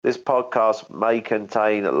This podcast may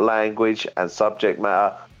contain language and subject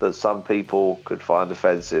matter that some people could find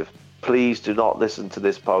offensive. Please do not listen to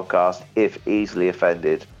this podcast if easily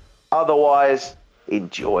offended. Otherwise,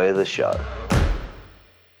 enjoy the show.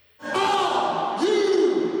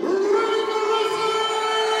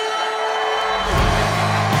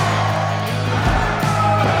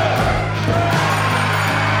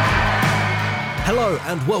 Hello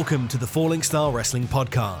and welcome to the Falling Star Wrestling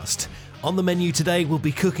Podcast. On the menu today, we'll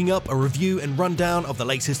be cooking up a review and rundown of the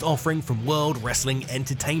latest offering from World Wrestling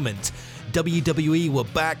Entertainment. WWE were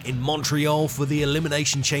back in Montreal for the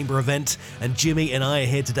Elimination Chamber event, and Jimmy and I are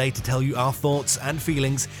here today to tell you our thoughts and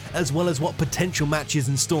feelings, as well as what potential matches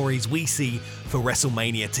and stories we see for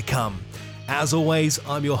WrestleMania to come. As always,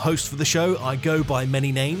 I'm your host for the show. I go by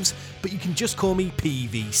many names, but you can just call me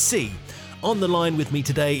PVC. On the line with me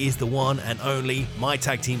today is the one and only, my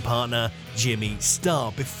tag team partner, Jimmy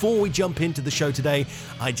Star. Before we jump into the show today,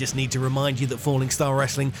 I just need to remind you that Falling Star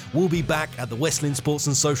Wrestling will be back at the Westland Sports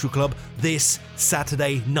and Social Club this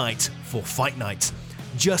Saturday night for Fight Night.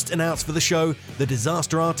 Just announced for the show, the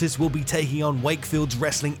Disaster Artists will be taking on Wakefield's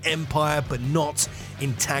Wrestling Empire, but not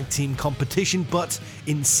in tag team competition, but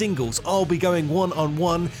in singles. I'll be going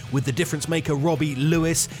one-on-one with the difference maker Robbie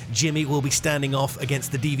Lewis. Jimmy will be standing off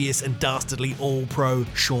against the devious and dastardly All-Pro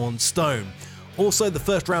Sean Stone. Also, the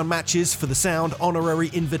first round matches for the Sound Honorary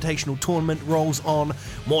Invitational Tournament rolls on.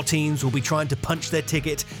 More teams will be trying to punch their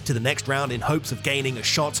ticket to the next round in hopes of gaining a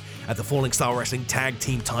shot at the Falling Star Wrestling Tag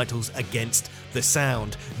Team titles against the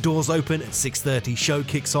Sound. Doors open at 6:30, show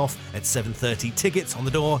kicks off at 7:30. Tickets on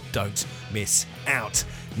the door, don't miss out.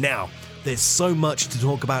 Now, there's so much to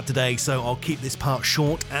talk about today, so I'll keep this part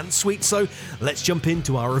short and sweet, so let's jump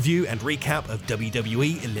into our review and recap of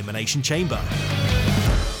WWE Elimination Chamber.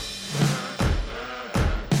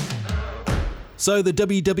 So the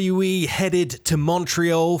WWE headed to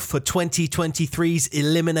Montreal for 2023's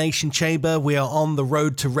Elimination Chamber. We are on the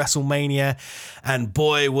road to WrestleMania, and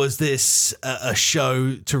boy, was this a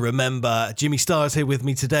show to remember. Jimmy Star is here with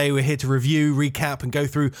me today. We're here to review, recap, and go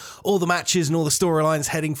through all the matches and all the storylines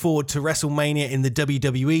heading forward to WrestleMania in the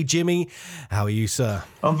WWE. Jimmy, how are you, sir?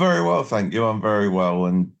 I'm very well, thank you. I'm very well,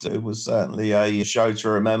 and it was certainly a show to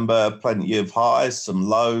remember. Plenty of highs, some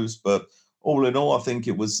lows, but all in all, I think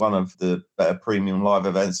it was one of the better premium live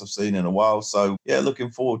events I've seen in a while. So, yeah, looking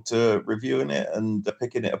forward to reviewing it and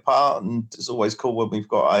picking it apart. And it's always cool when we've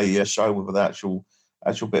got a show with an actual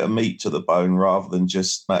bit of meat to the bone rather than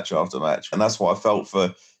just match after match. And that's what I felt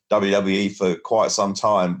for WWE for quite some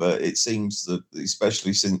time. But it seems that,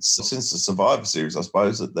 especially since the Survivor Series, I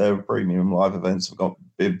suppose, that their premium live events have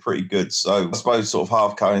been pretty good. So I suppose sort of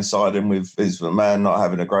half coinciding with Vince McMahon not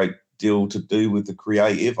having a great deal to do with the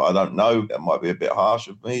creative. I don't know. That might be a bit harsh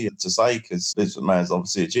of me to say because Vince McMahon's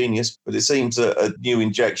obviously a genius, but it seems a new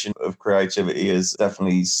injection of creativity has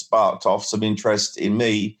definitely sparked off some interest in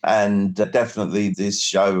me. And definitely this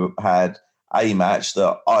show had a match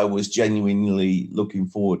that I was genuinely looking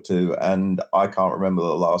forward to, and I can't remember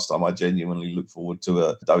the last time I genuinely looked forward to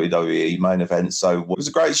a WWE main event. So it was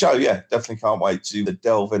a great show. Yeah, definitely can't wait to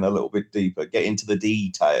delve in a little bit deeper, get into the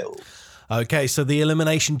details. Okay, so the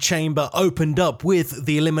Elimination Chamber opened up with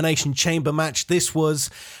the Elimination Chamber match. This was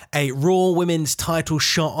a Raw Women's title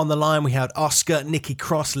shot on the line. We had Asuka, Nikki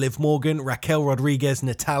Cross, Liv Morgan, Raquel Rodriguez,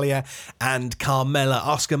 Natalya, and Carmella.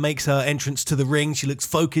 Asuka makes her entrance to the ring. She looks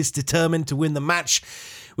focused, determined to win the match,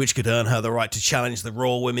 which could earn her the right to challenge the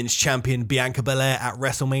Raw Women's Champion Bianca Belair at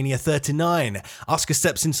WrestleMania 39. Asuka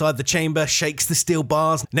steps inside the chamber, shakes the steel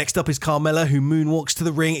bars. Next up is Carmella, who moonwalks to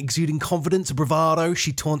the ring, exuding confidence and bravado.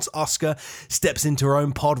 She taunts Asuka, steps into her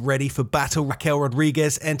own pod, ready for battle. Raquel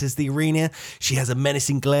Rodriguez enters the arena. She has a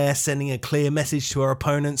menacing glare, sending a clear message to her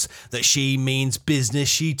opponents that she means business.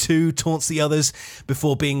 She too taunts the others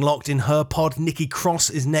before being locked in her pod. Nikki Cross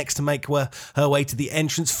is next to make her way to the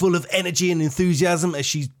entrance, full of energy and enthusiasm as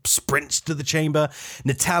she sprints to the chamber.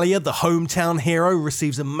 Natalya, the hometown hero,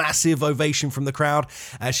 receives a massive ovation from the crowd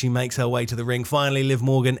as she makes her way to the ring. Finally, Liv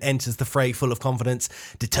Morgan enters the fray full of confidence,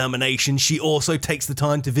 determination. She also takes the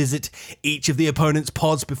time to visit each of the opponent's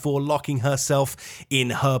pods before locking herself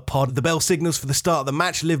in her pod. The bell signals for the start of the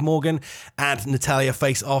match. Liv Morgan and Natalya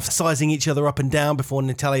face off, sizing each other up and down before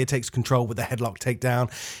Natalya takes control with a headlock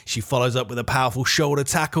takedown. She follows up with a powerful shoulder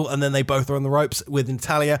tackle, and then they both are on the ropes with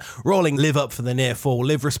Natalya rolling Liv up for the near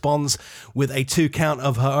fall. Liv responds with a 2 count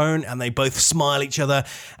of her own, and they both smile at each other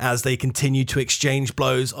as they continue to exchange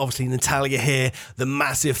blows. Obviously, Natalya here, the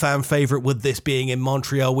massive fan favourite with this being in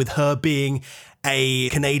Montreal, with her being a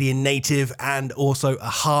Canadian native and also a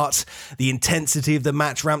Hart. The intensity of the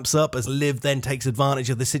match ramps up as Liv then takes advantage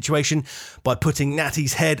of the situation by putting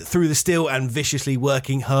Natty's head through the steel and viciously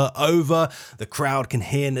working her over. The crowd can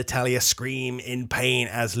hear Natalya scream in pain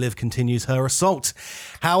as Liv continues her assault.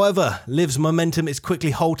 However, Liv's momentum is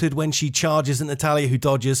quickly halted when she charges at Natalya, who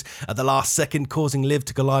dodges at the last second, causing Liv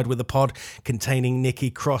to collide with a pod containing Nikki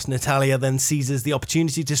Cross. Natalya then seizes the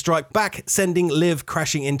opportunity to strike back, sending Liv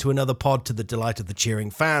crashing into another pod to the delight of the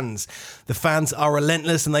cheering fans. The fans are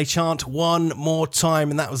relentless and they chant one more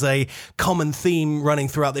time, and that was a common theme running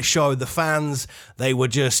throughout this show. The fans, they were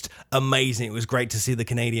just amazing. It was great to see the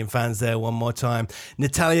Canadian fans there one more time.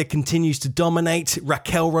 Natalya continues to dominate.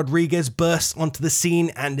 Raquel Rodriguez bursts onto the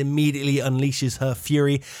scene and immediately unleashes her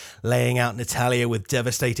fury, laying out Natalya with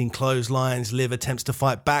devastating clotheslines. Liv attempts to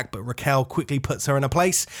fight back, but Raquel quickly puts her in a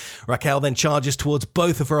place. Raquel then charges towards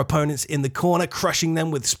both of her opponents in the corner, crushing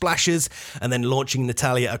them with splashes and then launching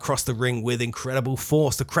Natalya across the ring with incredible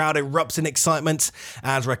force. The crowd erupts in excitement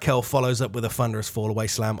as Raquel follows up with a thunderous fall-away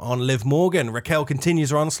slam on Liv Morgan. Raquel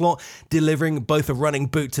continues her onslaught, delivering both a running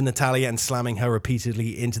boot to Natalya and slamming her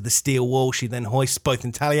repeatedly into the steel wall. She then hoists both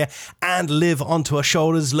Natalya and Liv onto her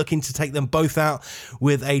shoulders, looking to take them both out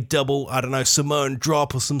with a double, Samoan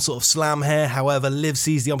drop or some sort of slam here. However, Liv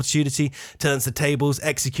sees the opportunity, turns the tables,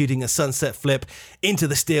 executing a sunset flip into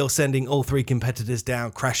the steel, sending all three competitors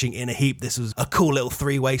down, crashing in a heap. This was a cool little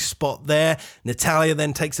three-way spot there. Natalya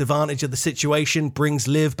then takes advantage of the situation, brings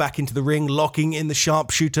Liv back into the ring, locking in the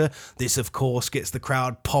sharpshooter. This, of course, gets the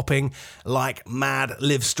crowd popping like mad.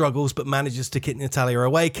 Liv struggles but manages to kick Natalya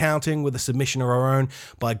away, counting with a submission of her own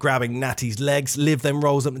by grabbing Natty's legs. Liv then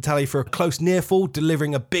rolls up Natalya for a close near fall,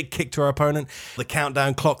 delivering a big kick to her opponent. The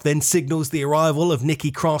countdown clock then signals the arrival of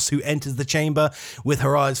Nikki Cross, who enters the chamber with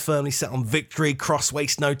her eyes firmly set on victory. Cross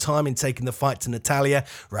wastes no time in taking the fight to Natalya,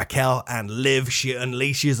 Raquel and Liv. She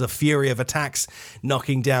unleashes a fury of attacks,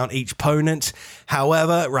 knocking down each opponent.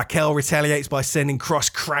 However, Raquel retaliates by sending Cross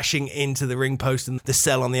crashing into the ring post and the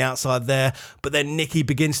cell on the outside there. But then Nikki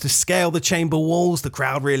begins to scale the chamber walls, the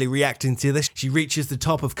crowd really reacting to this. She reaches the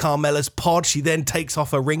top of Carmella's pod. She then takes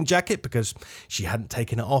off her ring jacket because she hadn't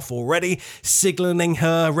taken it off already, signaling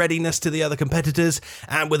her readiness to the other competitors.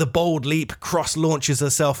 And with a bold leap, Cross launches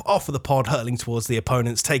herself off of the pod, hurtling towards the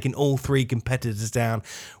opponents, taking all three competitors down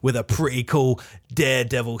with a pretty cool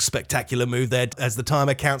daredevil spectacular move there. As the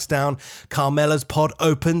timer counts down, Carmella's pod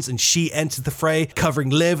opens and she enters the fray, covering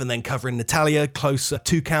Liv and then covering Natalya, close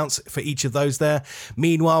 2 counts for each of those there.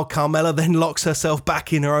 Meanwhile, Carmella then locks herself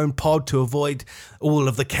back in her own pod to avoid all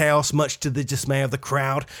of the chaos, much to the dismay of the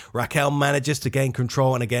crowd. Raquel manages to gain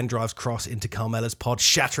control and again drives Cross into Carmella's pod,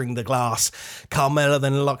 shattering the glass. Carmella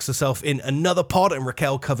then locks herself in another pod and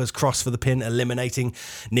Raquel covers Cross for the pin, eliminating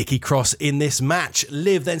Nikki Cross in this match.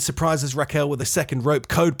 Liv then surprises Raquel with a second rope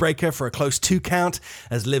code breaker for a close 2 count.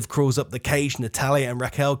 As Liv crawls up the cage, Natalya and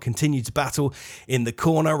Raquel continue to battle in the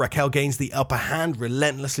corner. Raquel gains the upper hand,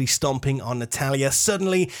 relentlessly stomping on Natalya.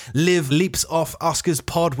 Suddenly, Liv leaps off Asuka's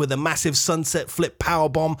pod with a massive sunset flip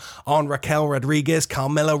powerbomb on Raquel Rodriguez.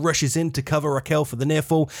 Carmella rushes in to cover Raquel for the near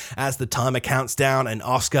fall as the timer counts down and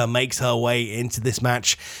Asuka makes her way into this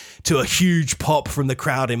match. To a huge pop from the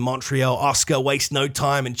crowd in Montreal, Asuka wastes no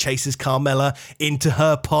time and chases Carmella into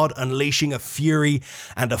her pod, unleashing a fury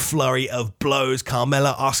and a flurry of blows.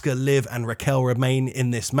 Carmella, Asuka, Liv, and Raquel remain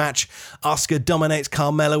in this match. Asuka dominates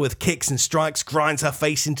Carmella with kicks and strikes, grinds her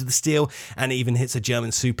face into the steel, and even hits a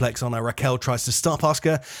German suplex on her. Raquel tries to stop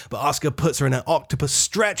Asuka, but Asuka puts her in an octopus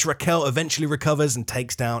stretch. Raquel eventually recovers and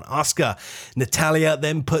takes down Asuka. Natalya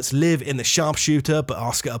then puts Liv in the sharpshooter, but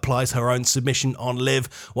Asuka applies her own submission on Liv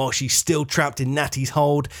while she's still trapped in Natty's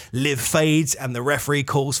hold. Liv fades and the referee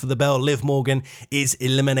calls for the bell. Liv Morgan is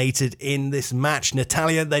eliminated in this match.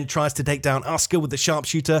 Natalya then tries to take down Asuka with the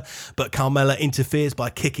sharpshooter, but Carmella interferes by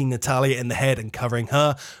kicking Natalya in the head and covering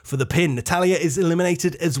her for the pin. Natalya is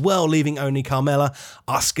eliminated as well, leaving only Carmella,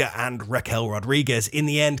 Asuka, and Raquel Rodriguez. In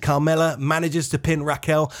the end, Carmella manages to pin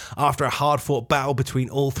Raquel after a hard-fought battle between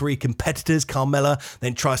all three competitors. Carmella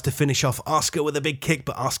then tries to finish off Asuka with a big kick,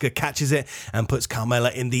 but Asuka catches it and puts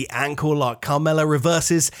Carmella in the ankle lock. Carmella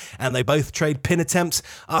reverses and they both trade pin attempts.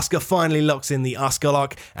 Asuka finally locks in the Asuka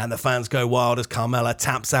lock and the fans go wild as Carmella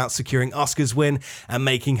taps out, securing Asuka's win and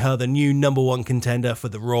making her the new number 1 contender for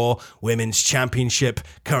the Raw Women's Championship,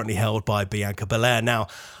 currently held by Bianca Belair. Now,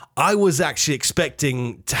 I was actually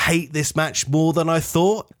expecting to hate this match more than I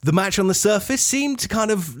thought. The match on the surface seemed to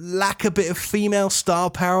kind of lack a bit of female star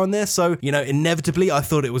power on there. So, inevitably, I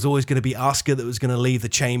thought it was always going to be Asuka that was going to leave the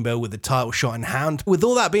chamber with the title shot in hand. With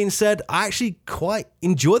all that being said, I actually quite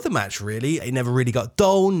enjoyed the match, really. It never really got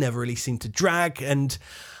dull, never really seemed to drag, and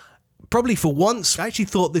probably for once, I actually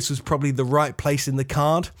thought this was probably the right place in the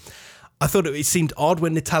card. I thought it seemed odd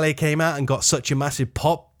when Natalya came out and got such a massive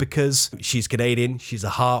pop because she's Canadian, she's a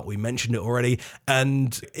Hart, we mentioned it already,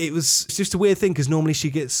 and it's just a weird thing because normally she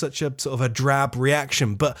gets such a sort of a drab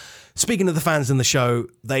reaction. But speaking of the fans in the show,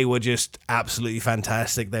 they were just absolutely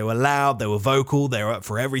fantastic. They were loud, they were vocal, they were up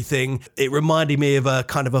for everything. It reminded me of a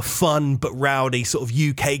kind of a fun but rowdy sort of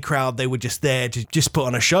UK crowd. They were just there to just put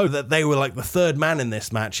on a show. That they were like the third man in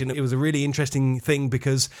this match, and it was a really interesting thing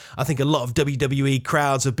because I think a lot of WWE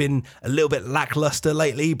crowds have been a little bit lackluster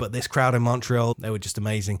lately, but this crowd in Montreal, they were just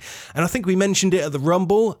amazing. And I think we mentioned it at the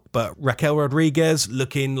Rumble, but Raquel Rodriguez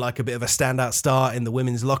looking like a bit of a standout star in the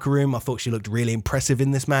women's locker room. I thought she looked really impressive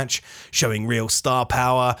in this match, showing real star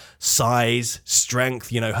power, size,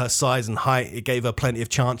 strength. You know, her size and height, it gave her plenty of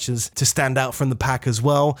chances to stand out from the pack as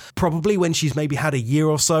well. Probably when she's maybe had a year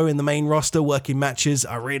or so in the main roster working matches,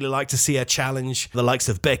 I really like to see her challenge the likes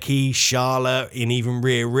of Becky, Charlotte, and even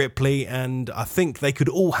Rhea Ripley. And I think they could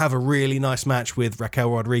all have a really nice match with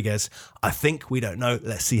Raquel Rodriguez. I think, we don't know.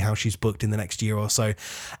 Let's see how she's booked in the next year or so.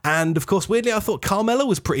 And of course, weirdly, I thought Carmella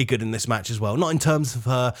was pretty good in this match as well. Not in terms of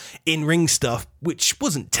her in-ring stuff, which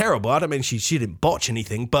wasn't terrible. I don't mean she didn't botch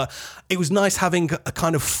anything, but it was nice having a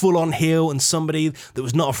kind of full-on heel and somebody that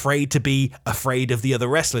was not afraid to be afraid of the other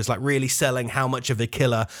wrestlers, like really selling how much of a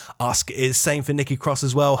killer Asuka is. Same for Nikki Cross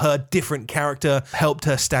as well. Her different character helped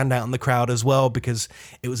her stand out in the crowd as well because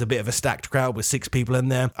it was a bit of a stacked crowd with 6 people in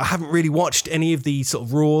there. I haven't really watched any of the sort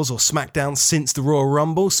of Raws or SmackDowns since the Royal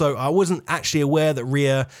Rumble, so I wasn't actually aware that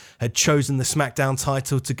Rhea had chosen the SmackDown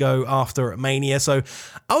title to go after at Mania. So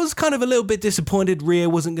I was kind of a little bit disappointed Rhea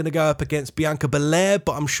wasn't going to go up against Bianca Belair,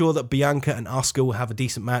 but I'm sure that Bianca and Asuka will have a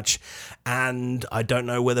decent match. And I don't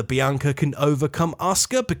know whether Bianca can overcome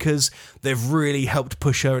Asuka because they've really helped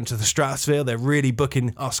push her into the stratosphere. They're really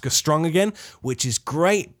booking Asuka strong again, which is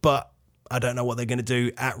great, but I don't know what they're going to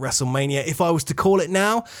do at WrestleMania. If I was to call it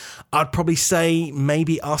now, I'd probably say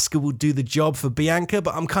maybe Asuka will do the job for Bianca,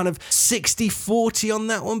 but I'm kind of 60-40 on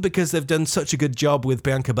that one because they've done such a good job with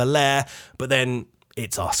Bianca Belair, but then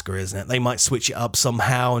it's Asuka, isn't it? They might switch it up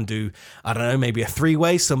somehow and do, I don't know, maybe a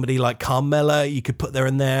 3-way, somebody like Carmella you could put there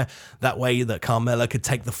and there. That way that Carmella could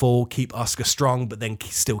take the fall, keep Asuka strong, but then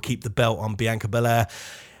still keep the belt on Bianca Belair.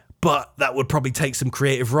 But that would probably take some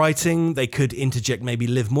creative writing. They could interject maybe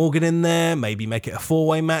Liv Morgan in there, maybe make it a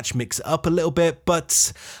 4-way match, mix it up a little bit.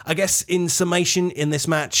 But I guess in summation, in this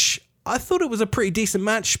match, I thought it was a pretty decent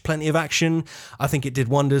match, plenty of action. I think it did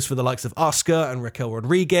wonders for the likes of Asuka and Raquel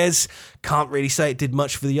Rodriguez. Can't really say it did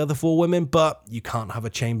much for the other 4 women, but you can't have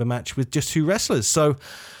a chamber match with just 2 wrestlers. So,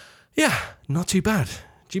 yeah, not too bad.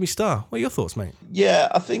 Jimmy Starr, what are your thoughts, mate? Yeah,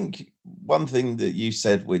 I think one thing that you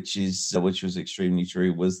said, which was extremely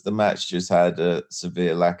true, was the match just had a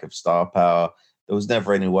severe lack of star power. There was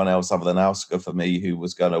never anyone else other than Asuka for me who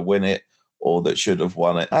was going to win it or that should have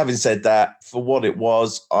won it. Having said that, for what it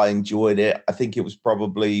was, I enjoyed it. I think it was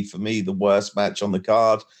probably, for me, the worst match on the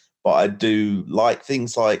card, but I do like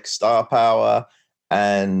things like star power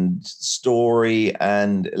and story,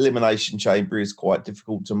 and Elimination Chamber is quite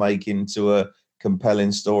difficult to make into a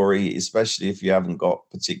compelling story, especially if you haven't got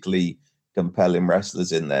particularly compelling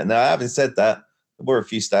wrestlers in there. Now, having said that, there were a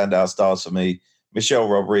few standout stars for me. Michelle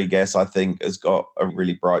Rodriguez, I think, has got a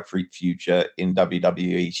really bright future in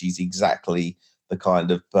WWE. She's exactly the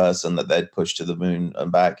kind of person that they'd push to the moon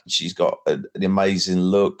and back. She's got an amazing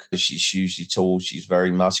look. She's hugely tall. She's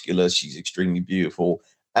very muscular. She's extremely beautiful.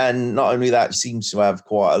 And not only that, she seems to have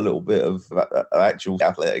quite a little bit of actual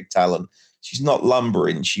athletic talent. She's not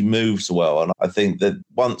lumbering. She moves well. And I think that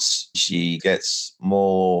once she gets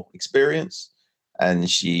more experience and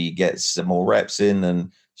she gets more reps in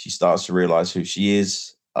and she starts to realize who she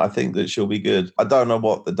is, I think that she'll be good. I don't know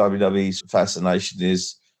what the WWE's fascination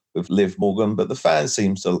is with Liv Morgan, but the fans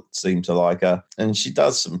seem to like her. And she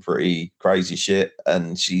does some pretty crazy shit.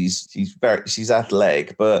 And she's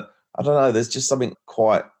athletic, but I don't know, there's just something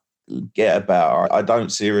quite get about her. I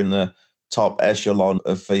don't see her in the top echelon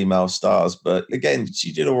of female stars, but again,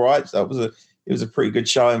 she did all right. It was a pretty good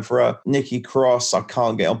showing for her. Nikki Cross, I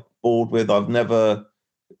can't get on board with. I've never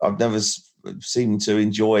seemed to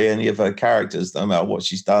enjoy any of her characters, no matter what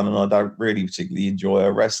she's done, and I don't really particularly enjoy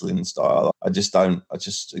her wrestling style.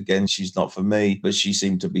 Again, she's not for me, but she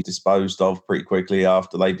seemed to be disposed of pretty quickly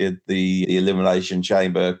after they did the Elimination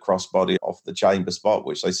Chamber crossbody off the chamber spot,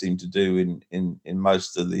 which they seem to do in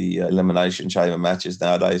most of the Elimination Chamber matches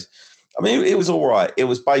nowadays. I mean, it was all right. It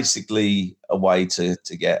was basically a way to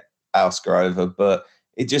get Asuka over, but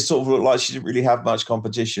it just sort of looked like she didn't really have much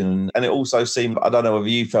competition. And it also seemed, I don't know whether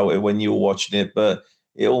you felt it when you were watching it, but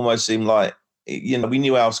it almost seemed like, we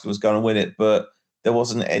knew Asuka was going to win it, but there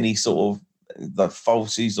wasn't any sort of the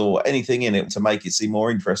falsies or anything in it to make it seem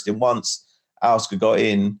more interesting. Once Asuka got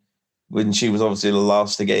in, when she was obviously the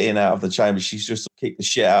last to get in out of the chamber, she's just kicked the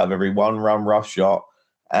shit out of everyone, run roughshod.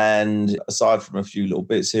 And aside from a few little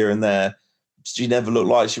bits here and there, she never looked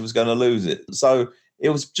like she was going to lose it. So it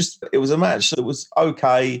was a match that was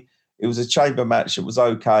okay. It was a chamber match that was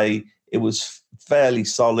okay. It was fairly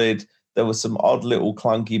solid. There were some odd little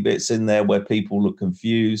clunky bits in there where people look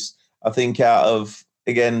confused. I think out of,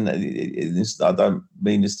 again, I don't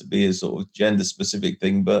mean this to be a sort of gender specific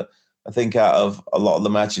thing, but I think out of a lot of the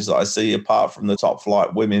matches that I see, apart from the top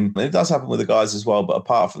flight women, and it does happen with the guys as well, but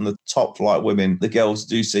apart from the top flight women, the girls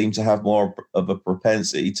do seem to have more of a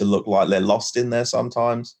propensity to look like they're lost in there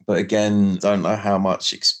sometimes. But again, don't know how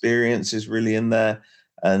much experience is really in there.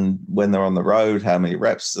 And when they're on the road, how many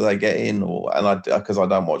reps do they get in? Because I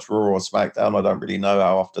don't watch Raw or SmackDown, I don't really know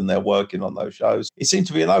how often they're working on those shows. It seemed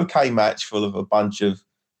to be an okay match full of a bunch of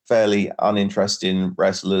fairly uninteresting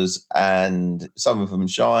wrestlers, and some of them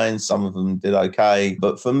shined, some of them did okay.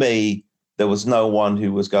 But for me, there was no one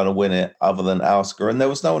who was going to win it other than Asuka, and there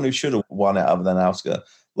was no one who should have won it other than Asuka.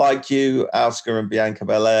 Like you, Asuka and Bianca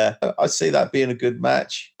Belair, I see that being a good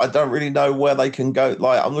match. I don't really know where they can go.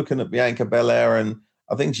 Like, I'm looking at Bianca Belair and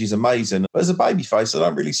I think she's amazing. But as a babyface, I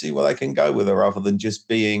don't really see where they can go with her other than just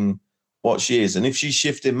being what she is. And if she's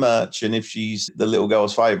shifting merch and if she's the little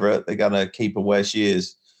girl's favourite, they're going to keep her where she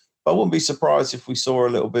is. But I wouldn't be surprised if we saw a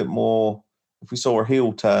little bit more, if we saw a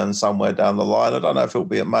heel turn somewhere down the line. I don't know if it'll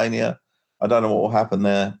be at Mania. I don't know what will happen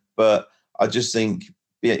there. But I just think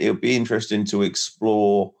it'll be interesting to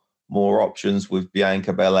explore more options with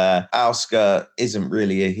Bianca Belair. Asuka isn't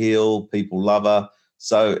really a heel. People love her.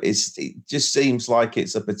 So it just seems like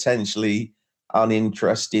it's a potentially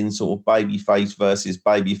uninteresting sort of babyface versus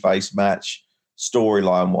babyface match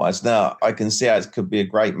storyline-wise. Now, I can see how it could be a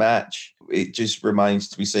great match. It just remains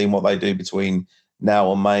to be seen what they do between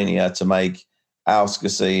now and Mania to make Asuka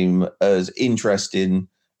seem as interesting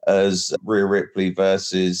as Rhea Ripley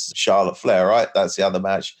versus Charlotte Flair, right? That's the other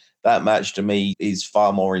match. That match to me is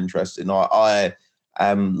far more interesting. I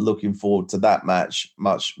am looking forward to that match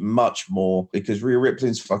much, much more because Rhea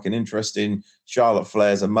Ripley's fucking interesting. Charlotte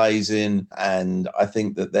Flair's amazing. And I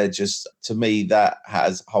think that they're just, to me, that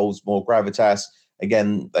holds more gravitas.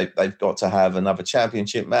 Again, they've got to have another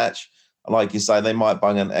championship match. And like you say, they might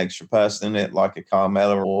bung an extra person in it, like a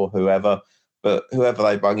Carmella or whoever. But whoever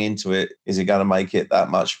they bung into it, is it going to make it that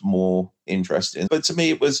much more interesting? But to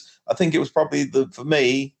me, I think it was probably, for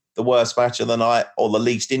me, the worst match of the night or the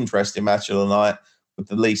least interesting match of the night with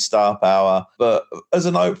the least star power. But as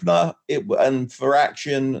an opener, and for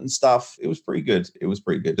action and stuff, it was pretty good. It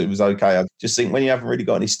was okay. I just think when you haven't really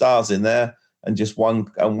got any stars in there and just one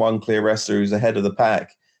clear wrestler who's ahead of the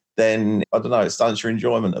pack, then, I don't know, it stunts your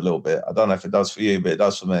enjoyment a little bit. I don't know if it does for you, but it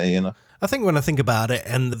does for me, you know. I think when I think about it,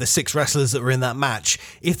 and the 6 wrestlers that were in that match,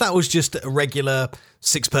 if that was just a regular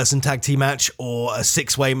 6-person tag team match or a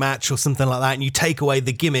 6-way match or something like that, and you take away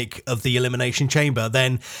the gimmick of the Elimination Chamber,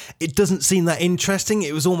 then it doesn't seem that interesting.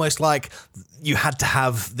 It was almost like you had to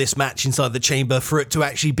have this match inside the chamber for it to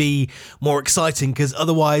actually be more exciting, because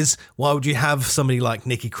otherwise, why would you have somebody like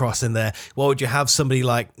Nikki Cross in there? Why would you have somebody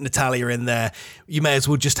like Natalya in there? You may as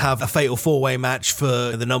well just have a fatal 4-way match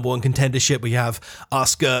for the number 1 contendership where you have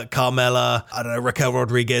Asuka, Carmella, I don't know, Raquel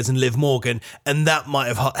Rodriguez and Liv Morgan, and that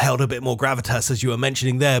might have held a bit more gravitas, as you were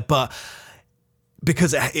mentioning there, but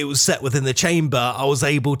because it was set within the chamber, I was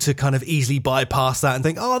able to kind of easily bypass that and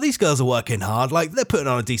think, oh, these girls are working hard. Like, they're putting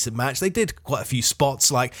on a decent match. They did quite a few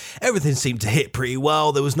spots. Like, everything seemed to hit pretty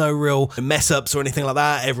well. There was no real mess-ups or anything like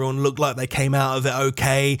that. Everyone looked like they came out of it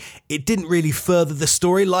okay. It didn't really further the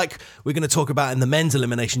story like we're going to talk about in the men's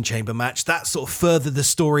Elimination Chamber match. That sort of furthered the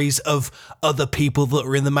stories of other people that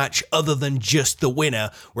were in the match other than just the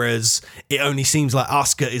winner, whereas it only seems like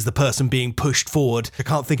Asuka is the person being pushed forward. I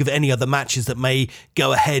can't think of any other matches that may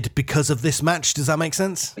go ahead because of this match. Does that make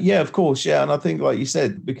sense? Yeah, of course. Yeah. And I think, like you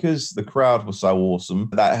said, because the crowd was so awesome,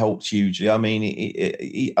 that helped hugely. I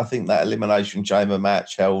mean, I think that Elimination Chamber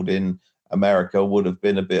match held in America would have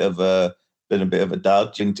been a bit of a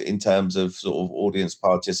dud in terms of sort of audience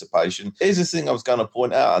participation. Here's the thing I was going to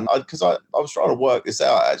point out, and because I was trying to work this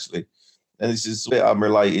out actually, and this is a bit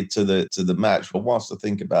unrelated to the match, but whilst I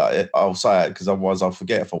think about it, I'll say it because otherwise I'll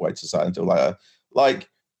forget if I wait to say it until later.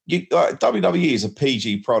 WWE is a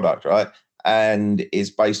PG product, right? And it's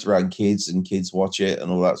based around kids, and kids watch it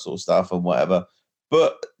and all that sort of stuff and whatever.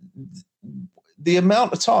 But the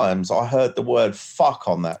amount of times I heard the word fuck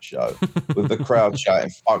on that show with the crowd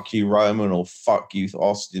shouting, fuck you, Roman, or fuck you,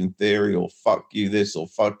 Austin Theory, or fuck you this, or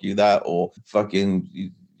fuck you that, or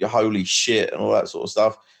fucking holy shit and all that sort of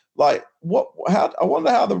stuff. like I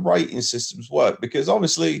wonder how the rating systems work, because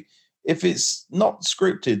obviously if it's not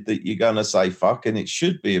scripted that you're going to say fuck, and it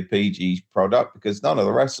should be a PG product, because none of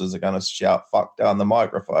the wrestlers are going to shout fuck down the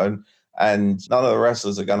microphone, and none of the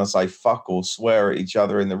wrestlers are going to say fuck or swear at each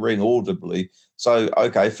other in the ring audibly. So,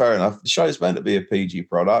 okay, fair enough. The show's meant to be a PG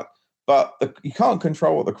product, but you can't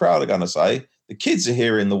control what the crowd are going to say. The kids are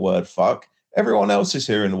hearing the word fuck. Everyone else is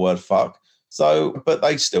hearing the word fuck. So, but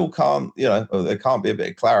they still can't, there can't be a bit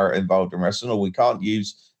of claret involved in wrestling, or we can't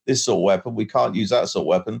use this sort of weapon. We can't use that sort of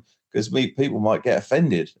weapon, because people might get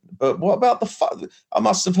offended. But what about the fuck? I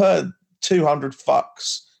must have heard 200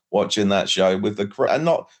 fucks watching that show with the crowd, and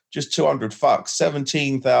not just 200 fucks,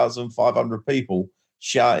 17,500 people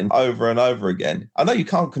shouting over and over again. I know you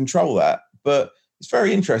can't control that, but it's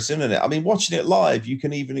very interesting, isn't it? I mean, watching it live, you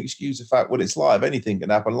can even excuse the fact when it's live, anything can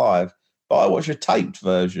happen live. But I watch a taped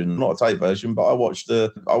version, not a taped version, but I watch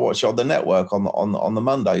it on the network on the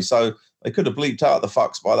Monday. So they could have bleeped out the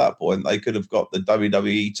fucks by that point. They could have got the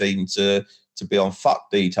WWE team to be on fuck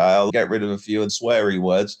detail, get rid of a few and sweary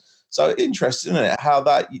words. So interesting, isn't it? How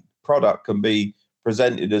that product can be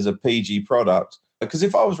presented as a PG product. Because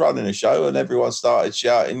if I was running a show and everyone started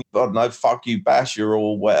shouting, I don't know, fuck you, basher,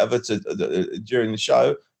 or whatever during the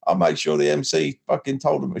show, I'll make sure the MC fucking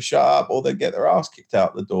told them to shut up, or they get their ass kicked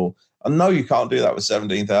out the door. I know you can't do that with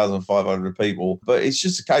 17,500 people, but it's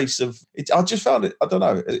just a case of it. I just found it, I don't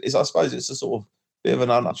know, I suppose it's a sort of bit of an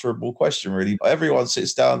unanswerable question, really. Everyone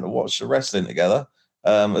sits down to watch the wrestling together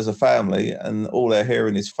as a family, and all they're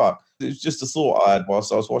hearing is fuck. It was just a thought I had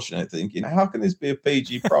whilst I was watching it, thinking, how can this be a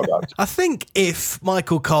PG product? I think if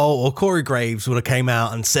Michael Cole or Corey Graves would have came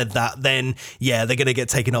out and said that, then yeah, they're going to get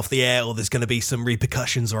taken off the air, or there's going to be some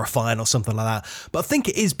repercussions or a fine or something like that. But I think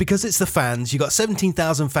it is because it's the fans. You got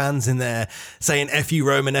 17,000 fans in there saying F you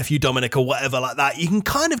Roman, F you Dominic, or whatever like that. You can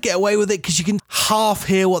kind of get away with it because you can half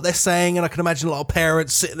hear what they're saying, and I can imagine a lot of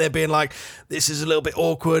parents sitting there being like, this is a little bit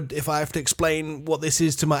awkward if I have to explain what this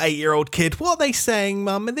is to my 8-year-old kid. What are they saying,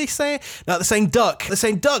 Mum? Are they saying... No, they're saying duck. They're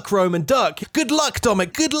saying duck, Roman, duck. Good luck,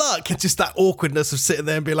 Dominic, good luck. Just that awkwardness of sitting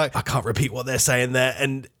there and being like, I can't repeat what they're saying there.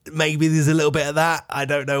 And maybe there's a little bit of that. I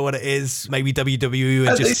don't know what it is. Maybe WWE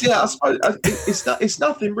are just... Yeah, I suppose it's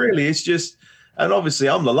nothing really. It's just... And obviously,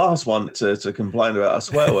 I'm the last one to complain about a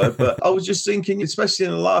swear word, but I was just thinking, especially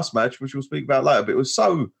in the last match, which we'll speak about later, but it was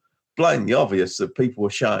so blatantly obvious that people were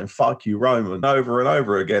shouting, fuck you, Roman, over and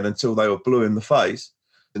over again until they were blue in the face.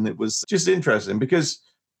 And it was just interesting because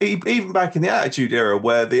even back in the Attitude Era,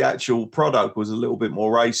 where the actual product was a little bit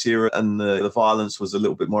more racier and the violence was a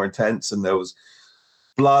little bit more intense, and there was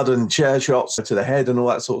blood and chair shots to the head and all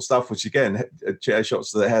that sort of stuff, which again, chair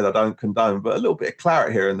shots to the head I don't condone, but a little bit of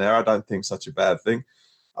claret here and there I don't think such a bad thing.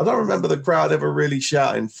 I don't remember the crowd ever really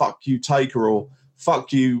shouting fuck you Taker or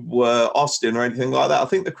fuck you Austin or anything like that. I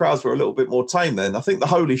think the crowds were a little bit more tame then. I think the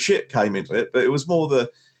holy shit came into it, but it was more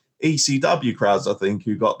the ECW crowds, I think,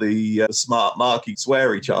 who got the smart marky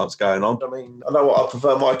sweary chants going on. I mean, I know what I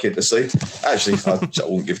prefer my kid to see. Actually, I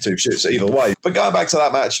wouldn't give two shits either way. But going back to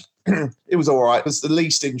that match, it was all right. It was the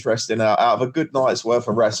least interesting out of a good night's worth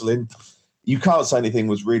of wrestling. You can't say anything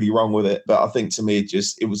was really wrong with it, but I think to me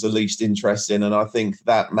it was the least interesting. And I think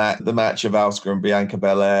that the match of Asuka and Bianca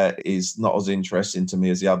Belair is not as interesting to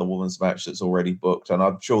me as the other women's match that's already booked. And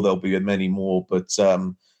I'm sure there'll be many more, but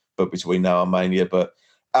between now and Mania. But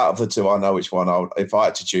out of the two, I know which one if I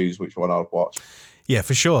had to choose which one I would watch. Yeah,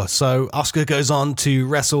 for sure. So Asuka goes on to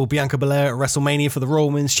wrestle Bianca Belair at WrestleMania for the Raw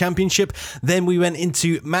Women's Championship. Then we went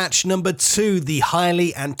into match number 2. The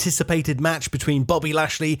highly anticipated match between Bobby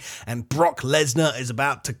Lashley and Brock Lesnar is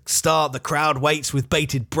about to start. The crowd waits with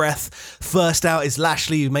bated breath. First out is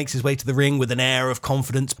Lashley, who makes his way to the ring with an air of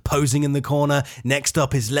confidence, posing in the corner. Next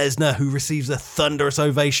up is Lesnar, who receives a thunderous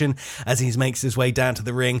ovation as he makes his way down to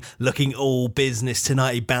the ring, looking all business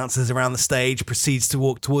tonight. He bounces around the stage, proceeds to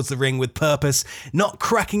walk towards the ring with purpose, not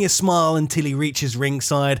cracking a smile until he reaches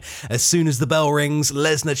ringside. As soon as the bell rings,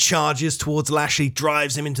 Lesnar charges towards Lashley,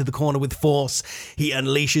 drives him into the corner with force. He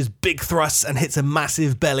unleashes big thrusts and hits a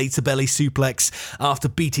massive belly-to-belly suplex. After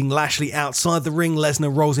beating Lashley outside the ring,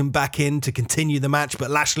 Lesnar rolls him back in to continue the match,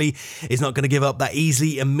 but Lashley is not going to give up that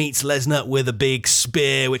easily and meets Lesnar with a big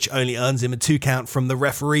spear, which only earns him a 2 count from the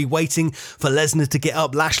referee. Waiting for Lesnar to get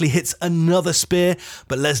up, Lashley hits another spear,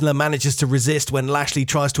 but Lesnar manages to resist when Lashley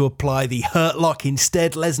tries to apply the Hurt Lock.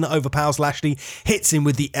 Instead, Lesnar overpowers Lashley, hits him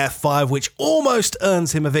with the F5, which almost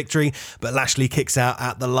earns him a victory, but Lashley kicks out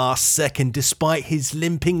at the last second. Despite his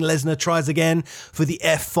limping, Lesnar tries again for the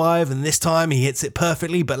F5, and this time he hits it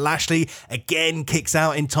perfectly, but Lashley again kicks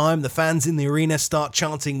out in time. The fans in the arena start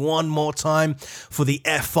chanting one more time for the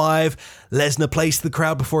F5. Lesnar placed the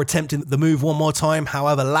crowd before attempting the move one more time.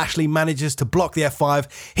 However, Lashley manages to block the F5,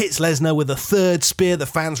 hits Lesnar with a third spear. The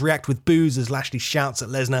fans react with boos as Lashley shouts at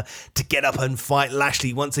Lesnar to get up and fight.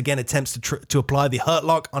 Lashley once again attempts to apply the Hurt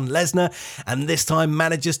Lock on Lesnar, and this time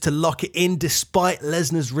manages to lock it in despite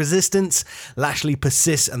Lesnar's resistance. Lashley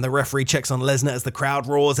persists, and the referee checks on Lesnar as the crowd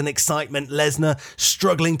roars in excitement. Lesnar,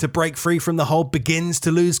 struggling to break free from the hold, begins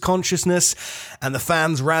to lose consciousness, and the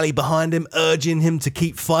fans rally behind him, urging him to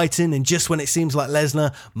keep fighting. And just when it seems like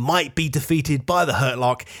Lesnar might be defeated by the Hurt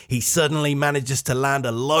Lock, he suddenly manages to land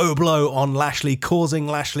a low blow on Lashley, causing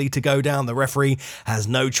Lashley to go down. The referee has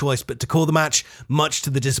no choice but to call the match, much to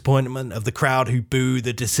the disappointment of the crowd who boo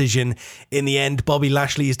the decision. In the end, Bobby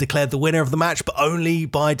Lashley is declared the winner of the match, but only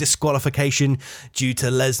by disqualification due to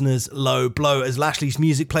Lesnar's low blow. As Lashley's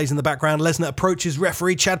music plays in the background, Lesnar approaches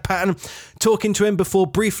referee Chad Patton, talking to him before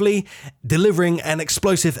briefly delivering an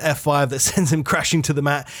explosive F5 that sends him crashing to the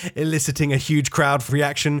mat, eliciting a huge crowd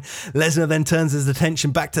reaction. Lesnar then turns his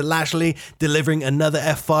attention back to Lashley, delivering another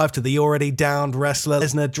F5 to the already downed wrestler.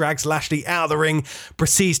 Lesnar drags Lashley out of the ring,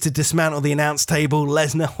 proceeds to dismantle the announce table.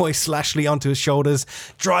 Lesnar hoists Lashley onto his shoulders,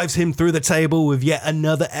 drives him through the table with yet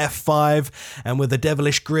another F5, and with a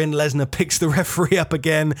devilish grin, Lesnar picks the referee up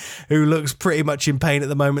again, who looks pretty much in pain at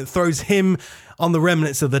the moment, throws him on the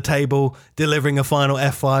remnants of the table, delivering a final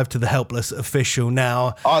F5 to the helpless official.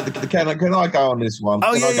 Now, can I go on this one?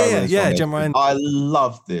 Oh, yeah, jump right in. I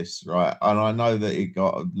love this, right? And I know that it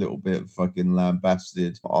got a little bit fucking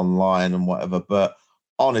lambasted online and whatever, but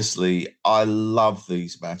honestly, I love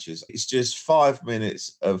these matches. It's just 5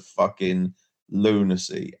 minutes of fucking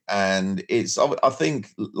lunacy. And I think,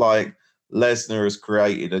 like, Lesnar has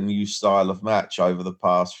created a new style of match over the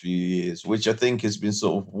past few years, which I think has been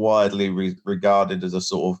sort of widely regarded as a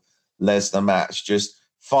sort of Lesnar match. Just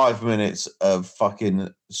 5 minutes of fucking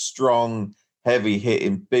strong, heavy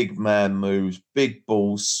hitting, big man moves, big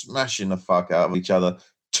balls, smashing the fuck out of each other.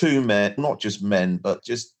 Two men, not just men, but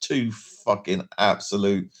just two fucking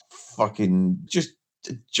absolute fucking just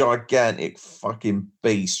gigantic fucking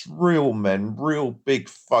beasts. Real men, real big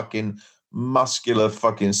fucking muscular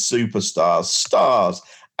fucking superstars,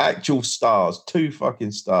 actual stars, two fucking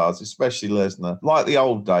stars, especially Lesnar, like the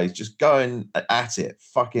old days, just going at it,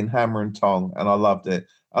 fucking hammer and tong, and I loved it.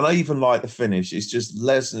 And I even like the finish. It's just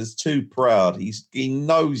Lesnar's too proud. He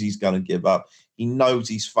knows he's going to give up. He knows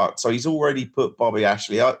he's fucked. So he's already put Bobby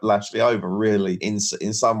Lashley over, really, in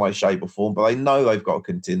some way, shape, or form. But they know they've got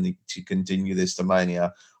to continue this to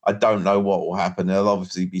Mania. I don't know what will happen. There'll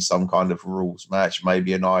obviously be some kind of rules match,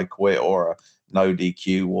 maybe an I Quit or a no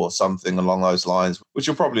DQ or something along those lines, which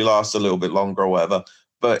will probably last a little bit longer or whatever.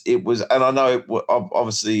 But it was, and I know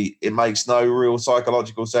obviously it makes no real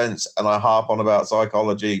psychological sense, and I harp on about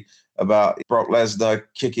psychology, about Brock Lesnar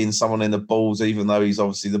kicking someone in the balls, even though he's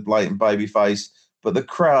obviously the blatant babyface. But the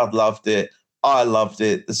crowd loved it. I loved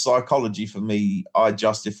it. The psychology for me, I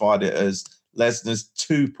justified it as Lesnar's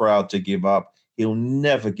too proud to give up. He'll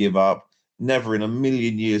never give up. Never in a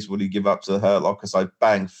million years will he give up to the Hurt Lock. So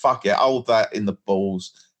bang, fuck it, hold that in the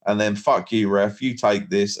balls. And then fuck you, ref, you take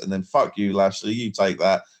this. And then fuck you, Lashley, you take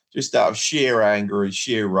that. Just out of sheer anger and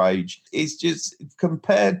sheer rage. It's just,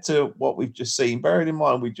 compared to what we've just seen, bearing in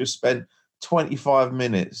mind we just spent 25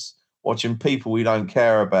 minutes watching people we don't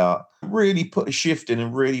care about really put a shift in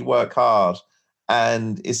and really work hard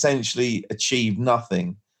and essentially achieve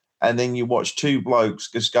nothing. And then you watch two blokes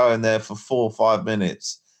just go in there for 4 or 5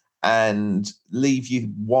 minutes and leave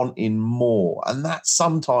you wanting more. And that's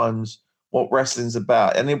sometimes what wrestling's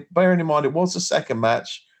about. And bearing in mind, it was the second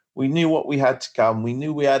match. We knew what we had to come. We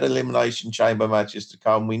knew we had elimination chamber matches to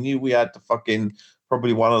come. We knew we had the fucking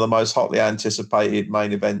probably one of the most hotly anticipated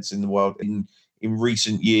main events in the world in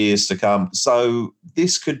recent years to come. So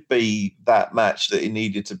this could be that match that it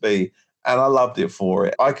needed to be. And I loved it for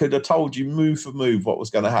it. I could have told you move for move what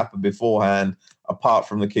was going to happen beforehand, apart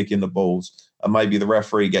from the kick in the balls and maybe the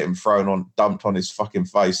referee getting dumped on his fucking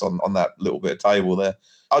face on that little bit of table there.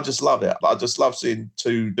 I just love it. I just love seeing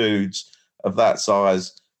two dudes of that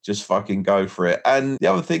size just fucking go for it. And the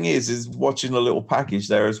other thing is watching a little package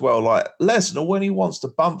there as well. Like Lesnar, when he wants to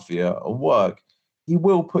bump for you and work, he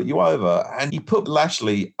will put you over. And he put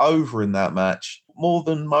Lashley over in that match more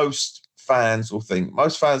than most fans will think.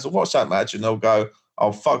 Most fans will watch that match and they'll go,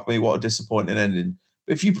 oh, fuck me, what a disappointing ending.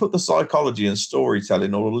 But if you put the psychology and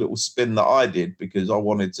storytelling or a little spin that I did, because I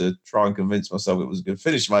wanted to try and convince myself it was a good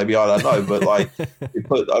finish, maybe, I don't know, but like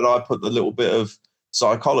I put the little bit of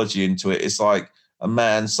psychology into it. It's like a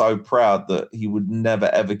man so proud that he would never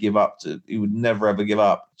ever give up,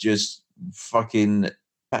 just fucking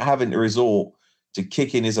having to resort to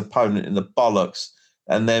kicking his opponent in the bollocks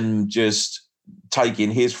and then just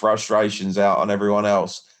taking his frustrations out on everyone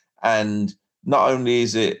else. And not only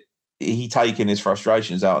is it he taking his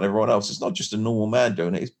frustrations out on everyone else, it's not just a normal man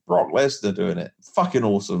doing it, it's Brock Lesnar doing it. Fucking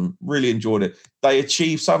awesome. Really enjoyed it. They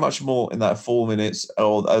achieved so much more in that 4 minutes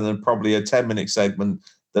and then probably a 10-minute segment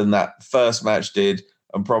than that first match did,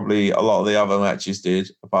 and probably a lot of the other matches did,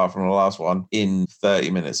 apart from the last one, in 30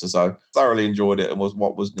 minutes or so. Thoroughly enjoyed it and was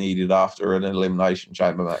what was needed after an Elimination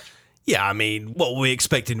Chamber match. Yeah, I mean, what were we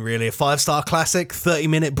expecting, really? A 5-star classic,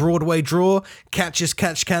 30-minute Broadway draw, catch as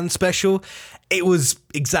catch can special. It was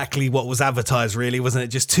exactly what was advertised, really, wasn't it?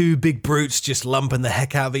 Just two big brutes just lumping the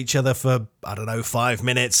heck out of each other for, 5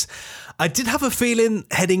 minutes. I did have a feeling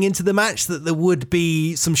heading into the match that there would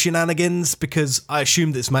be some shenanigans, because I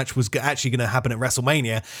assumed this match was actually going to happen at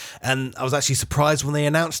WrestleMania, and I was actually surprised when they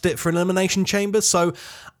announced it for an Elimination Chamber, so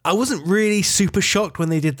I wasn't really super shocked when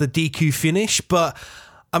they did the DQ finish, but,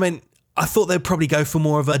 I mean, I thought they'd probably go for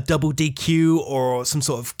more of a double DQ or some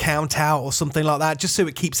sort of count out or something like that, just so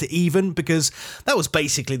it keeps it even, because that was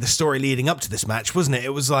basically the story leading up to this match, wasn't it?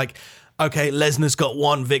 It was like, okay, Lesnar's got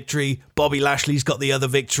one victory, Bobby Lashley's got the other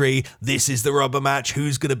victory, this is the rubber match,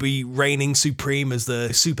 who's going to be reigning supreme as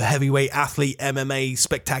the super heavyweight athlete, MMA,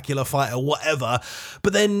 spectacular fighter, whatever.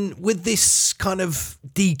 But then with this kind of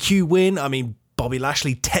DQ win, I mean, Bobby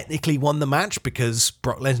Lashley technically won the match because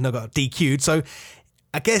Brock Lesnar got DQ'd, so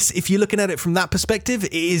I guess if you're looking at it from that perspective,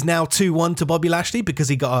 it is now 2-1 to Bobby Lashley because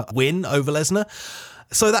he got a win over Lesnar.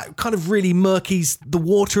 So that kind of really murkies the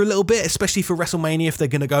water a little bit, especially for WrestleMania if they're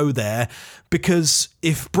going to go there. Because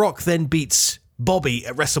if Brock then beats Bobby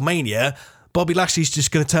at WrestleMania, Bobby Lashley's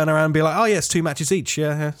just going to turn around and be like, oh, yeah, it's 2 matches each.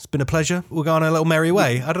 Yeah, it's been a pleasure. We'll go on a little merry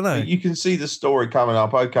way. I don't know. You can see the story coming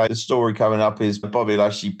up. Okay, the story coming up is Bobby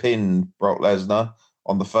Lashley pinned Brock Lesnar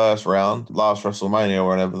on the first round, last WrestleMania or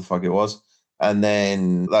whatever the fuck it was. And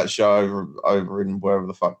then that show over in wherever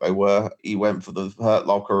the fuck they were, he went for the Hurt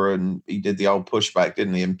Locker and he did the old pushback,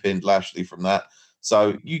 didn't he, and pinned Lashley from that.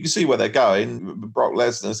 So you can see where they're going. Brock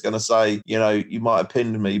Lesnar's going to say, you might have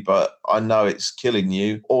pinned me, but I know it's killing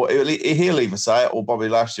you. Or he'll either say it, or Bobby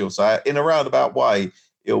Lashley will say it. In a roundabout way,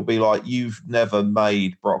 it'll be like, you've never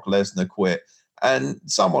made Brock Lesnar quit. And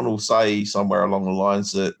someone will say somewhere along the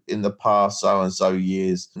lines that in the past so-and-so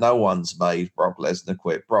years, no one's made Brock Lesnar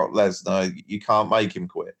quit. Brock Lesnar, you can't make him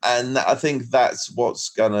quit. And I think that's what's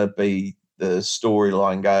going to be the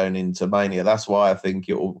storyline going into Mania. That's why I think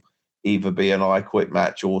it will either be an I Quit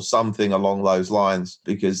match or something along those lines,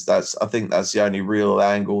 because I think that's the only real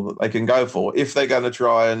angle that they can go for. If they're going to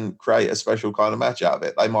try and create a special kind of match out of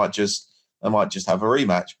it, they might just have a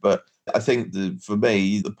rematch. But I think for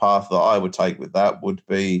me, the path that I would take with that would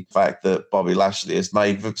be the fact that Bobby Lashley has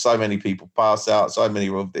made so many people pass out, so many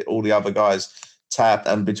of all the other guys tap,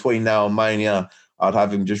 and between now and Mania, I'd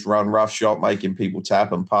have him just run roughshod, making people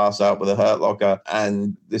tap and pass out with a Hurt Locker,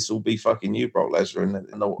 and this will be fucking you, Brock Lesnar.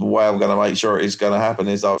 And the way I'm going to make sure it is going to happen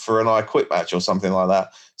is for an I Quit match or something like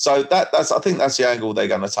that. So I think that's the angle they're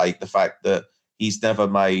going to take, the fact that he's never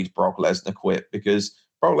made Brock Lesnar quit, because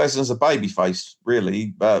Brock Lesnar's a babyface,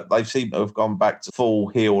 really, but they seem to have gone back to full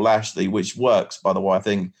heel Lashley, which works, by the way. I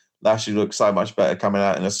think Lashley looks so much better coming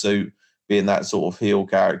out in a suit, being that sort of heel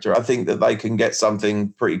character. I think that they can get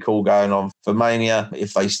something pretty cool going on for Mania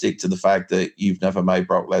if they stick to the fact that you've never made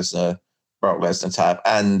Brock Lesnar tap,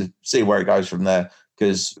 and see where it goes from there.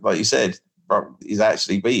 Because, like you said, Brock is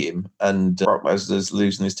actually beat him, and Brock Lesnar's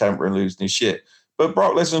losing his temper and losing his shit. But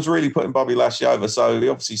Brock Lesnar's really putting Bobby Lashley over, so he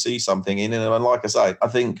obviously sees something in him. And like I say, I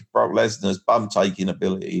think Brock Lesnar's bum-taking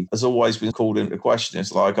ability has always been called into question.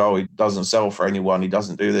 It's like, oh, he doesn't sell for anyone, he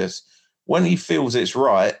doesn't do this. When he feels it's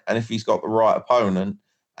right, and if he's got the right opponent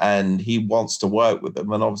and he wants to work with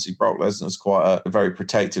them, and obviously Brock Lesnar's quite very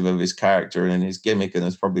protective of his character and his gimmick, and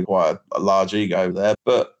there's probably quite a large ego there.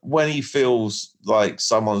 But when he feels like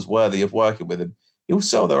someone's worthy of working with him, he'll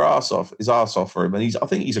sell his ass off for him. And I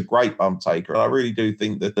think he's a great bump taker. And I really do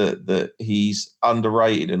think that he's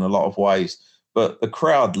underrated in a lot of ways. But the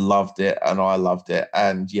crowd loved it and I loved it.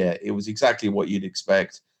 And yeah, it was exactly what you'd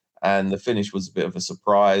expect. And the finish was a bit of a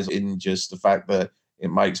surprise in just the fact that it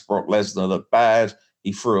makes Brock Lesnar look bad.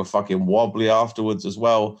 He threw a fucking wobbly afterwards as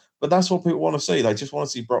well. But that's what people want to see. They just want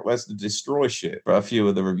to see Brock Lesnar destroy shit. For a few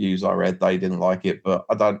of the reviews I read, they didn't like it. But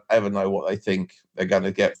I don't ever know what they think they're going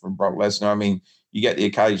to get from Brock Lesnar. I mean, you get the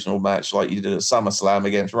occasional match like you did at SummerSlam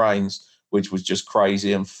against Reigns, which was just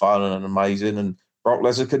crazy and fun and amazing. And Brock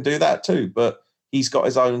Lesnar can do that too. But he's got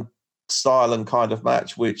his own style and kind of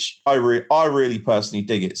match, which I really personally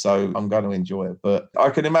dig it. So I'm going to enjoy it. But I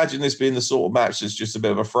can imagine this being the sort of match that's just a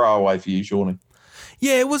bit of a throwaway for you, Shawnee.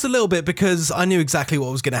 Yeah, it was a little bit because I knew exactly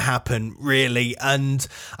what was going to happen, really. And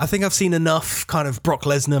I think I've seen enough kind of Brock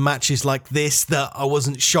Lesnar matches like this that I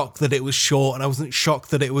wasn't shocked that it was short, and I wasn't shocked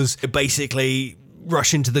that it was basically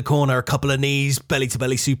rush into the corner, a couple of knees,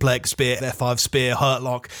 belly-to-belly suplex, spear, F5 spear, hurt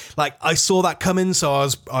lock. Like, I saw that coming, so I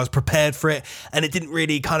was prepared for it, and it didn't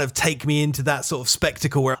really kind of take me into that sort of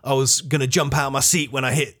spectacle where I was going to jump out of my seat when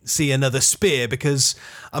I see another spear, because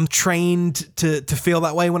I'm trained to feel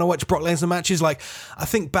that way when I watch Brock Lesnar matches. Like, I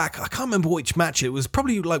think back, I can't remember which match it was,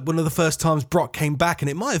 probably like one of the first times Brock came back, and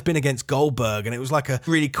it might have been against Goldberg, and it was like a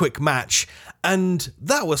really quick match, and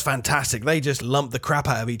that was fantastic. They just lumped the crap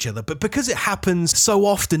out of each other. But because it happens so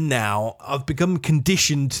often now, I've become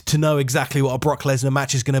conditioned to know exactly what a Brock Lesnar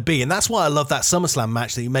match is going to be, and that's why I love that SummerSlam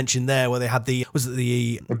match that you mentioned there, where they had they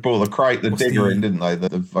brought the crate, the digger in, didn't they?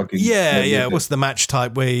 The fucking what's the match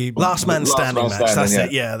type? Last man standing match. That's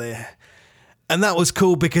it. Yeah. And that was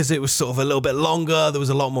cool because it was sort of a little bit longer. There was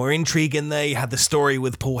a lot more intrigue in there. You had the story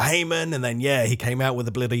with Paul Heyman, and then, he came out with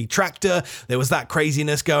a bloody tractor. There was that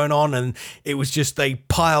craziness going on, and it was just, they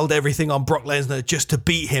piled everything on Brock Lesnar just to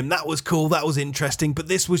beat him. That was cool. That was interesting. But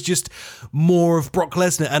this was just more of Brock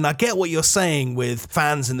Lesnar. And I get what you're saying with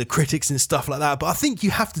fans and the critics and stuff like that, but I think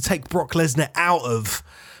you have to take Brock Lesnar out of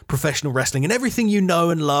professional wrestling and everything you know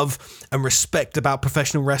and love and respect about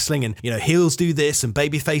professional wrestling, and heels do this and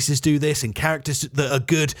baby faces do this and characters that are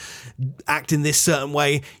good act in this certain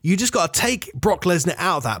way. You just got to take Brock Lesnar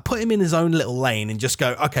out of that, put him in his own little lane, and just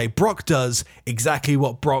go, okay, Brock does exactly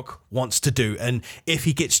what Brock wants to do, and if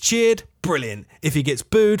he gets cheered, brilliant. If he gets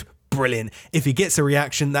booed, brilliant. If he gets a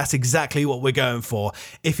reaction, that's exactly what we're going for.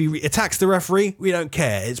 If he attacks the referee, we don't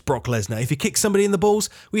care. It's Brock Lesnar. If he kicks somebody in the balls,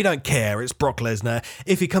 we don't care. It's Brock Lesnar.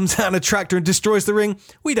 If he comes down a tractor and destroys the ring,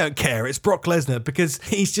 we don't care. It's Brock Lesnar, because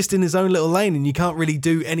he's just in his own little lane, and you can't really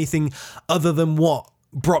do anything other than what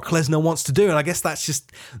Brock Lesnar wants to do. And I guess that's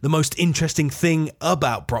just the most interesting thing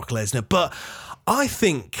about Brock Lesnar. But I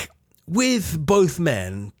think, with both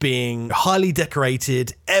men being highly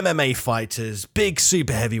decorated MMA fighters, big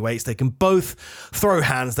super heavyweights, they can both throw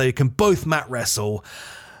hands, they can both mat wrestle,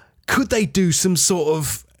 could they do some sort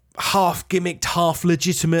of half gimmicked, half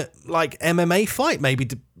legitimate like MMA fight, maybe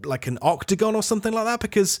like an octagon or something like that?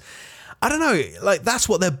 Because I don't know, like, that's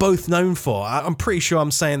what they're both known for. I'm pretty sure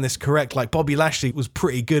I'm saying this correct. Like, Bobby Lashley was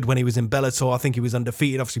pretty good when he was in Bellator. I think he was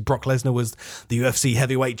undefeated. Obviously, Brock Lesnar was the UFC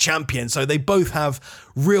heavyweight champion. So they both have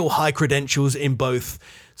real high credentials in both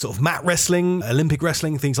sort of mat wrestling, Olympic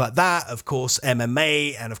wrestling, things like that. Of course,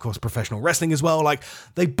 MMA, and of course, professional wrestling as well. Like,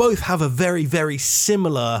 they both have a very, very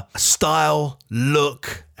similar style,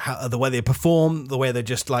 look, the way they perform, the way they're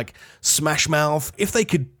just like smash mouth. If they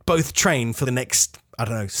could both train for the next,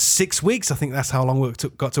 6 weeks. I think that's how long we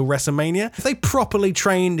got to WrestleMania. If they properly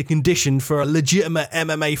trained and conditioned for a legitimate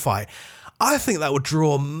MMA fight, I think that would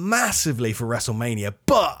draw massively for WrestleMania,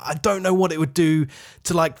 but I don't know what it would do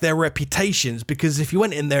to like their reputations, because if you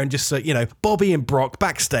went in there and just Bobby and Brock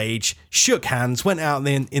backstage shook hands, went out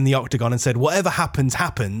in the octagon and said, whatever happens,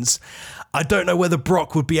 happens, I don't know whether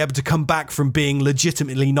Brock would be able to come back from being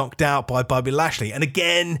legitimately knocked out by Bobby Lashley. And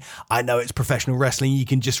again, I know it's professional wrestling. You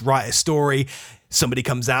can just write a story. Somebody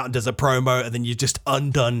comes out and does a promo, and then you've just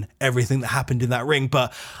undone everything that happened in that ring.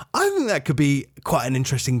 But I think that could be quite an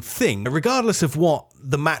interesting thing. Regardless of what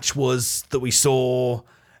the match was that we saw,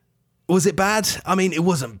 was it bad? I mean, it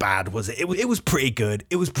wasn't bad, was it? It was pretty good.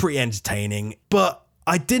 It was pretty entertaining. But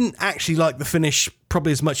I didn't actually like the finish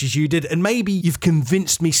probably as much as you did, and maybe you've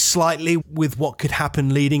convinced me slightly with what could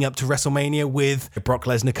happen leading up to WrestleMania, with Brock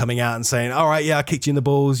Lesnar coming out and saying, all right, yeah, I kicked you in the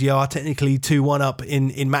balls, yeah, I technically 2-1 up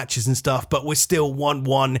in matches and stuff, but we're still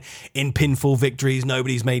 1-1 in pinfall victories,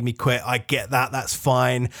 nobody's made me quit, I get that, that's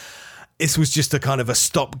fine. This was just a kind of a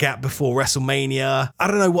stopgap before WrestleMania. I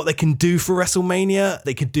don't know what they can do for WrestleMania.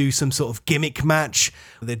 They could do some sort of gimmick match.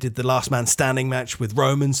 They did the last man standing match with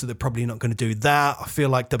Roman, so they're probably not going to do that. I feel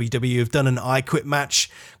like WWE have done an I Quit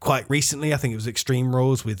match quite recently. I think it was Extreme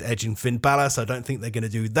Rules with Edge and Finn Balor, so I don't think they're going to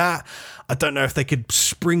do that. I don't know if they could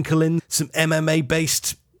sprinkle in some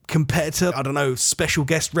MMA-based competitor. I don't know, special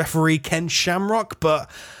guest referee Ken Shamrock,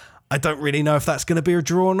 but I don't really know if that's going to be a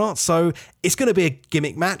draw or not. So it's going to be a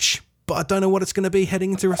gimmick match, but I don't know what it's going to be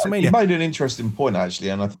heading into WrestleMania. You made an interesting point, actually,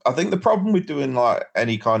 and I think the problem with doing like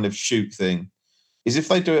any kind of shoot thing is if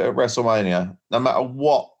they do it at WrestleMania, no matter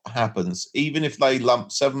what happens, even if they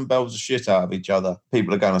lump 7 bells of shit out of each other,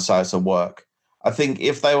 people are going to say it's a work. I think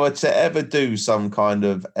if they were to ever do some kind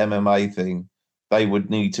of MMA thing, they would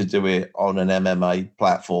need to do it on an MMA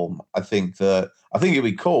platform. I think it'd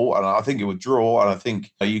be cool, and I think it would draw, and I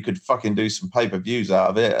think you could fucking do some pay-per-views out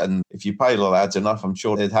of it. And if you pay the lads enough, I'm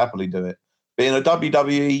sure they'd happily do it. being a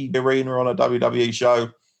WWE arena on a WWE show,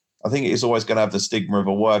 I think it is always going to have the stigma of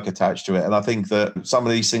a work attached to it. And I think that some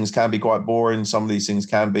of these things can be quite boring. Some of these things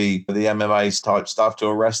can be the MMA type stuff to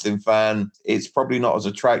a wrestling fan. It's probably not as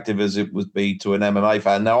attractive as it would be to an MMA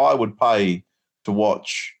fan. Now, I would pay to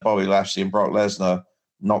watch Bobby Lashley and Brock Lesnar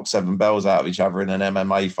knock 7 bells out of each other in an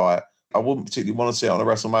MMA fight. I wouldn't particularly want to see it on a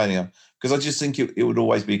WrestleMania because I just think it would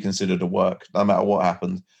always be considered a work, no matter what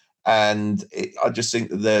happened. And I just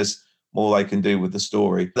think that there's more they can do with the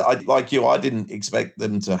story. Like you, I didn't expect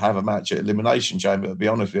them to have a match at Elimination Chamber, to be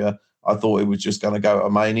honest with you. I thought it was just going to go to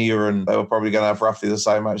Mania and they were probably going to have roughly the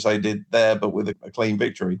same match they did there, but with a clean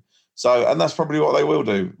victory. So, and that's probably what they will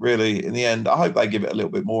do, really, in the end. I hope they give it a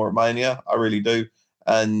little bit more at Mania. I really do.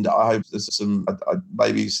 And I hope there's some,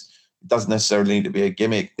 maybe it doesn't necessarily need to be a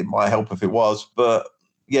gimmick. It might help if it was. But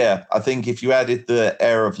yeah, I think if you added the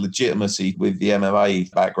air of legitimacy with the MMA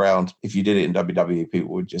background, if you did it in WWE, people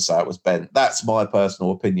would just say it was bent. That's my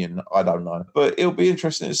personal opinion. I don't know. But it'll be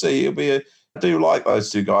interesting to see. I do like those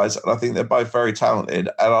two guys, and I think they're both very talented.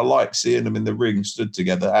 And I like seeing them in the ring stood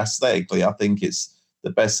together. Aesthetically, I think it's the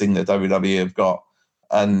best thing that WWE have got.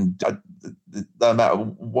 And no matter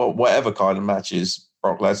whatever kind of matches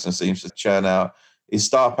Brock Lesnar seems to churn out, his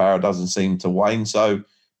star power doesn't seem to wane. So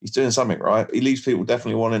he's doing something right. He leaves people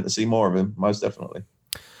definitely wanting to see more of him, most definitely.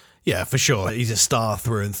 Yeah, for sure. He's a star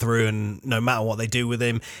through and through, and no matter what they do with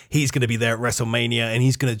him, he's going to be there at WrestleMania, and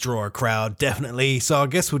he's going to draw a crowd, definitely. So I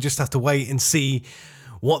guess we'll just have to wait and see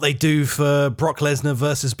what they do for Brock Lesnar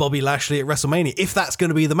versus Bobby Lashley at WrestleMania, if that's going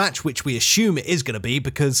to be the match, which we assume it is going to be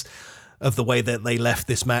because of the way that they left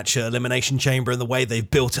this match at Elimination Chamber and the way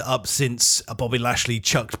they've built it up since Bobby Lashley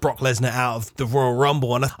chucked Brock Lesnar out of the Royal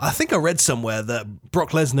Rumble. And I think I read somewhere that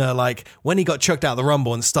Brock Lesnar, like, when he got chucked out of the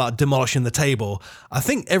Rumble and started demolishing the table, I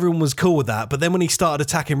think everyone was cool with that. But then when he started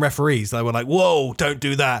attacking referees, they were like, whoa, don't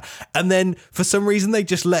do that. And then for some reason, they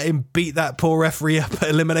just let him beat that poor referee up at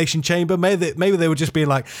Elimination Chamber. Maybe they were just being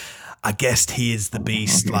like, I guess he is the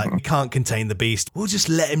beast. Like, we can't contain the beast. We'll just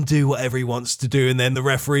let him do whatever he wants to do. And then the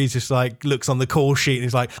referee just like looks on the call sheet and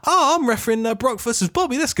he's like, oh, I'm refereeing Brock versus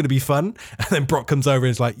Bobby. That's going to be fun. And then Brock comes over and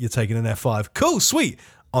is like, you're taking an F5. Cool, sweet.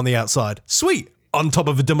 On the outside. Sweet. On top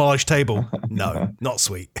of a demolished table. No, not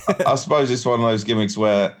sweet. I suppose it's one of those gimmicks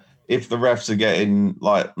where if the refs are getting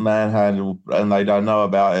like manhandled and they don't know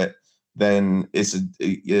about it, then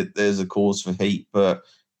there's a cause for heat. But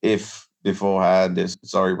if beforehand it's,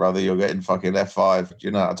 sorry brother, you're getting fucking F5, do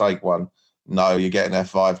you know how to take one? No, you're getting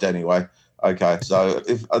F5'd anyway. Okay, so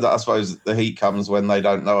I suppose the heat comes when they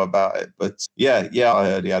don't know about it. But yeah, I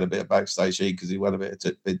heard he had a bit of backstage heat because he went a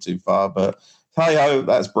bit too far. But hey ho,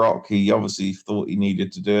 that's Brock. He obviously thought he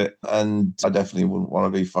needed to do it, and I definitely wouldn't want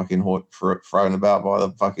to be fucking thrown about by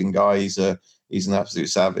the fucking guy. He's an absolute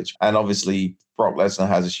savage, and obviously Brock Lesnar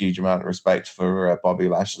has a huge amount of respect for Bobby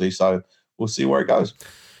Lashley. So we'll see where it goes.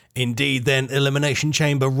 Indeed, then Elimination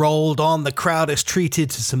Chamber rolled on. The crowd is treated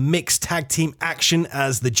to some mixed tag team action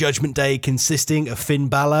as the Judgment Day, consisting of Finn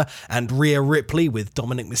Balor and Rhea Ripley with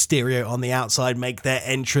Dominic Mysterio on the outside, make their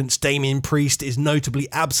entrance. Damian Priest is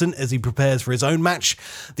notably absent as he prepares for his own match.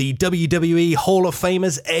 The WWE Hall of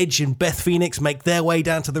Famers Edge and Beth Phoenix make their way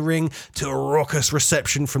down to the ring to a raucous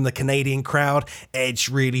reception from the Canadian crowd. Edge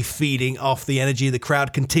really feeding off the energy. The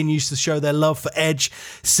crowd continues to show their love for Edge,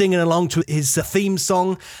 singing along to his theme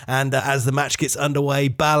song. And as the match gets underway,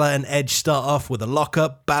 Balor and Edge start off with a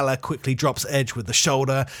lockup. Balor quickly drops Edge with the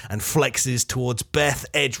shoulder and flexes towards Beth.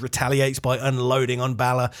 Edge retaliates by unloading on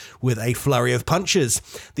Balor with a flurry of punches.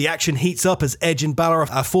 The action heats up as Edge and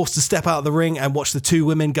Balor are forced to step out of the ring and watch the two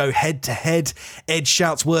women go head to head. Edge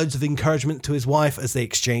shouts words of encouragement to his wife as they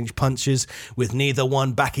exchange punches, with neither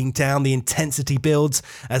one backing down. The intensity builds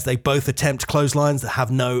as they both attempt clotheslines that have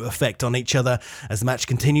no effect on each other. As the match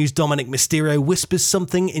continues, Dominic Mysterio whispers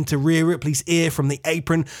something into Rhea Ripley's ear from the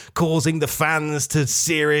apron, causing the fans to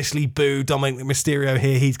seriously boo Dominic Mysterio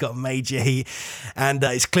here. He's got major heat, and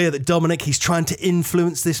it's clear that Dominic, he's trying to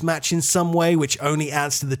influence this match in some way, which only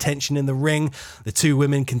adds to the tension in the ring. The two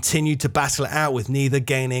women continue to battle it out, with neither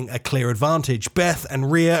gaining a clear advantage. Beth and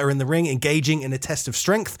Rhea are in the ring, engaging in a test of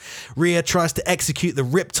strength. Rhea tries to execute the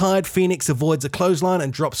Riptide. Phoenix avoids a clothesline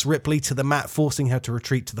and drops Ripley to the mat, forcing her to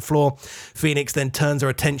retreat to the floor. Phoenix then turns her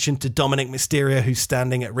attention to Dominic Mysterio, who's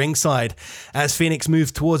standing standing at ringside. As Phoenix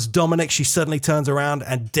moves towards Dominic, she suddenly turns around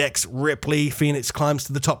and decks Ripley. Phoenix climbs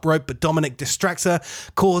to the top rope, but Dominic distracts her,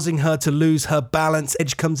 causing her to lose her balance.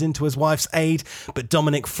 Edge comes into his wife's aid, but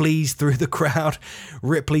Dominic flees through the crowd.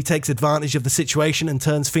 Ripley takes advantage of the situation and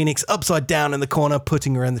turns Phoenix upside down in the corner,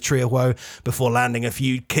 putting her in the tree of woe before landing a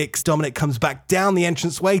few kicks. Dominic comes back down the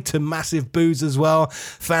entranceway to massive boos as well.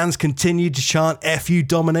 Fans continue to chant F you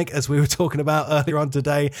Dominic, as we were talking about earlier on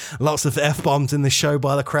today. Lots of F-bombs in the show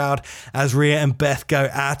by the crowd as Rhea and Beth go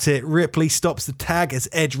at it. Ripley stops the tag as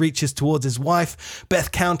Edge reaches towards his wife.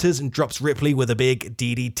 Beth counters and drops Ripley with a big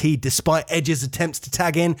DDT. Despite Edge's attempts to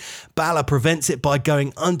tag in, Balor prevents it by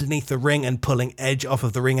going underneath the ring and pulling Edge off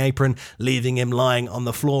of the ring apron, leaving him lying on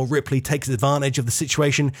the floor. Ripley takes advantage of the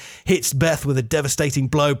situation, hits Beth with a devastating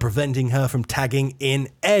blow, preventing her from tagging in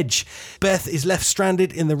Edge. Beth is left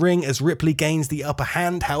stranded in the ring as Ripley gains the upper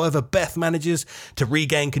hand. However, Beth manages to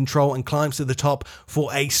regain control and climbs to the top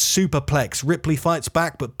for a superplex. Ripley fights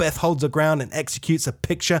back, but Beth holds her ground and executes a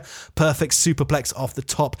picture-perfect superplex off the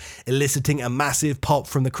top, eliciting a massive pop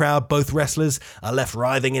from the crowd. Both wrestlers are left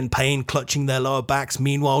writhing in pain, clutching their lower backs.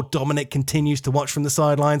 Meanwhile, Dominic continues to watch from the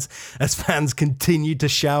sidelines as fans continue to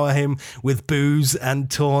shower him with boos and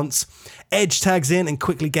taunts. Edge tags in and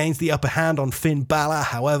quickly gains the upper hand on Finn Balor.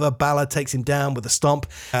 However, Balor takes him down with a stomp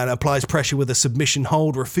and applies pressure with a submission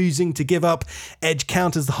hold, refusing to give up. Edge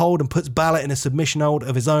counters the hold and puts Balor in a submission hold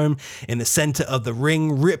of his own in the center of the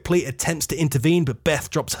ring. Ripley attempts to intervene, but Beth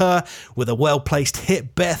drops her with a well-placed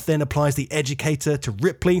hit. Beth then applies the educator to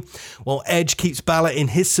Ripley, while Edge keeps Balor in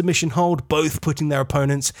his submission hold, both putting their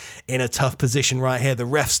opponents in a tough position right here. The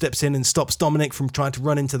ref steps in and stops Dominic from trying to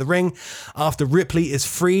run into the ring. After Ripley is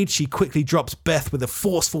freed, she quickly drops Beth with a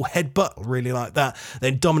forceful headbutt. Really like that.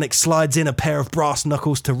 Then Dominic slides in a pair of brass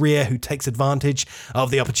knuckles to Rhea, who takes advantage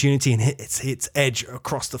of the opportunity and hits Edge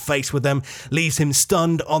across the face with them, leaves him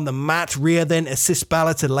stunned on the mat. Rhea then assists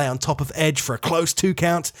Balor to lay on top of Edge for a close 2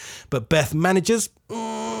 count, but Beth manages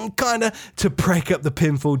to break up the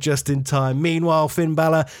pinfall just in time. Meanwhile, Finn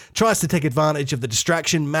Balor tries to take advantage of the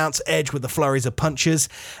distraction, mounts Edge with the flurries of punches.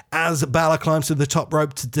 As Balor climbs to the top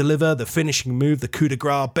rope to deliver the finishing move, the coup de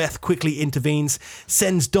grace, Beth quickly intervenes,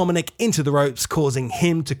 sends Dominic into the ropes, causing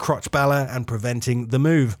him to crotch Balor and preventing the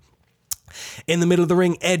move. In the middle of the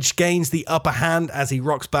ring, Edge gains the upper hand as he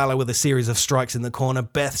rocks Balor with a series of strikes in the corner.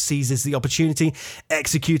 Beth seizes the opportunity,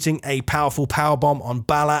 executing a powerful powerbomb on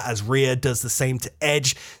Balor as Rhea does the same to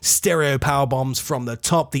Edge. Stereo powerbombs from the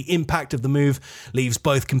top. The impact of the move leaves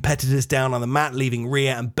both competitors down on the mat, leaving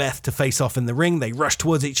Rhea and Beth to face off in the ring. They rush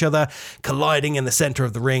towards each other, colliding in the center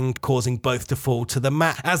of the ring, causing both to fall to the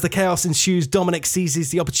mat. As the chaos ensues, Dominic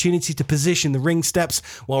seizes the opportunity to position the ring steps,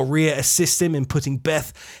 while Rhea assists him in putting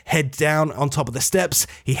Beth head down on top of the steps.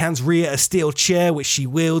 He hands Rhea a steel chair, which she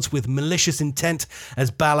wields with malicious intent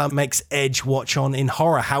as Balor makes Edge watch on in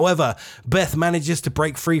horror. However, Beth manages to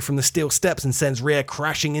break free from the steel steps and sends Rhea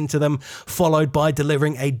crashing into them, followed by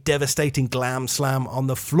delivering a devastating glam slam on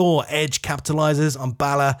the floor. Edge capitalizes on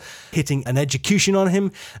Balor, hitting an execution on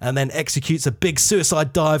him, and then executes a big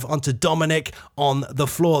suicide dive onto Dominic on the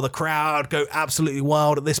floor. The crowd go absolutely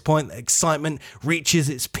wild at this point. The excitement reaches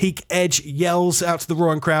its peak. Edge yells out to the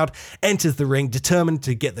roaring crowd, enters the ring, determined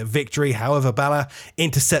to get the victory. However, Balor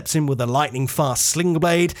intercepts him with a lightning-fast sling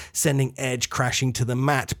blade, sending Edge crashing to the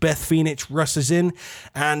mat. Beth Phoenix rushes in,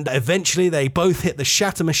 and eventually they both hit the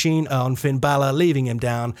shatter machine on Finn Balor, leaving him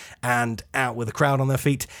down and out with the crowd on their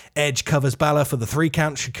feet. Edge covers Balor for the 3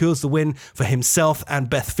 count, secures the win for himself and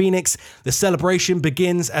Beth Phoenix. The celebration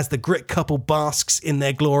begins as the Grit couple basks in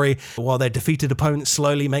their glory, while their defeated opponents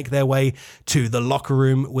slowly make their way to the locker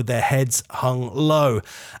room with their heads hung low.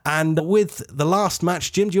 And with the last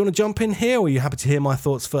match, Jim, do you want to jump in here, or are you happy to hear my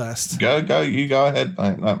thoughts first? Go, you go ahead,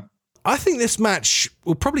 mate. No. I think this match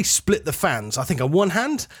will probably split the fans. I think on one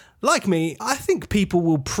hand, like me, I think people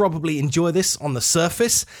will probably enjoy this on the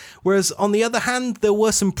surface, whereas on the other hand, there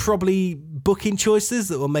were some probably booking choices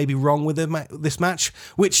that were maybe wrong with this match,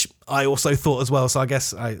 which I also thought as well, so I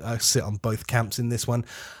guess I sit on both camps in this one.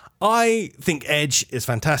 I think Edge is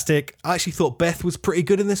fantastic. I actually thought Beth was pretty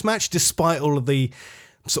good in this match, despite all of the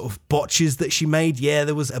sort of botches that she made. Yeah,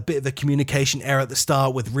 there was a bit of a communication error at the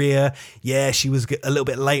start with Rhea. Yeah, she was a little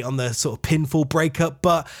bit late on the sort of pinfall breakup,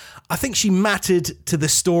 but I think she mattered to the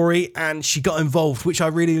story and she got involved, which I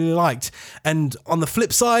really, really liked. And on the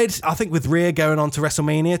flip side, I think with Rhea going on to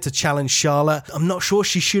WrestleMania to challenge Charlotte, I'm not sure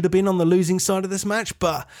she should have been on the losing side of this match,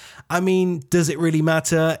 but I mean, does it really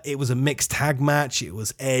matter? It was a mixed tag match. It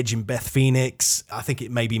was Edge and Beth Phoenix. I think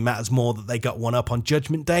it maybe matters more that they got one up on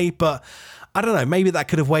Judgment Day, but I don't know, maybe that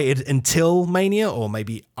could have waited until Mania or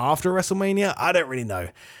maybe after WrestleMania. I don't really know.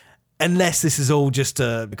 Unless this is all just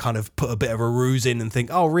to kind of put a bit of a ruse in and think,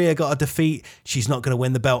 oh, Rhea got a defeat, she's not going to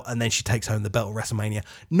win the belt, and then she takes home the belt at WrestleMania.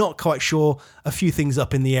 Not quite sure. A few things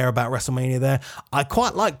up in the air about WrestleMania there. I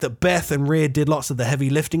quite like that Beth and Rhea did lots of the heavy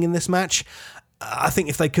lifting in this match. I think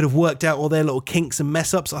if they could have worked out all their little kinks and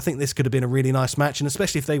mess-ups, I think this could have been a really nice match, and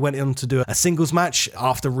especially if they went on to do a singles match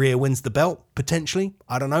after Rhea wins the belt, potentially.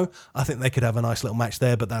 I don't know. I think they could have a nice little match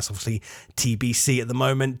there, but that's obviously TBC at the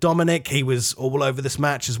moment. Dominic, he was all over this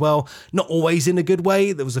match as well. Not always in a good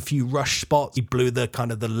way. There was a few rush spots. He blew the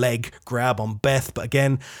kind of the leg grab on Beth, but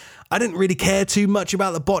again, I didn't really care too much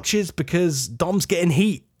about the botches because Dom's getting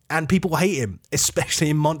heat. And people hate him, especially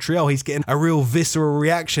in Montreal. He's getting a real visceral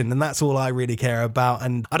reaction, and that's all I really care about.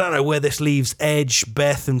 And I don't know where this leaves Edge,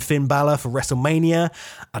 Beth, and Finn Balor for WrestleMania.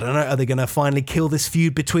 I don't know. Are they going to finally kill this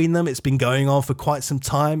feud between them? It's been going on for quite some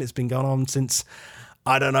time. It's been going on since,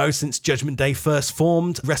 I don't know, since Judgment Day first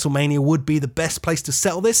formed. WrestleMania would be the best place to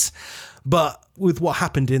settle this. But with what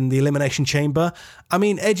happened in the Elimination Chamber, I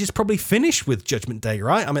mean, Edge is probably finished with Judgment Day,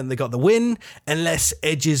 right? I mean, they got the win, unless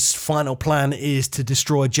Edge's final plan is to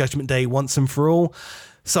destroy Judgment Day once and for all.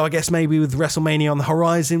 So I guess maybe with WrestleMania on the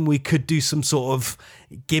horizon, we could do some sort of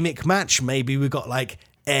gimmick match. Maybe we got like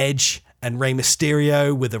Edge and Rey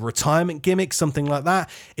Mysterio with a retirement gimmick, something like that.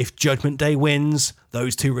 If Judgment Day wins,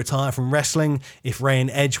 those two retire from wrestling. If Rey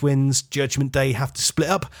and Edge wins, Judgment Day have to split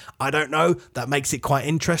up. I don't know. That makes it quite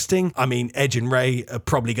interesting. I mean, Edge and Rey are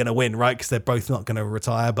probably going to win, right? Because they're both not going to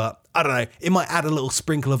retire. But I don't know. It might add a little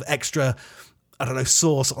sprinkle of extra, I don't know,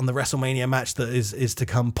 sauce on the WrestleMania match that is to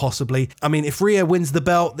come, possibly. I mean, if Rhea wins the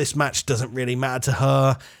belt, this match doesn't really matter to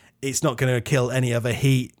her. It's not going to kill any of her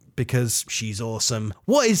heat, because she's awesome.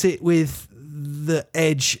 What is it with the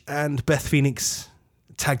Edge and Beth Phoenix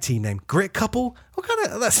tag team name? Grit Couple? What kind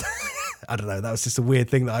of... That's... I don't know. That was just a weird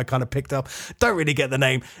thing that I kind of picked up. Don't really get the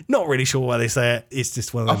name. Not really sure why they say it. It's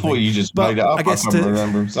just one of them. I thought you just made it up. I can't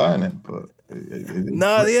remember him saying it, but...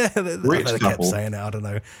 No, yeah. They kept saying it. I don't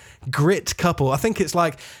know. Grit Couple. I think it's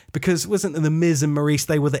like, because wasn't the Miz and Maurice,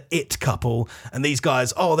 they were the it couple, and these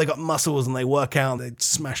guys, oh, they got muscles and they work out, they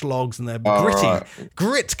smash logs and they're gritty. Right.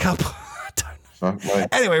 Grit Couple. I don't know.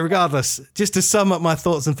 Anyway, regardless, just to sum up my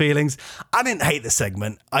thoughts and feelings, I didn't hate the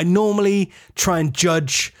segment. I normally try and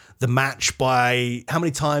judge the match by how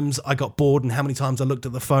many times I got bored and how many times I looked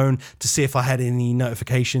at the phone to see if I had any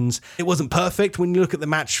notifications. It wasn't perfect when you look at the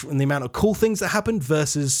match and the amount of cool things that happened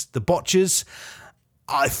versus the botches.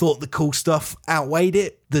 I thought the cool stuff outweighed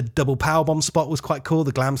it. The double powerbomb spot was quite cool.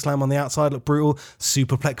 The glam slam on the outside looked brutal.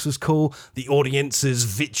 Superplex was cool. The audience's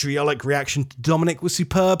vitriolic reaction to Dominic was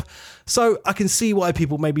superb. So I can see why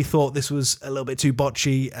people maybe thought this was a little bit too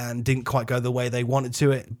botchy and didn't quite go the way they wanted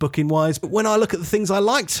to it, booking wise. But when I look at the things I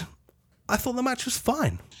liked, I thought the match was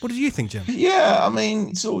fine. What did you think, Jim? Yeah, I mean,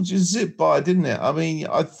 it sort of just zipped by, didn't it? I mean,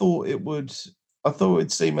 I thought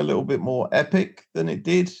it'd seem a little bit more epic than it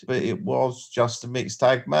did, but it was just a mixed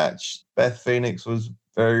tag match. Beth Phoenix was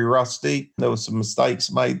very rusty. There were some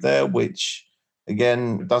mistakes made there, which,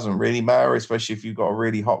 again, doesn't really matter, especially if you've got a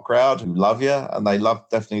really hot crowd who love you, and they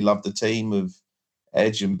definitely love the team of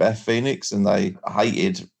Edge and Beth Phoenix, and they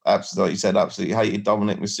hated, absolutely, like you said, absolutely hated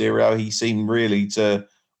Dominic Mysterio. He seemed really to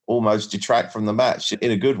almost detract from the match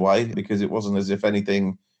in a good way, because it wasn't as if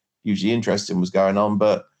anything hugely interesting was going on,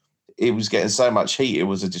 but it was getting so much heat, it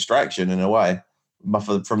was a distraction in a way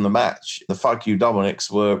from the match. The fuck you Dominics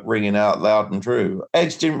were ringing out loud and true.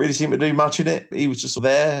 Edge didn't really seem to do much in it. He was just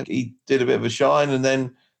there. He did a bit of a shine and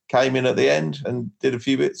then came in at the end and did a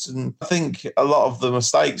few bits. And I think a lot of the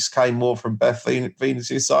mistakes came more from Beth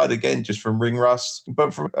Phoenix's side, again, just from ring rust.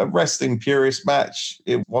 But from a wrestling purist match,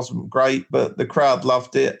 it wasn't great, but the crowd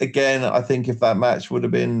loved it. Again, I think if that match would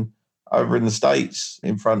have been over in the States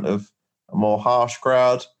in front of a more harsh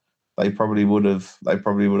crowd, they probably would have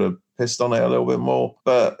pissed on it a little bit more.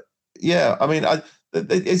 But yeah, I mean, I'm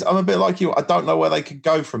a bit like you. I don't know where they could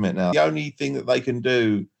go from it now. The only thing that they can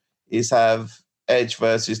do is have Edge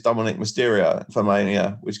versus Dominic Mysterio for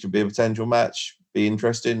Mania, which could be a potential match, be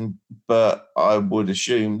interesting. But I would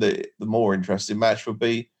assume that the more interesting match would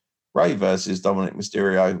be Rey versus Dominic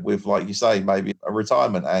Mysterio with, like you say, maybe a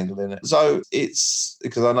retirement angle in it. So it's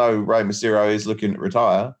because I know Rey Mysterio is looking to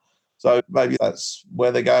retire. So maybe that's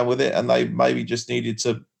where they're going with it, and they maybe just needed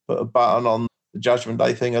to put a button on the Judgment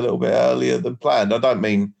Day thing a little bit earlier than planned. I don't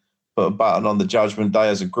mean put a button on the Judgment Day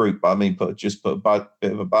as a group, but I mean put a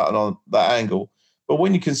bit of a button on that angle. But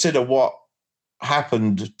when you consider what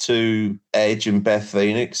happened to Edge and Beth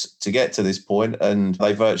Phoenix to get to this point, and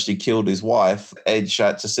they virtually killed his wife, Edge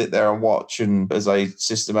had to sit there and watch and as they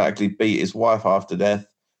systematically beat his wife after death,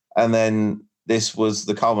 and then this was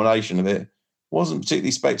the culmination of it. wasn't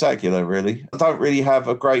particularly spectacular, really. I don't really have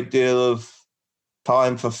a great deal of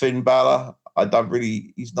time for Finn Balor.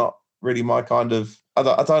 He's not really my kind of, I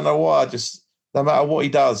don't know why. No matter what he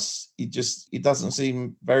does, he doesn't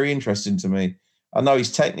seem very interesting to me. I know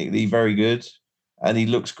he's technically very good and he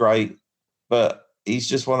looks great, but he's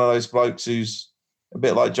just one of those blokes who's a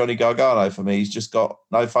bit like Johnny Gargano for me. He's just got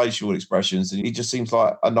no facial expressions and he just seems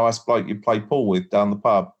like a nice bloke you play pool with down the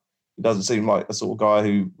pub. He doesn't seem like the sort of guy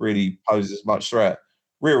who really poses much threat.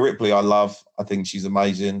 Rhea Ripley, I love. I think she's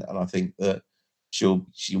amazing, and I think that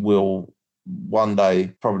she will one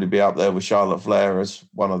day probably be up there with Charlotte Flair as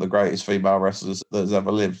one of the greatest female wrestlers that's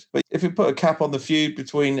ever lived. But if you put a cap on the feud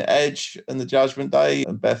between Edge and the Judgment Day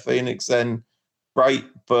and Beth Phoenix, then great,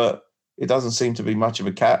 but it doesn't seem to be much of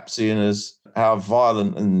a cap, seeing as how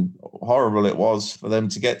violent and horrible it was for them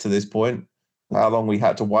to get to this point, how long we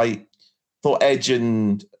had to wait. Thought Edge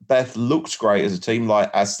and Beth looked great as a team,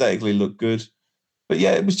 like aesthetically looked good. But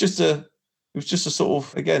yeah, it was just a sort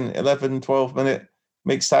of, again, 11, 12 minute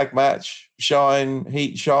mixed tag match, shine,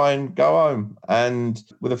 go home, and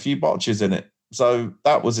with a few botches in it. So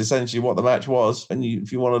that was essentially what the match was. And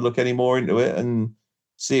if you want to look any more into it and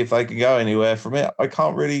see if they can go anywhere from it, I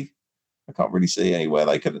can't really see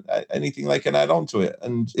anything they can add on to it.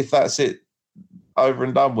 And if that's it over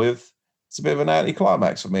and done with, it's a bit of an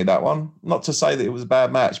anticlimax for me, that one. Not to say that it was a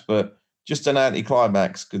bad match, but just an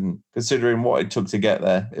anticlimax considering what it took to get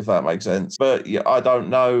there, if that makes sense. But yeah, I don't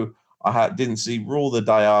know. Didn't see Raw the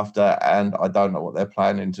day after, and I don't know what they're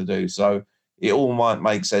planning to do. So it all might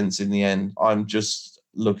make sense in the end. I'm just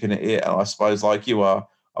looking at it, and I suppose like you are,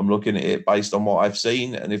 I'm looking at it based on what I've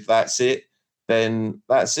seen. And if that's it, then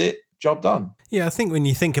that's it. Job done. Yeah, I think when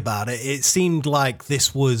you think about it, it seemed like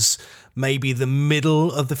this was maybe the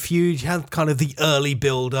middle of the feud. You had kind of the early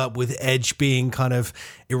build-up with Edge being kind of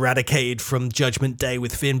eradicated from Judgment Day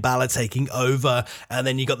with Finn Balor taking over, and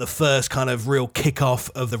then you got the first kind of real kickoff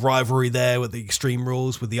of the rivalry there with the Extreme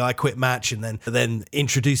Rules with the I Quit match, and then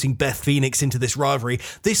introducing Beth Phoenix into this rivalry.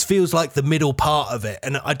 This feels like the middle part of it,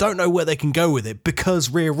 and I don't know where they can go with it because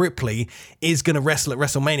Rhea Ripley is going to wrestle at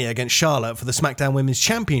WrestleMania against Charlotte for the SmackDown Women's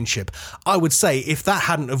Championship. I would say if that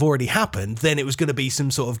hadn't have already happened, then it was going to be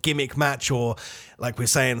some sort of gimmick match, or like we're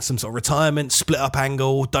saying, some sort of retirement split up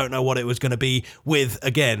angle. Don't know what it was going to be with,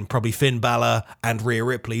 again, probably Finn Balor and Rhea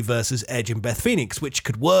Ripley versus Edge and Beth Phoenix, which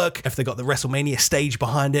could work if they got the WrestleMania stage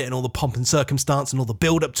behind it and all the pomp and circumstance and all the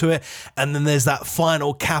build up to it. And then there's that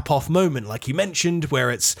final cap off moment, like you mentioned, where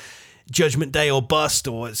it's Judgment Day or bust,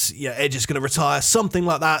 or it's Edge is going to retire, something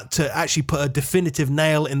like that, to actually put a definitive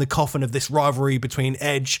nail in the coffin of this rivalry between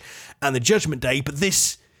Edge and the Judgment Day. But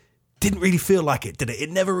this didn't really feel like it, did it? It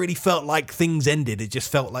never really felt like things ended. It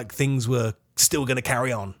just felt like things were still going to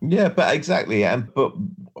carry on. Yeah, but exactly. But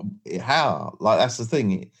how? Like, that's the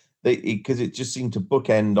thing. Because it just seemed to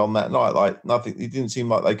bookend on that night. Like, nothing. It didn't seem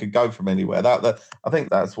like they could go from anywhere. I think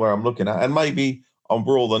that's where I'm looking at. And maybe on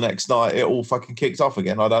Raw the next night, it all fucking kicks off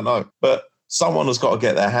again. I don't know. But someone has got to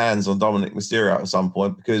get their hands on Dominic Mysterio at some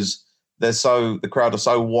point, because the crowd are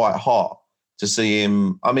so white hot to see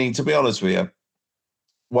him. I mean, to be honest with you,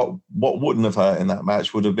 what wouldn't have hurt in that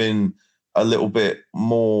match would have been I don't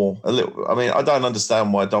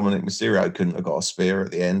understand why Dominic Mysterio couldn't have got a spear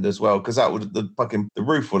at the end as well, because that would the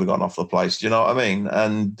roof would have gone off the place. Do you know what I mean?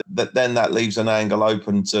 And then that leaves an angle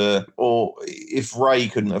open to, or if Ray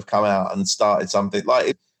couldn't have come out and started something,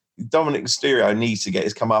 like Dominic Mysterio needs to get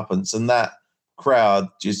his comeuppance, and that crowd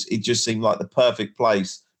just seemed like the perfect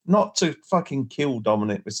place, not to fucking kill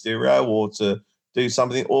Dominic Mysterio or to do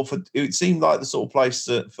something, or it seemed like the sort of place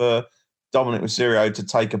for Dominic Mysterio to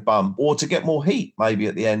take a bump or to get more heat maybe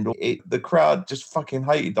at the end. The crowd just fucking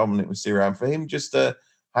hated Dominic Mysterio, and for him just to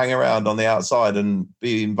hang around on the outside and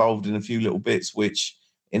be involved in a few little bits which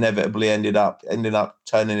inevitably ended up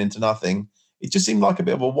turning into nothing, it just seemed like a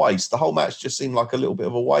bit of a waste. The whole match just seemed like a little bit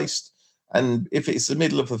of a waste. And if it's the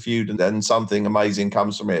middle of the feud and then something amazing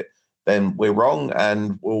comes from it, then we're wrong,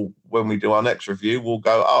 and when we do our next review, we'll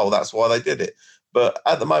go, oh, that's why they did it. But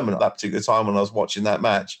at the moment, at that particular time when I was watching that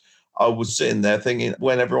match, I was sitting there thinking,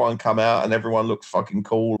 when everyone come out and everyone looked fucking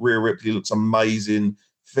cool, Rhea Ripley looks amazing,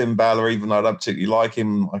 Finn Balor, even though I don't particularly like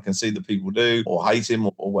him, I can see that people do, or hate him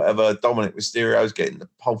or whatever. Dominic Mysterio's getting the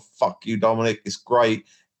whole fuck you, Dominic. It's great.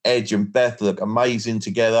 Edge and Beth look amazing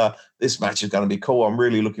together. This match is going to be cool. I'm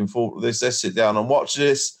really looking forward to this. Let's sit down and watch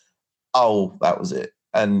this. Oh, that was it.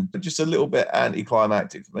 And just a little bit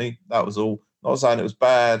anticlimactic for me. That was all. Not saying it was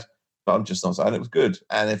bad, but I'm just not saying it was good.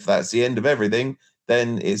 And if that's the end of everything,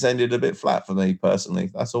 then it's ended a bit flat for me personally.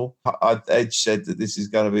 That's all. Edge said that this is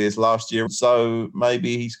going to be his last year, so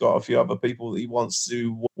maybe he's got a few other people that he wants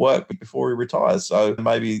to work with before he retires. So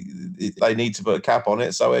maybe they need to put a cap on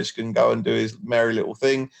it so Edge can go and do his merry little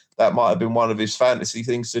thing. That might have been one of his fantasy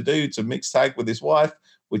things to do, to mix tag with his wife,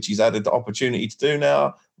 which he's had an opportunity to do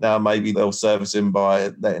now. Now maybe they'll service him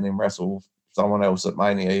by letting him wrestle someone else at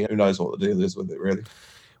Mania. Who knows what the deal is with it, really.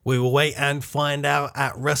 We will wait and find out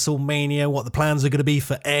at WrestleMania what the plans are going to be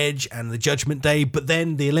for Edge and the Judgment Day. But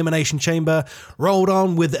then the Elimination Chamber rolled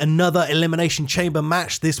on with another Elimination Chamber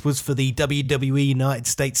match. This was for the WWE United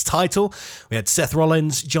States title. We had Seth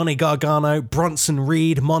Rollins, Johnny Gargano, Bronson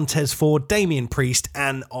Reed, Montez Ford, Damian Priest,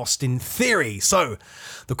 and Austin Theory. So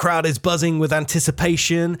the crowd is buzzing with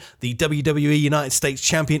anticipation. The WWE United States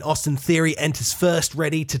champion Austin Theory enters first,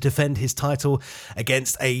 ready to defend his title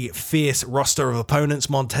against a fierce roster of opponents.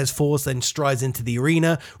 Montez Ford then strides into the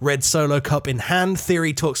arena, red Solo Cup in hand.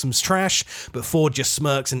 Theory talks some trash, but Ford just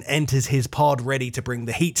smirks and enters his pod, ready to bring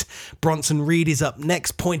the heat. Bronson Reed is up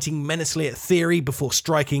next, pointing menacingly at Theory before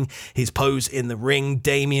striking his pose in the ring.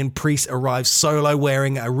 Damian Priest arrives solo,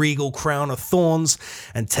 wearing a regal crown of thorns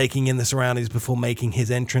and taking in the surroundings before making his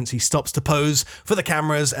entrance. He stops to pose for the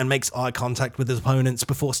cameras and makes eye contact with his opponents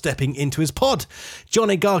before stepping into his pod.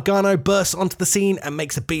 Johnny Gargano bursts onto the scene and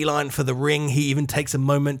makes a beeline for the ring. He even takes a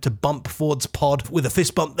moment to bump Ford's pod with a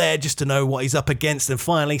fist bump there just to know what he's up against. And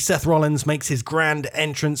finally, Seth Rollins makes his grand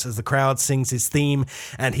entrance as the crowd sings his theme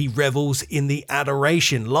and he revels in the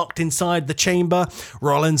adoration. Locked inside the chamber,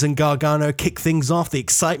 Rollins and Gargano kick things off, the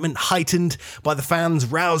excitement heightened by the fans'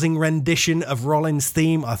 rousing rendition of Rollins'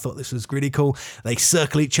 theme. I thought this was really cool. They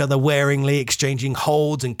circle each other waringly, exchanging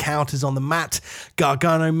holds and counters on the mat.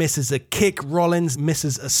 Gargano misses a kick, Rollins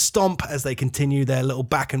misses a stomp as they continue their little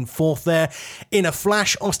back and forth there. In a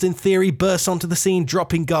flash, Austin Theory bursts onto the scene,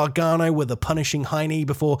 dropping Gargano with a punishing high knee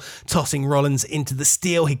before tossing Rollins into the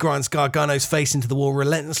steel. He grinds Gargano's face into the wall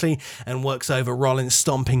relentlessly and works over Rollins,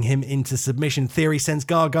 stomping him into submission. Theory sends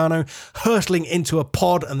Gargano hurtling into a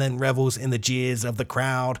pod and then revels in the jeers of the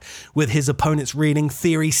crowd. With his opponents reeling,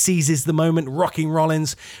 Theory seizes the moment, rocking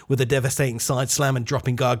Rollins with a devastating side slam and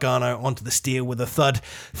dropping Gargano onto the steel with a thud.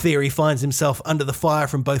 Theory finds himself under the fire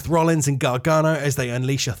from both Rollins and Gargano as they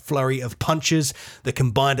unleash a flurry of punches. The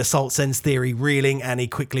combined assault sends Theory reeling and he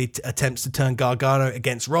quickly attempts to turn Gargano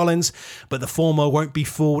against Rollins, but the former won't be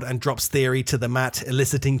fooled and drops Theory to the mat,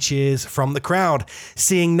 eliciting cheers from the crowd.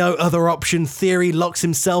 Seeing no other option, Theory locks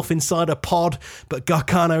himself inside a pod, but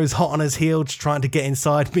Gargano is hot on his heels trying to get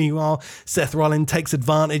inside. Meanwhile, Seth Rollins takes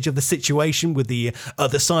advantage of the situation with the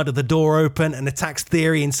other side of the door open and attacks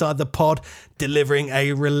Theory inside the pod, delivering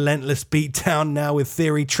a relentless beatdown. Now with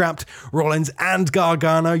Theory trapped, Rollins and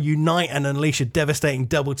Gargano unite and unleash a devastating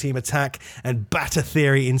double team attack and batter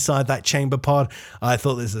Theory inside that chamber pod. I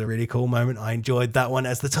thought this was a really cool moment. I enjoyed that one.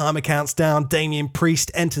 As the timer counts down, Damian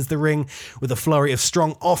Priest enters the ring with a flurry of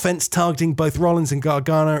strong offense, targeting both Rollins and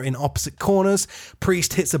Gargano in opposite corners.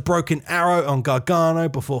 Priest hits a broken arrow on Gargano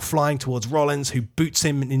before flying towards Rollins, who boots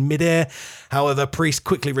him in midair. However, Priest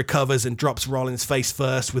quickly recovers and drops Rollins face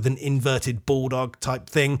first with an inverted bulldog type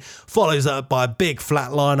thing, follows up by a big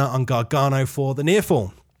flatliner on Gargano for the near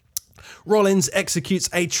fall. Rollins executes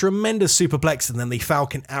a tremendous superplex and then the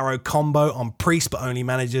Falcon Arrow combo on Priest, but only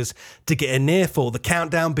manages to get a near fall. The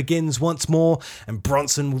countdown begins once more and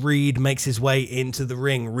Bronson Reed makes his way into the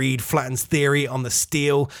ring. Reed flattens Theory on the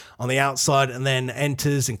steel on the outside and then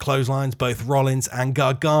enters and clotheslines both Rollins and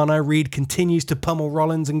Gargano. Reed continues to pummel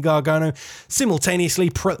Rollins and Gargano,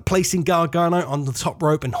 simultaneously placing Gargano on the top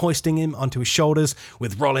rope and hoisting him onto his shoulders.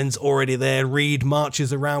 With Rollins already there, Reed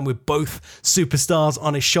marches around with both superstars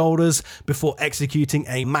on his shoulders before executing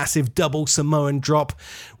a massive double Samoan drop,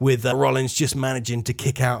 with Rollins just managing to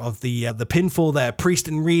kick out of the pinfall there. Priest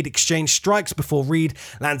and Reed exchange strikes before Reed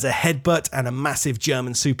lands a headbutt and a massive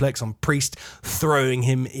German suplex on Priest, throwing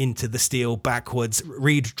him into the steel backwards.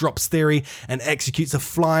 Reed drops Theory and executes a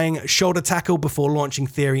flying shoulder tackle before launching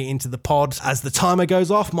Theory into the pod. As the timer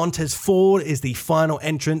goes off, Montez Ford is the final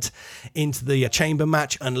entrant into the chamber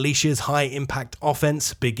match, unleashes high impact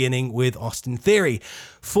offense, beginning with Austin Theory.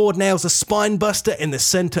 Ford nails a spine buster in the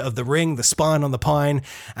center of the ring, the spine on the pine,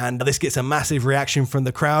 and this gets a massive reaction from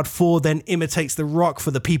the crowd. Ford then imitates the Rock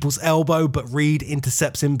for the people's elbow, but Reed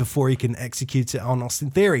intercepts him before he can execute it on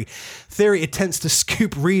Austin Theory. Theory attempts to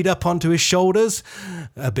scoop Reed up onto his shoulders,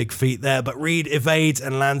 a big feat there, but Reed evades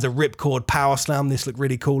and lands a ripcord power slam. This looked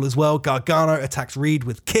really cool as well. Gargano attacks Reed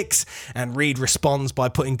with kicks, and Reed responds by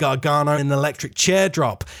putting Gargano in an electric chair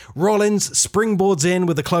drop. Rollins springboards in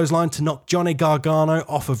with a clothesline to knock Johnny Gargano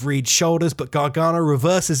off of Reed's shoulders, but Gargano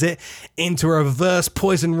reverses it into a reverse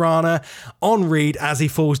Poison Rana on Reed as he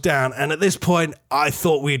falls down. And at this point, I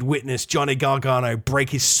thought we'd witnessed Johnny Gargano break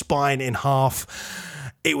his spine in half.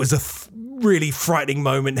 It was a really frightening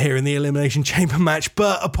moment here in the Elimination Chamber match,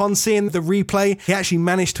 but upon seeing the replay, he actually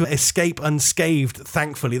managed to escape unscathed,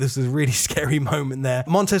 thankfully. This was a really scary moment there.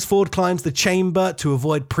 Montez Ford climbs the chamber to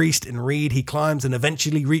avoid Priest and Reed. He climbs and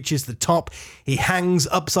eventually reaches the top. He hangs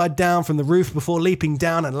upside down from the roof before leaping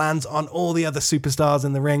down and lands on all the other superstars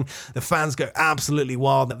in the ring. The fans go absolutely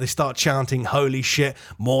wild. They start chanting, "Holy shit,"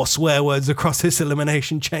 more swear words across this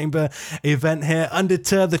Elimination Chamber event here.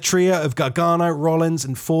 Undeterred, the trio of Gargano, Rollins,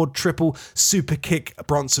 and Ford triple super kick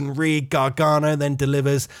Bronson Reed. Gargano then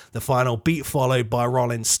delivers the final beat, followed by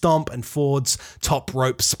Rollins' stomp and Ford's top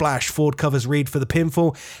rope splash. Ford covers Reed for the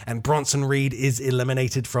pinfall, and Bronson Reed is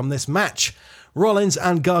eliminated from this match. Rollins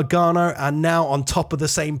and Gargano are now on top of the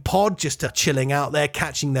same pod, just chilling out there,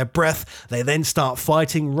 catching their breath. They then start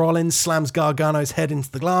fighting. Rollins slams Gargano's head into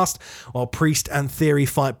the glass, while Priest and Theory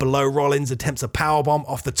fight below. Rollins attempts a powerbomb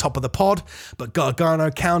off the top of the pod, but Gargano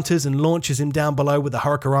counters and launches him down below with a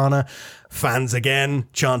Hurricanrana. Fans again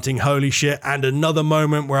chanting "Holy shit," and another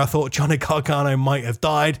moment where I thought Johnny Gargano might have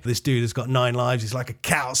died. This dude has got 9 lives. He's like a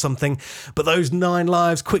cat or something. But those 9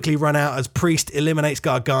 lives quickly run out as Priest eliminates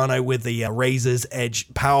Gargano with the Razor's Edge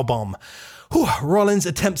powerbomb. Rollins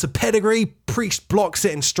attempts a pedigree. Priest blocks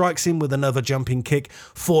it and strikes him with another jumping kick.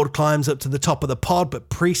 Ford climbs up to the top of the pod, but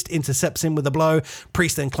Priest intercepts him with a blow.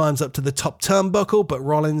 Priest then climbs up to the top turnbuckle, but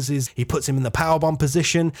he puts him in the powerbomb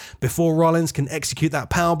position. Before Rollins can execute that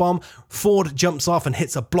powerbomb, Ford jumps off and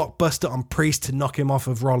hits a blockbuster on Priest to knock him off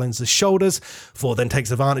of Rollins' shoulders. Ford then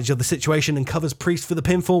takes advantage of the situation and covers Priest for the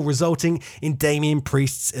pinfall, resulting in Damian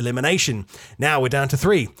Priest's elimination. Now we're down to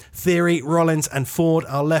 3. Theory, Rollins, and Ford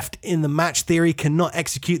are left in the match. Theory cannot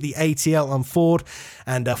execute the ATL on Ford,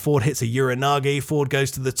 and Ford hits a Uranage. Ford goes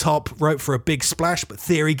to the top rope for a big splash, but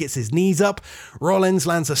Theory gets his knees up. Rollins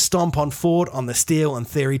lands a stomp on Ford on the steel, and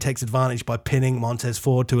Theory takes advantage by pinning Montez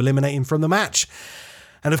Ford to eliminate him from the match.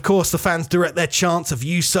 And of course, the fans direct their chants of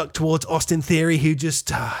 "You suck" towards Austin Theory, who just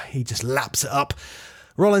laps it up.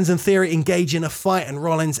 Rollins and Theory engage in a fight, and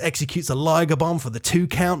Rollins executes a Liger bomb for the 2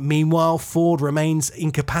 count. Meanwhile, Ford remains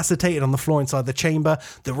incapacitated on the floor inside the chamber.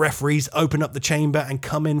 The referees open up the chamber and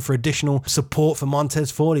come in for additional support for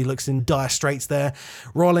Montez Ford. He looks in dire straits there.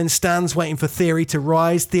 Rollins stands waiting for Theory to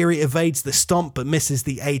rise. Theory evades the stomp but misses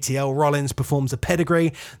the ATL. Rollins performs a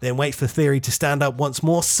pedigree, then waits for Theory to stand up once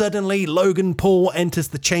more. Suddenly, Logan Paul enters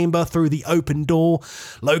the chamber through the open door.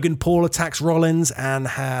 Logan Paul attacks Rollins and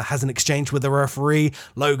has an exchange with the referee.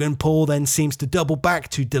 Logan Paul then seems to double back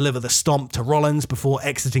to deliver the stomp to Rollins before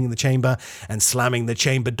exiting the chamber and slamming the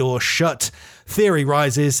chamber door shut. Theory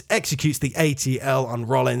rises, executes the ATL on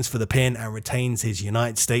Rollins for the pin, and retains his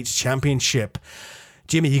United States Championship.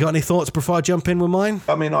 Jimmy, you got any thoughts before I jump in with mine?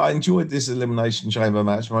 I mean, I enjoyed this Elimination Chamber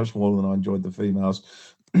match much more than I enjoyed the females.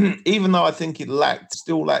 Even though I think it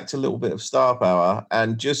still lacked a little bit of star power,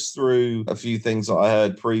 and just through a few things that I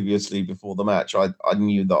heard previously before the match, I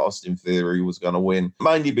knew that Austin Theory was going to win,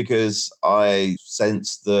 mainly because I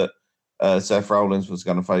sensed that Seth Rollins was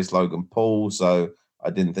going to face Logan Paul, so I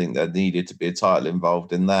didn't think there needed to be a title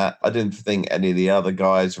involved in that. I didn't think any of the other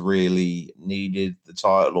guys really needed the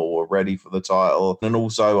title or were ready for the title. And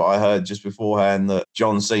also I heard just beforehand that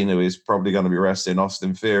John Cena is probably going to be wrestling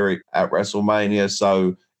Austin Theory at WrestleMania.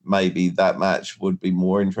 So maybe that match would be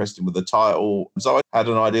more interesting with the title. So I had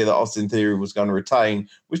an idea that Austin Theory was going to retain,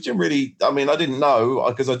 which didn't really, I didn't know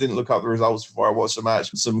because I didn't look up the results before I watched the match.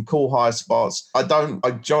 Some cool high spots.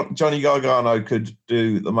 Johnny Gargano could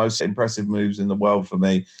do the most impressive moves in the world for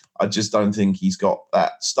me. I just don't think he's got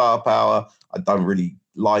that star power. I don't really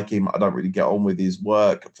like him. I don't really get on with his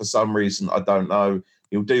work. For some reason, I don't know.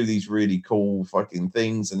 He'll do these really cool fucking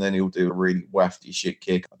things and then he'll do a really wafty shit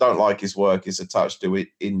kick. I don't like his work. It's a touch to it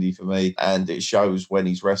indie for me. And it shows when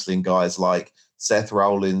he's wrestling guys like Seth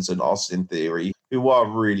Rollins and Austin Theory, who are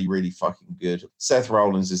really, really fucking good. Seth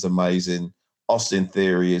Rollins is amazing. Austin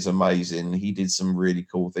Theory is amazing. He did some really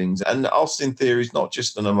cool things. And Austin Theory is not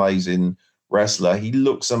just an amazing wrestler. He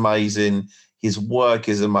looks amazing. His work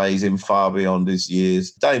is amazing, far beyond his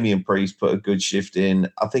years. Damian Priest put a good shift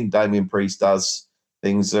in. I think Damian Priest does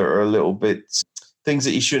things that are a little bit, things that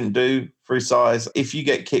he shouldn't do for his size. If you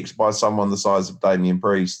get kicked by someone the size of Damian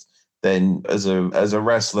Priest, then as a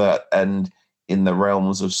wrestler and in the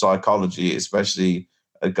realms of psychology, especially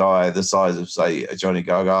a guy the size of, say, a Johnny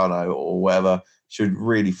Gargano or whatever, should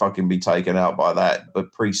really fucking be taken out by that.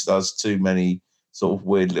 But Priest does too many sort of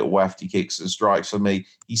weird little wafty kicks and strikes for me.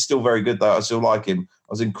 He's still very good, though. I still like him. I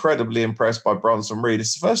was incredibly impressed by Bronson Reed.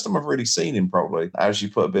 It's the first time I've really seen him probably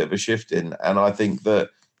actually put a bit of a shift in. And I think that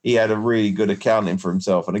he had a really good accounting for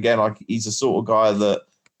himself. And again, he's the sort of guy that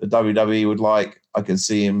the WWE would like. I can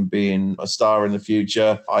see him being a star in the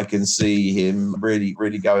future. I can see him really,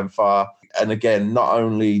 really going far. And again, not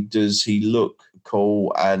only does he look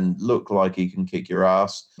cool and look like he can kick your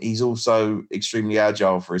ass, he's also extremely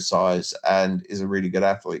agile for his size and is a really good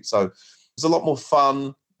athlete. So it's a lot more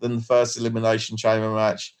fun than the first Elimination Chamber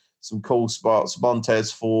match. Some cool spots.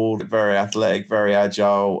 Montez Ford, very athletic, very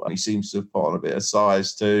agile. And he seems to have put on a bit of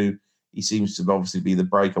size too. He seems to obviously be the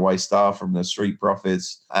breakaway star from the Street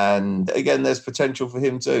Profits. And again, there's potential for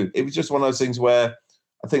him too. It was just one of those things where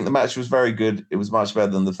I think the match was very good. It was much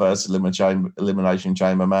better than the first Elimination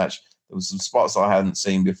Chamber match. There was some spots I hadn't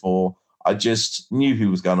seen before. I just knew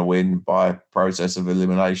who was going to win by process of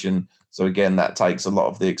elimination. So again, that takes a lot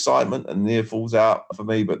of the excitement and near falls out for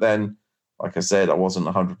me. But then, like I said, I wasn't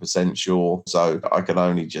 100% sure. So I can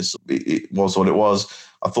only just, it was what it was.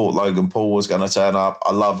 I thought Logan Paul was going to turn up.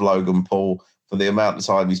 I love Logan Paul for the amount of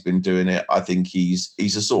time he's been doing it. I think he's the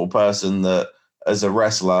sort of person that as a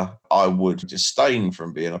wrestler, I would disdain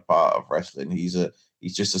from being a part of wrestling. He's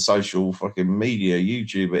just a social fucking media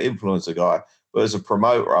YouTuber influencer guy. But as a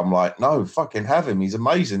promoter, I'm like, no, fucking have him. He's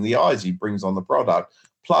amazing. The eyes he brings on the product.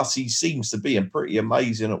 Plus, he seems to be pretty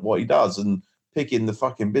amazing at what he does and picking the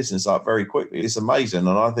fucking business up very quickly. It's amazing.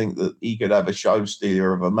 And I think that he could have a show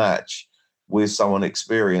stealer of a match with someone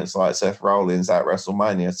experienced like Seth Rollins at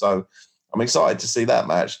WrestleMania. So I'm excited to see that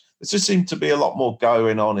match. There just seemed to be a lot more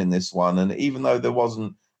going on in this one. And even though there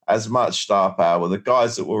wasn't as much star power, the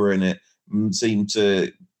guys that were in it seemed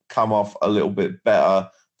to come off a little bit better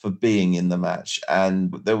for being in the match.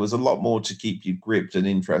 And there was a lot more to keep you gripped and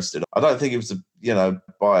interested. I don't think it was,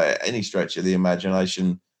 by any stretch of the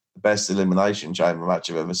imagination, the best Elimination Chamber match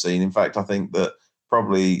I've ever seen. In fact, I think that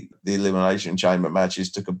probably the Elimination Chamber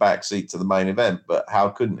matches took a backseat to the main event, but how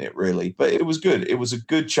couldn't it really? But it was good. It was a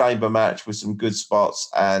good chamber match with some good spots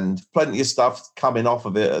and plenty of stuff coming off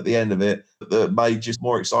of it at the end of it that made just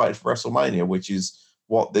more excited for WrestleMania, which is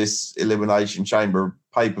what this Elimination Chamber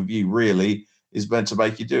pay-per-view really is meant to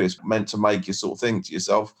make you do. It's meant to make you sort of think to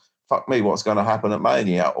yourself, fuck me, what's going to happen at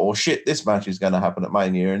Mania? Or shit, this match is going to happen at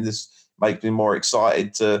Mania. And this makes me more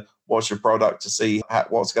excited to watch the product to see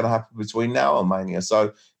what's going to happen between now and Mania.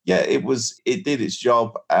 So yeah, it did its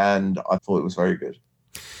job and I thought it was very good.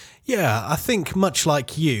 Yeah, I think much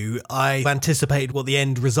like you, I anticipated what the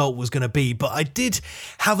end result was going to be, but I did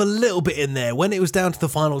have a little bit in there. When it was down to the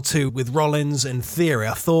final two with Rollins and Theory,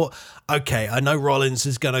 I thought, okay, I know Rollins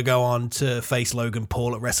is going to go on to face Logan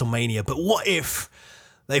Paul at WrestleMania, but what if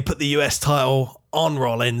they put the US title on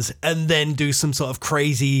Rollins and then do some sort of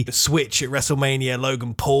crazy switch at WrestleMania?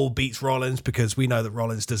 Logan Paul beats Rollins because we know that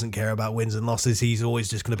Rollins doesn't care about wins and losses. He's always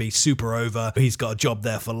just going to be super over. He's got a job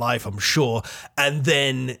there for life, I'm sure. And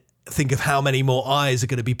then think of how many more eyes are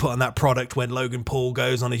going to be put on that product when Logan Paul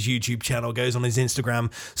goes on his YouTube channel, goes on his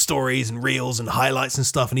Instagram stories and reels and highlights and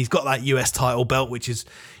stuff. And he's got that US title belt, which is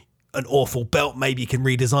an awful belt. Maybe you can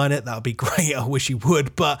redesign it. That would be great. I wish you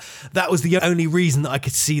would. But that was the only reason that I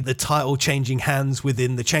could see the title changing hands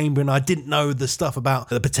within the chamber. And I didn't know the stuff about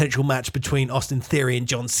the potential match between Austin Theory and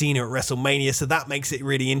John Cena at WrestleMania. So that makes it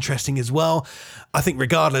really interesting as well. I think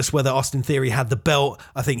regardless whether Austin Theory had the belt,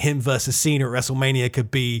 I think him versus Cena at WrestleMania could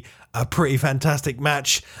be a pretty fantastic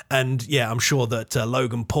match. And yeah, I'm sure that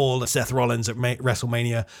Logan Paul and Seth Rollins at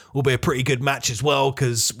WrestleMania will be a pretty good match as well,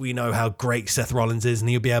 because we know how great Seth Rollins is and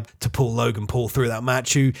he'll be able to pull Logan Paul through that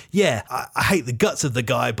match, who, yeah, I hate the guts of the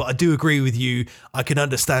guy, but I do agree with you. I can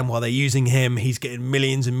understand why they're using him. He's getting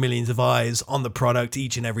millions and millions of eyes on the product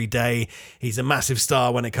each and every day. He's a massive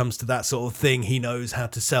star when it comes to that sort of thing. He knows how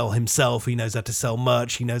to sell himself. He knows how to sell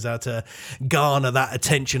merch. He knows how to garner that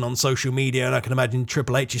attention on social media. And I can imagine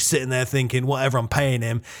Triple H is sitting there thinking whatever I'm paying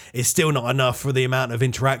him is still not enough for the amount of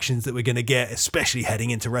interactions that we're going to get, especially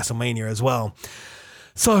heading into WrestleMania as well.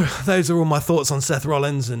 So those are all my thoughts on Seth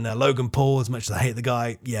Rollins and Logan Paul. As much as I hate the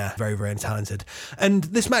guy, yeah, very, very talented. And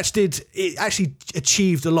this match it actually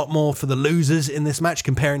achieved a lot more for the losers in this match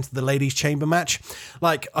comparing to the ladies' chamber match.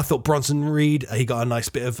 Like, I thought Bronson Reed, he got a nice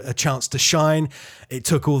bit of a chance to shine. It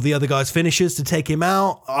took all the other guys' finishes to take him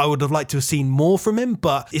out. I would have liked to have seen more from him,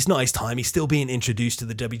 but it's not his time. He's still being introduced to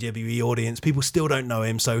the WWE audience. People still don't know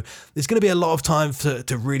him, so there's going to be a lot of time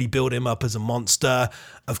to really build him up as a monster.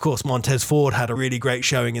 Of course, Montez Ford had a really great great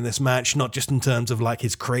showing in this match, not just in terms of like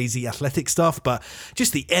his crazy athletic stuff, but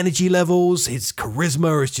just the energy levels. His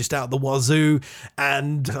charisma is just out the wazoo,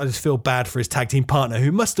 and I just feel bad for his tag team partner,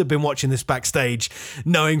 who must have been watching this backstage,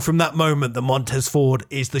 knowing from that moment that Montez Ford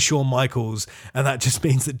is the Shawn Michaels, and that just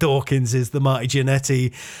means that Dawkins is the Marty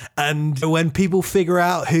Jannetty. And when people figure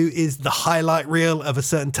out who is the highlight reel of a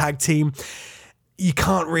certain tag team, you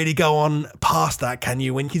can't really go on past that, can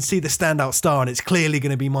you? When you can see the standout star, and it's clearly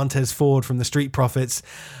going to be Montez Ford from the Street Profits.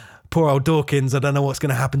 Poor old Dawkins, I don't know what's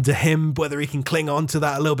going to happen to him, whether he can cling on to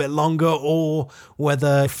that a little bit longer or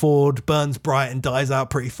whether Ford burns bright and dies out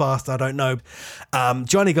pretty fast, I don't know.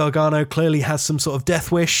 Johnny Gargano clearly has some sort of death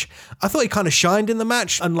wish. I thought he kind of shined in the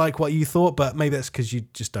match, unlike what you thought, but maybe that's because you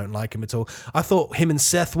just don't like him at all. I thought him and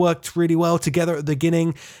Seth worked really well together at the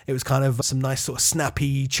beginning. It was kind of some nice sort of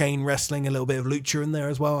snappy chain wrestling, a little bit of lucha in there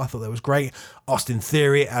as well. I thought that was great. Austin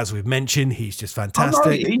Theory, as we've mentioned, he's just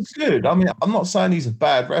fantastic. He's good. I mean, I'm not saying he's a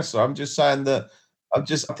bad wrestler. I'm just saying that I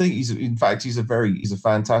think he's a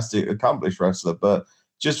fantastic, accomplished wrestler. But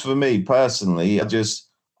just for me personally,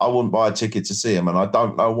 I wouldn't buy a ticket to see him, and I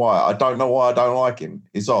don't know why. I don't know why I don't like him.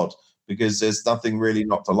 It's odd because there's nothing really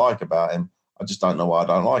not to like about him. I just don't know why I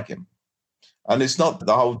don't like him. And it's not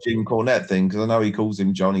the whole Jim Cornette thing, because I know he calls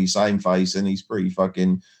him Johnny Same Face, and he's pretty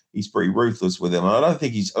ruthless with him. And I don't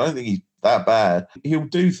think he's that bad. He'll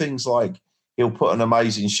do things like he'll put an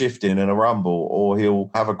amazing shift in a Rumble, or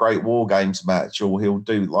he'll have a great War Games match, or he'll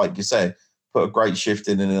do, like you said, put a great shift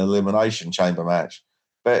in an Elimination Chamber match.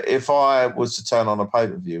 But if I was to turn on a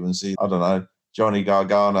pay-per-view and see, I don't know, Johnny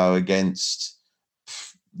Gargano against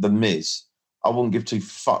The Miz, I wouldn't give two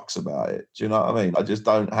fucks about it. Do you know what I mean? I just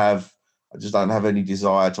don't have any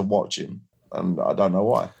desire to watch him, and I don't know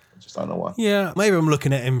why. Just don't know why. Yeah, maybe I'm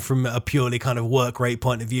looking at him from a purely kind of work rate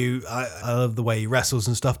point of view. I love the way he wrestles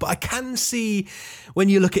and stuff, but I can see when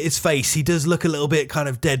you look at his face, he does look a little bit kind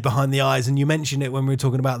of dead behind the eyes. And you mentioned it when we were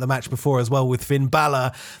talking about the match before as well with Finn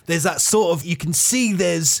Balor. There's that sort of, you can see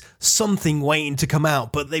there's something waiting to come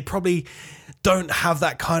out, but they probably don't have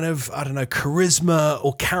that kind of, I don't know, charisma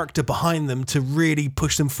or character behind them to really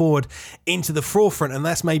push them forward into the forefront. And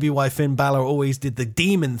that's maybe why Finn Balor always did the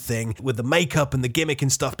demon thing with the makeup and the gimmick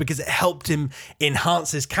and stuff, because it helped him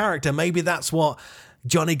enhance his character. Maybe that's what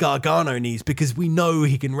Johnny Gargano needs, because we know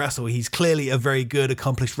he can wrestle. He's clearly a very good,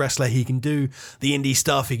 accomplished wrestler. He can do the indie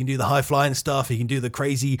stuff. He can do the high-flying stuff. He can do the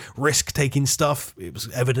crazy risk-taking stuff. It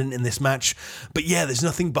was evident in this match. But yeah, there's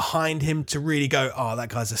nothing behind him to really go, oh, that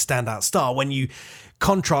guy's a standout star. When you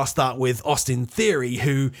contrast that with Austin Theory,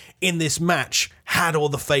 who in this match had all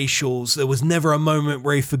the facials. There was never a moment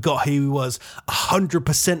where he forgot who he was.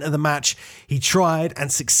 100% of the match, he tried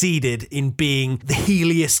and succeeded in being the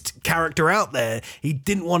heeliest character out there. He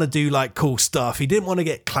didn't want to do like cool stuff. He didn't want to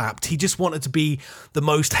get clapped. He just wanted to be the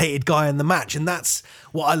most hated guy in the match. And that's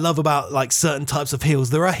what I love about like certain types of heels.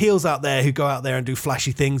 There are heels out there who go out there and do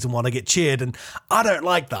flashy things and want to get cheered. And I don't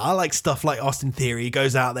like that. I like stuff like Austin Theory. He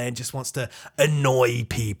goes out there and just wants to annoy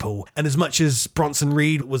people. And as much as Bronson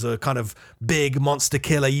Reed was a kind of big monster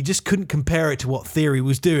killer, you just couldn't compare it to what Theory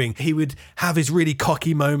was doing. He would have his really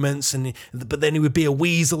cocky moments, but then he would be a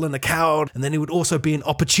weasel and a coward, and then he would also be an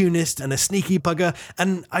opportunist and a sneaky bugger.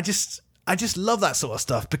 And I just love that sort of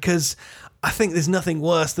stuff, because I think there's nothing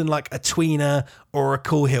worse than like a tweener or a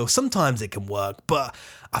cool heel. Sometimes it can work, but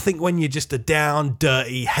I think when you're just a down,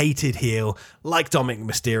 dirty, hated heel like Dominic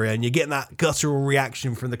Mysterio and you're getting that guttural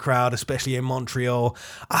reaction from the crowd, especially in Montreal,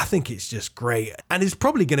 I think it's just great. And he's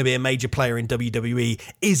probably going to be a major player in WWE.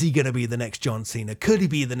 Is he going to be the next John Cena? Could he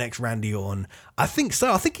be the next Randy Orton? I think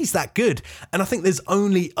so. I think he's that good. And I think there's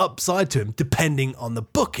only upside to him depending on the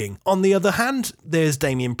booking. On the other hand, there's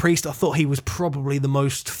Damian Priest. I thought he was probably the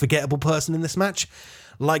most forgettable person in this match.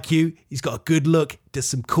 Like you, he's got a good look, does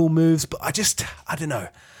some cool moves, but I don't know.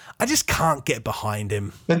 I just can't get behind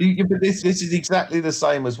him. But this is exactly the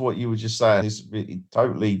same as what you were just saying. This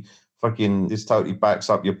totally backs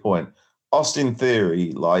up your point. Austin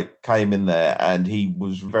Theory came in there and he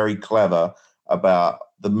was very clever about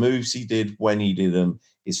the moves he did when he did them.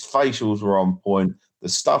 His facials were on point. The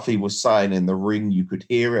stuff he was saying in the ring, you could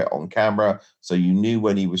hear it on camera. So you knew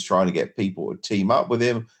when he was trying to get people to team up with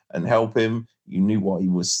him and help him. You knew what he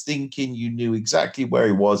was thinking. You knew exactly where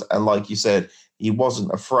he was. And like you said, he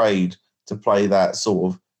wasn't afraid to play that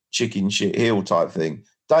sort of chicken shit heel type thing.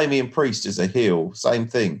 Damian Priest is a heel. Same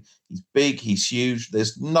thing. He's big. He's huge.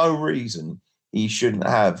 There's no reason he shouldn't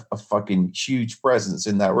have a fucking huge presence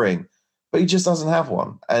in that ring. But he just doesn't have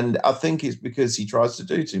one. And I think it's because he tries to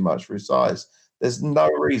do too much for his size. There's no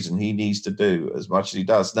reason he needs to do as much as he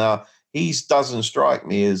does. Now, he doesn't strike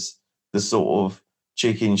me as the sort of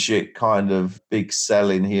chicken shit kind of big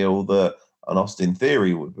selling heel that an Austin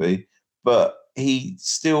Theory would be, but he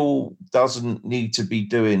still doesn't need to be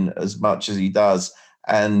doing as much as he does,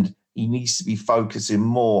 and he needs to be focusing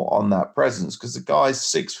more on that presence, because the guy's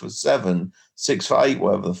 6'7", 6'8",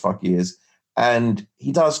 whatever the fuck he is, and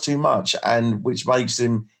he does too much, and which makes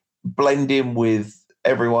him blend in with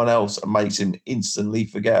everyone else and makes him instantly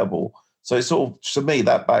forgettable. So it's sort of, to me,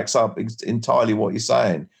 that backs up entirely what you're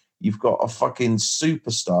saying. You've got a fucking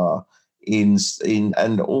superstar in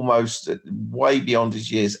and almost way beyond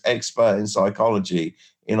his years, expert in psychology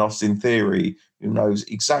in Austin Theory, who knows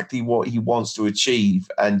exactly what he wants to achieve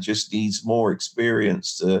and just needs more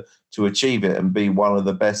experience to achieve it and be one of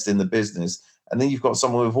the best in the business. And then you've got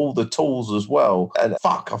someone with all the tools as well. And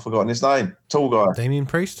I've forgotten his name. Tall guy. Damian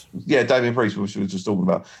Priest? Yeah, Damian Priest, which we were just talking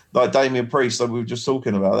about. Like Damian Priest, like we were just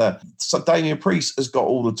talking about that. So Damian Priest has got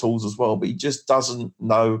all the tools as well, but he just doesn't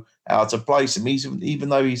know how to place him. Even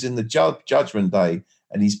though he's in the Judgment Day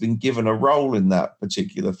and he's been given a role in that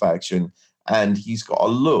particular faction and he's got a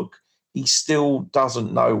look, he still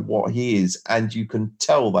doesn't know what he is. And you can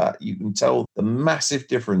tell that. You can tell the massive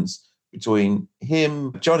difference between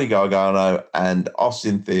him, Johnny Gargano, and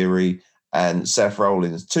Austin Theory and Seth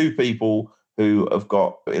Rollins. Two people who have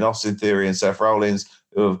got, in Austin Theory and Seth Rollins,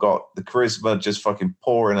 who have got the charisma just fucking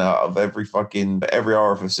pouring out of every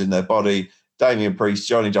orifice in their body. Damian Priest,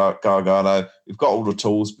 Johnny Gargano, who've got all the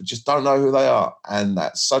tools, but just don't know who they are. And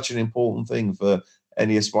that's such an important thing for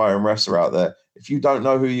any aspiring wrestler out there. If you don't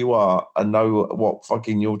know who you are and know what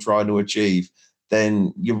fucking you're trying to achieve,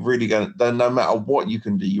 then you're really going to, no matter what you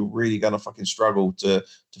can do, you're really going to fucking struggle to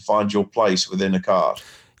find your place within a card.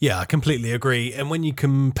 Yeah, I completely agree. And when you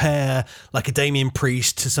compare like a Damian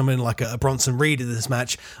Priest to someone like a Bronson Reed in this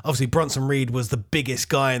match, obviously Bronson Reed was the biggest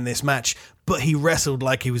guy in this match, but he wrestled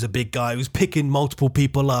like he was a big guy. He was picking multiple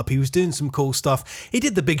people up. He was doing some cool stuff. He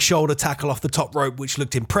did the big shoulder tackle off the top rope, which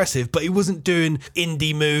looked impressive, but he wasn't doing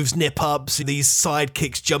indie moves, nip-ups, these side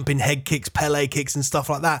kicks, jumping head kicks, Pele kicks and stuff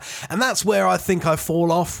like that. And that's where I think I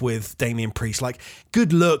fall off with Damian Priest. Like,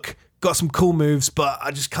 good look, got some cool moves, but I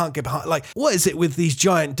just can't get behind. Like, what is it with these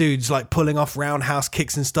giant dudes like pulling off roundhouse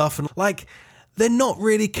kicks and stuff? And like, they're not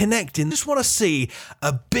really connecting. I just want to see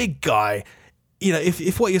a big guy. You know,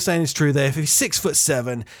 if what you're saying is true there, if he's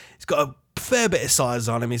 6'7", he's got a fair bit of size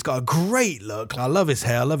on him, he's got a great look. I love his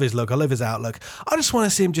hair, I love his look, I love his outlook. I just want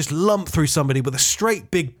to see him just lump through somebody with a straight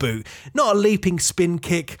big boot, not a leaping spin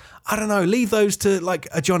kick. I don't know, leave those to like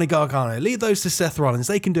a Johnny Gargano, leave those to Seth Rollins,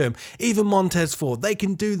 they can do them. Even Montez Ford, they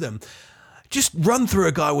can do them. Just run through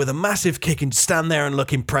a guy with a massive kick and stand there and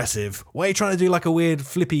look impressive. Why are you trying to do like a weird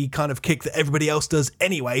flippy kind of kick that everybody else does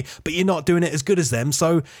anyway, but you're not doing it as good as them,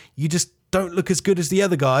 so you just don't look as good as the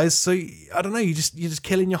other guys. So I don't know, you're just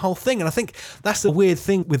killing your whole thing. And I think that's the weird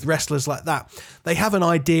thing with wrestlers like that. They have an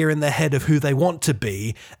idea in their head of who they want to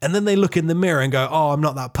be, and then they look in the mirror and go, oh, I'm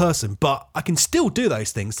not that person, but I can still do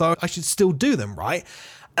those things, so I should still do them, right?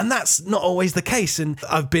 And that's not always the case. And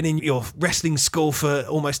I've been in your wrestling school for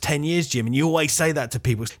almost 10 years, Jim, and you always say that to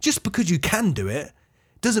people. Just because you can do it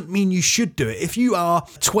doesn't mean you should do it. If you are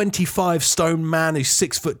a 25 stone man who's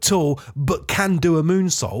 6 foot tall but can do a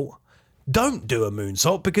moonsault, don't do a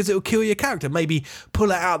moonsault, because it'll kill your character. Maybe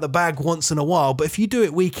pull it out of the bag once in a while, but if you do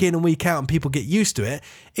it week in and week out and people get used to it,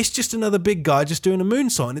 it's just another big guy just doing a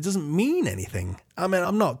moonsault, and it doesn't mean anything. I mean,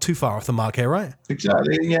 I'm not too far off the mark here, right?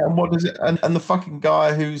 Exactly, yeah. And what is it? And the fucking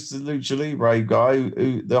guy who's the Lucha Libre guy,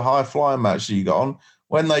 who the high flying match that you got on,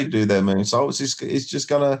 when they do their moonsaults, it's just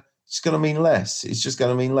gonna mean less. It's just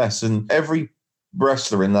gonna mean less. And every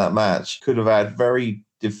wrestler in that match could have had very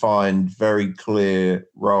defined, very clear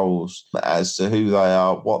roles as to who they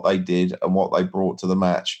are, what they did, and what they brought to the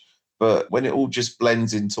match. But when it all just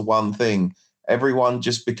blends into one thing, everyone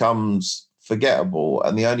just becomes forgettable,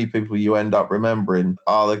 and the only people you end up remembering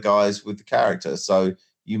are the guys with the character. So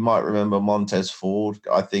you might remember Montez Ford.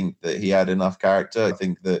 I think that he had enough character. I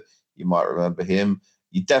think that you might remember him.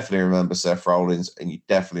 You definitely remember Seth Rollins, and you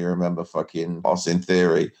definitely remember fucking Austin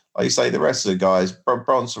Theory. Like you say, the rest of the guys,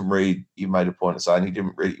 Bronson Reed, you made a point of saying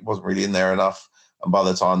he wasn't really in there enough. And by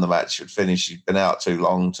the time the match had finished, he'd been out too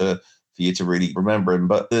long for you to really remember him.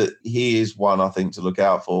 But he is one, I think, to look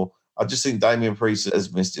out for. I just think Damian Priest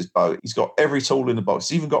has missed his boat. He's got every tool in the box.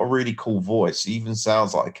 He's even got a really cool voice. He even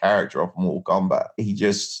sounds like a character off Mortal Kombat. He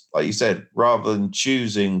just, like you said, rather than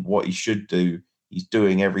choosing what he should do, he's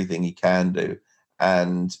doing everything he can do.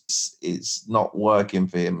 And it's not working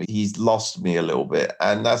for him. He's lost me a little bit.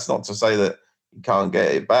 And that's not to say that he can't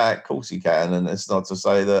get it back. Of course he can. And it's not to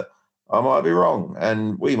say that I might be wrong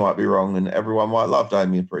and we might be wrong and everyone might love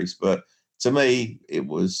Damian Priest. But to me, he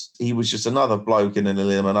was just another bloke in an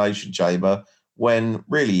elimination chamber when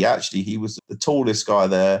really, actually, he was the tallest guy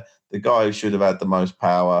there. the guy who should have had the most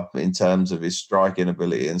power in terms of his striking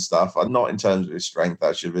ability and stuff, and not in terms of his strength,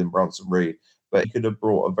 that should have been Bronson Reed, but he could have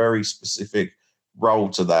brought a very specific role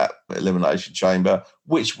to that Elimination Chamber,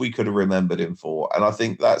 which we could have remembered him for. And I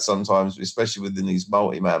think that sometimes, especially within these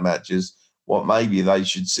multi-man matches, what maybe they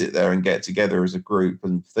should sit there and get together as a group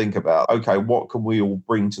and think about, okay, what can we all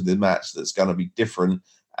bring to the match that's going to be different?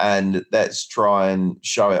 And let's try and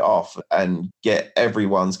show it off and get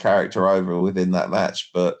everyone's character over within that match.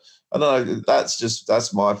 But I don't know,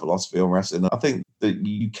 that's my philosophy on wrestling. I think that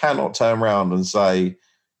you cannot turn around and say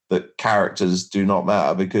that characters do not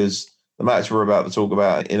matter, because the match we're about to talk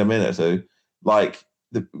about in a minute or two, like,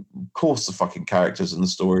 of course the fucking characters and the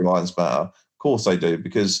storylines matter. Of course they do,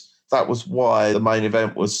 because that was why the main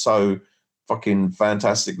event was so fucking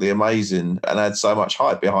fantastically amazing and had so much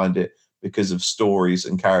hype behind it, because of stories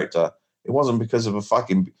and character. It wasn't because of a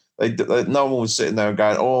fucking... no one was sitting there and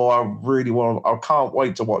going, oh, I can't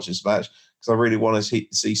wait to watch this match because I really want to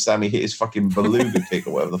see Sammy hit his fucking beluga kick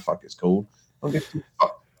or whatever the fuck it's called. I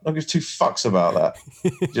don't give two fucks about that.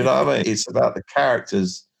 Do you know what I mean? It's about the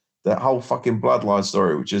characters, that whole fucking Bloodline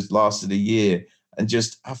story, which has lasted a year, and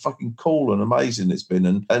just how fucking cool and amazing it's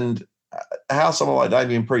been. And how someone like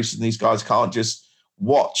Damian Priest and these guys can't just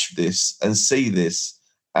watch this and see this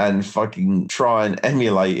and fucking try and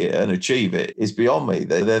emulate it and achieve it is beyond me.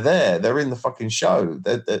 They're there. They're in the fucking show.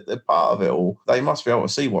 They're part of it all. They must be able to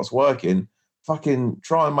see what's working. Fucking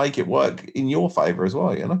try and make it work in your favour as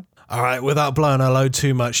well, you know? All right, without blowing our load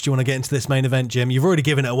too much, do you want to get into this main event, Jim? You've already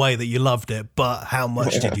given it away that you loved it, but how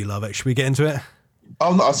much did you love it? Should we get into it?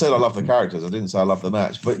 I said I love the characters. I didn't say I love the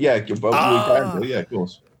match. But yeah, we can do. Yeah, of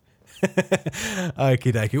course.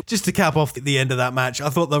 Okie dokie. Just to cap off the end of that match, I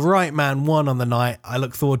thought the right man won on the night. I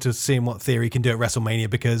look forward to seeing what Theory can do at WrestleMania,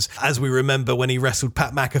 because as we remember when he wrestled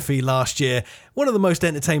Pat McAfee last year, one of the most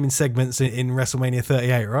entertaining segments in WrestleMania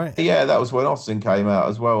 38, right? Yeah, that was when Austin came out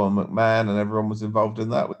as well, and McMahon and everyone was involved in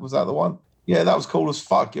that. Was that the one? Yeah, that was cool as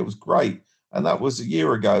fuck. It was great. And that was a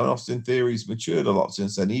year ago, and Austin Theory's matured a lot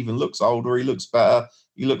since then. He even looks older. He looks better.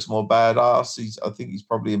 He looks more badass. I think he's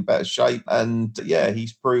probably in better shape. And yeah,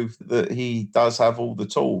 he's proved that he does have all the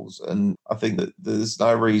tools. And I think that there's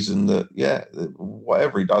no reason that,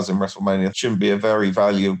 whatever he does in WrestleMania shouldn't be a very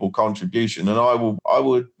valuable contribution. And I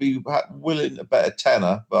would be willing to bet a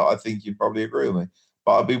tenner, but I think you'd probably agree with me.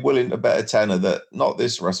 But I'd be willing to bet a tenner that, not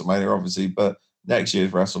this WrestleMania, obviously, but next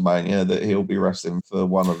year's WrestleMania, that he'll be wrestling for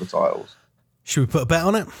one of the titles. Should we put a bet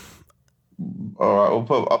on it? All right, we'll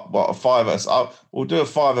put a fiver. We'll do a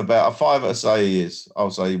fiver bet. A fiver say he is.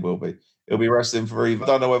 I'll say he will be. He'll be wrestling for either. I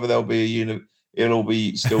don't know whether there'll be a unit. It'll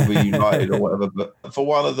be still be United or whatever. But for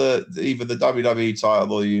one of either the WWE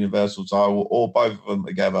title or the Universal title, or both of them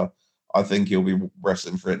together, I think he'll be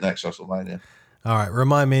wrestling for it next WrestleMania. All right,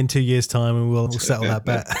 remind me in 2 years' time and we'll settle that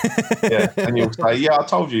bet. Yeah, and you'll say, yeah, I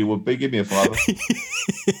told you would be. Give me a fiver.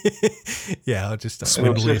 Yeah, I'll just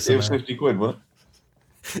swindle you. It was 50 quid, wasn't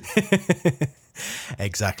it?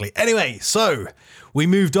 Exactly. Anyway, so we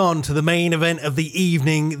moved on to the main event of the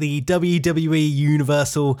evening, the WWE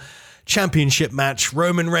Universal Championship match.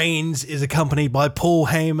 Roman Reigns is accompanied by Paul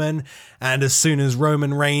Heyman, and as soon as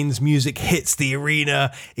Roman Reigns' music hits, the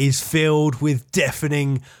arena is filled with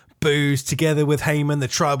deafening boos. Together with Heyman, the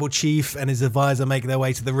tribal chief, and his advisor make their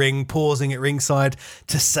way to the ring, pausing at ringside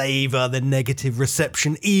to savor the negative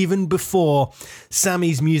reception. Even before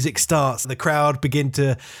Sammy's music starts, the crowd begin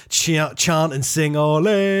to chant and sing ole,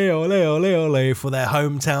 ole, ole, ole for their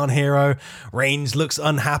hometown hero. Reigns looks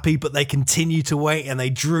unhappy, but they continue to wait, and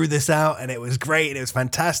they drew this out, and it was great, and it was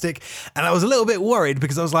fantastic. And I was a little bit worried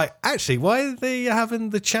because I was like, actually, why are they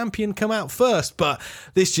having the champion come out first? But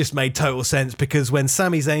this just made total sense, because when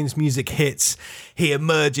Sami Zayn's music hits, he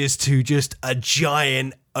emerges to just a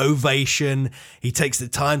giant ovation. He takes the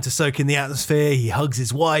time to soak in the atmosphere. He hugs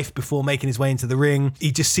his wife before making his way into the ring.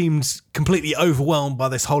 He just seems completely overwhelmed by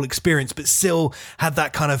this whole experience, but still had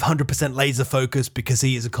that kind of 100% laser focus, because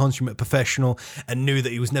he is a consummate professional and knew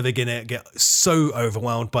that he was never going to get so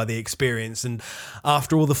overwhelmed by the experience. And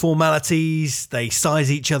after all the formalities, they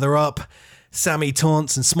size each other up. Sammy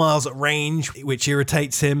taunts and smiles at Reigns, which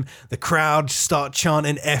irritates him. The crowd start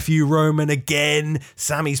chanting F you Roman again.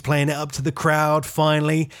 Sammy's playing it up to the crowd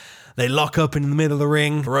finally. They lock up in the middle of the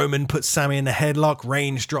ring. Roman puts Sami in a headlock.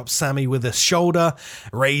 Reigns drops Sami with a shoulder,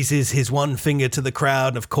 raises his one finger to the crowd.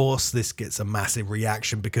 And of course, this gets a massive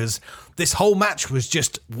reaction because this whole match was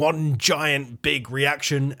just one giant big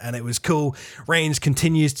reaction, and it was cool. Reigns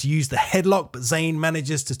continues to use the headlock, but Zayn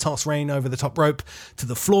manages to toss Reigns over the top rope to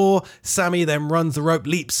the floor. Sami then runs the rope,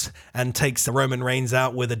 leaps, and takes the Roman Reigns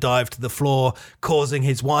out with a dive to the floor, causing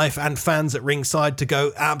his wife and fans at ringside to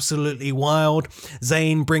go absolutely wild.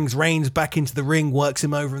 Zayn brings Reigns back into the ring, works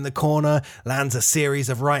him over in the corner, lands a series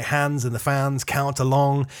of right hands, and the fans count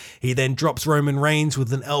along. He then drops Roman Reigns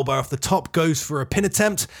with an elbow off the top, goes for a pin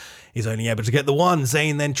attempt. He's only able to get the one.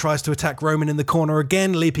 Zayn then tries to attack Roman in the corner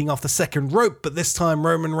again, leaping off the second rope, but this time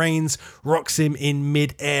Roman Reigns rocks him in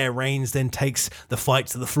mid-air. Reigns then takes the fight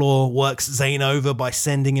to the floor, works Zayn over by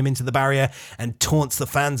sending him into the barrier, and taunts the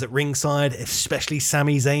fans at ringside, especially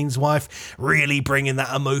Sami Zayn's wife, really bringing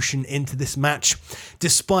that emotion into this match.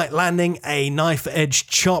 Despite landing a knife-edge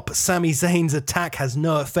chop, Sami Zayn's attack has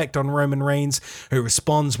no effect on Roman Reigns, who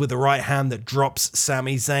responds with a right hand that drops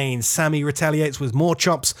Sami Zayn. Sami retaliates with more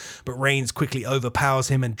chops, but Reigns quickly overpowers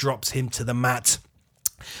him and drops him to the mat.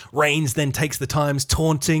 Reigns then takes the times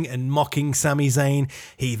taunting and mocking Sami Zayn.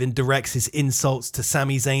 He even directs his insults to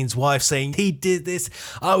Sami Zayn's wife, saying, "He did this.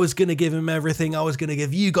 I was going to give him everything. I was going to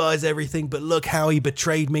give you guys everything, but look how he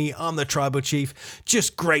betrayed me. I'm the tribal chief."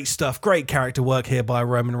 Just great stuff. Great character work here by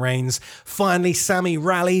Roman Reigns. Finally, Sami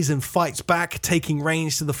rallies and fights back, taking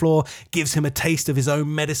Reigns to the floor, gives him a taste of his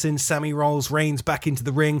own medicine. Sami rolls Reigns back into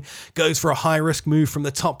the ring, goes for a high-risk move from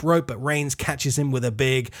the top rope, but Reigns catches him with a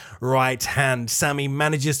big right hand. Sami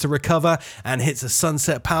manages to recover and hits a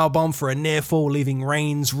sunset powerbomb for a near fall, leaving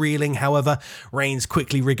Reigns reeling. However, Reigns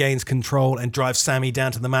quickly regains control and drives Sami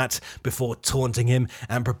down to the mat before taunting him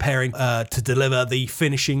and preparing to deliver the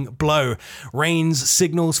finishing blow. Reigns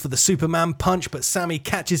signals for the Superman punch, but Sami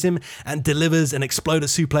catches him and delivers an exploder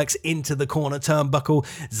suplex into the corner turnbuckle.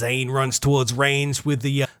 Zayn runs towards Reigns with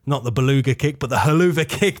the not the beluga kick, but the haluva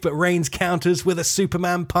kick, but Reigns counters with a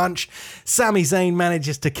Superman punch. Sami Zayn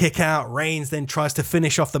manages to kick out. Reigns then tries to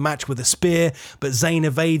finish off the match with a spear, but Zayn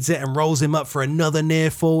evades it and rolls him up for another near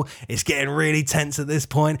fall. It's getting really tense at this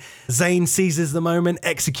point. Zayn seizes the moment,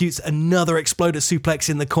 executes another exploder suplex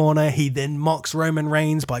in the corner. He then mocks Roman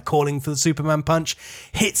Reigns by calling for the Superman punch,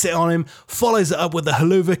 hits it on him, follows it up with the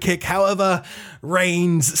haluva kick. However,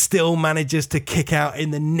 Reigns still manages to kick out in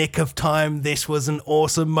the nick of time. This was an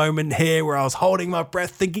awesome moment here where I was holding my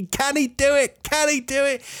breath thinking, can he do it? Can he do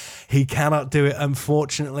it? He cannot do it,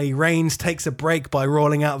 unfortunately. Reigns takes a break by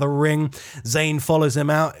rolling out of the ring. Zayn follows him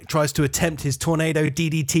out, tries to attempt his tornado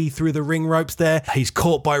DDT through the ring ropes there. He's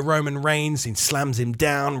caught by Roman Reigns and slams him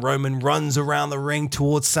down. Roman runs around the ring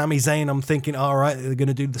towards Sami Zayn. I'm thinking, all right, they're going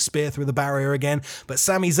to do the spear through the barrier again. But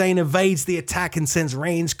Sami Zayn evades the attack and sends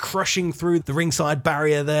Reigns crushing through the ringside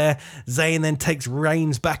barrier there. Zayn then takes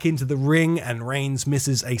Reigns back into the ring, and Reigns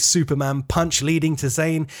misses a Superman punch, leading to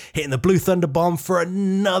Zayn hitting the Blue Thunder Bomb for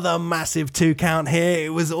another massive 2 count here.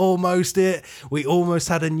 It was almost it. We almost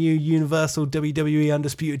had a new Universal WWE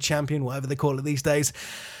Undisputed Champion, whatever they call it these days.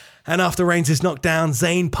 And after Reigns is knocked down,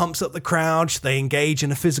 Zayn pumps up the crowd. They engage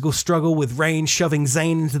in a physical struggle with Reigns shoving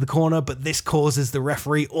Zayn into the corner, but this causes the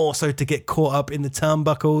referee also to get caught up in the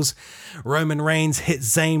turnbuckles. Roman Reigns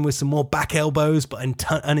hits Zayn with some more back elbows, but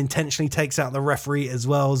unintentionally takes out the referee as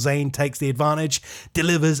well. Zayn takes the advantage,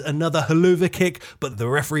 delivers another haluva kick, but the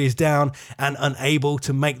referee is down and unable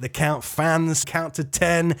to make the count. Fans count to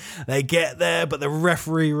 10. They get there, but the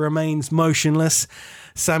referee remains motionless.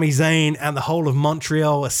 Sami Zayn and the whole of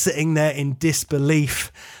Montreal are sitting there in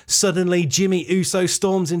disbelief. Suddenly, Jimmy Uso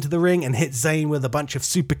storms into the ring and hits Zayn with a bunch of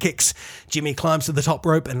super kicks. Jimmy climbs to the top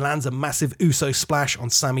rope and lands a massive Uso splash on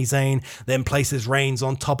Sami Zayn, then places Reigns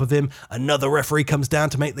on top of him. Another referee comes down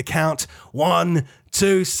to make the count. 1,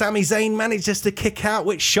 2, Sami Zayn manages to kick out,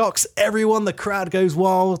 which shocks everyone. The crowd goes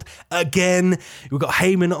wild again. We've got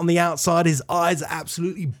Heyman on the outside. His eyes are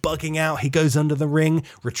absolutely bugging out. He goes under the ring,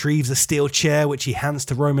 retrieves a steel chair, which he hands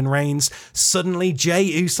to Roman Reigns. Suddenly, Jey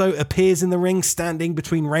Uso appears in the ring, standing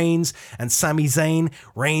between Reigns and Sami Zayn.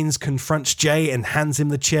 Reigns confronts Jey and hands him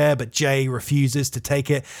the chair, but Jey refuses to take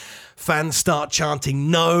it. Fans start chanting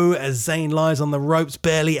no as Zayn lies on the ropes,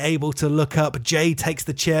 barely able to look up. Jey takes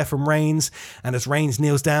the chair from Reigns, and as Reigns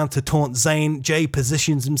kneels down to taunt Zayn, Jey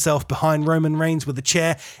positions himself behind Roman Reigns with the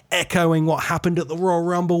chair, echoing what happened at the Royal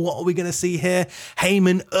Rumble. What are we going to see here?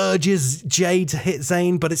 Heyman urges Jey to hit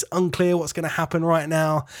Zayn, but it's unclear what's going to happen right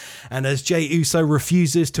now. And as Jey Uso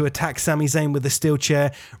refuses to attack Sami Zayn with the steel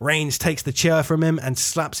chair, Reigns takes the chair from him and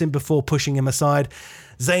slaps him before pushing him aside.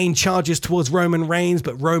 Zayn charges towards Roman Reigns,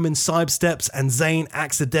 but Roman sidesteps and Zayn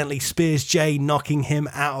accidentally spears Jay, knocking him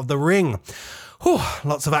out of the ring. Whew,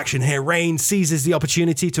 lots of action here. Reigns seizes the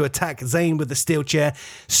opportunity to attack Zayn with the steel chair,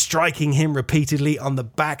 striking him repeatedly on the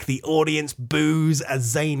back. The audience boos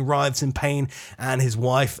as Zayn writhes in pain, and his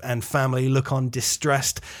wife and family look on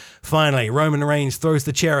distressed. Finally, Roman Reigns throws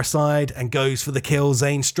the chair aside and goes for the kill.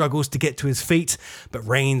 Zayn struggles to get to his feet, but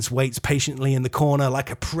Reigns waits patiently in the corner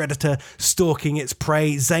like a predator stalking its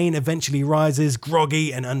prey. Zayn eventually rises,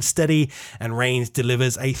 groggy and unsteady, and Reigns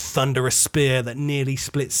delivers a thunderous spear that nearly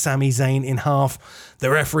splits Sami Zayn in half.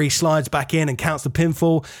 The referee slides back in and counts the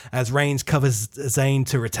pinfall as Reigns covers Zayn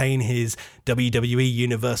to retain his WWE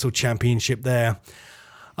Universal Championship there.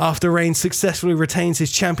 After Reigns successfully retains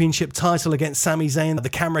his championship title against Sami Zayn, the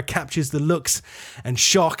camera captures the looks and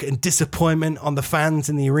shock and disappointment on the fans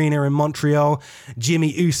in the arena in Montreal. Jimmy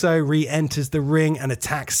Uso re-enters the ring and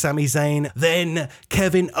attacks Sami Zayn. Then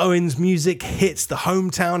Kevin Owens' music hits. The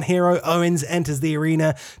hometown hero Owens enters the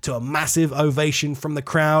arena to a massive ovation from the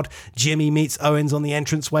crowd. Jimmy meets Owens on the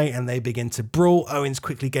entranceway and they begin to brawl. Owens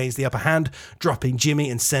quickly gains the upper hand, dropping Jimmy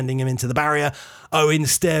and sending him into the barrier.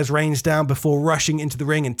 Owens stares Reigns down before rushing into the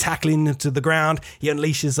ring and tackling him to the ground. He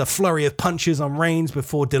unleashes a flurry of punches on Reigns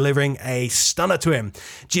before delivering a stunner to him.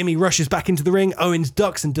 Jimmy rushes back into the ring. Owens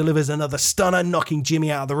ducks and delivers another stunner, knocking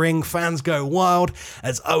Jimmy out of the ring. Fans go wild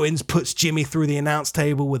as Owens puts Jimmy through the announce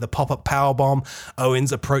table with a pop-up powerbomb.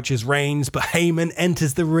 Owens approaches Reigns, but Heyman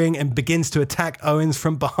enters the ring and begins to attack Owens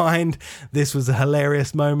from behind. This was a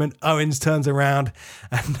hilarious moment. Owens turns around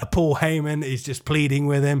and Paul Heyman is just pleading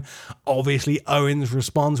with him. Obviously, Owens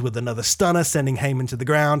responds with another stunner, sending Heyman to the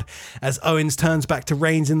ground. As Owens turns back to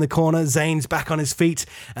Reigns in the corner, Zayn's back on his feet,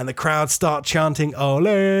 and the crowd start chanting, "Ole,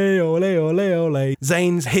 ole, ole, ole."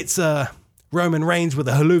 Zayn hits Roman Reigns with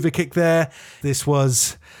a haluva kick there. This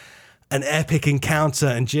was an epic encounter,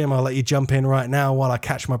 and Jim, I'll let you jump in right now while I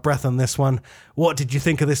catch my breath on this one. What did you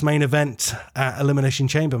think of this main event at Elimination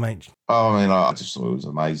Chamber, mate? Oh, I mean, I just thought it was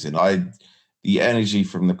amazing. The energy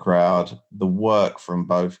from the crowd, the work from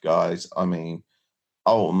both guys. I mean,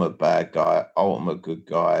 ultimate bad guy, ultimate good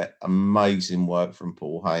guy. Amazing work from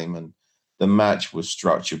Paul Heyman. The match was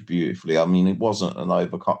structured beautifully. I mean, it wasn't an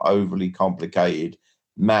overly complicated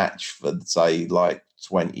match for, say, like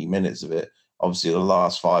 20 minutes of it. Obviously, the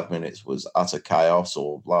last 5 minutes was utter chaos,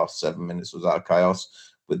 or last 7 minutes was utter chaos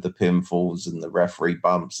with the pinfalls and the referee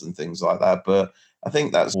bumps and things like that. But I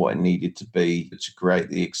think that's what it needed to be to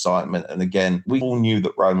create the excitement. And again, we all knew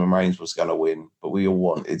that Roman Reigns was going to win, but we all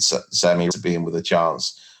wanted Sami to be in with a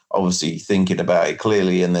chance. Obviously, thinking about it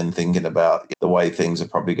clearly and then thinking about the way things are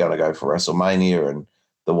probably going to go for WrestleMania and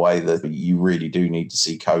the way that you really do need to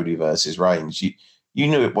see Cody versus Reigns. You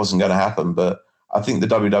knew it wasn't going to happen, but I think the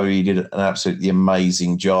WWE did an absolutely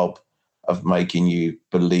amazing job of making you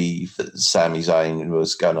believe that Sami Zayn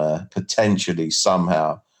was going to potentially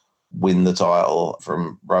somehow win the title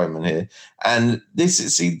from Roman here. And this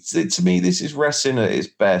is, to me, this is wrestling at its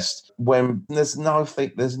best when there's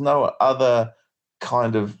no other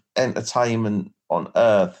kind of entertainment on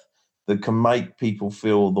earth that can make people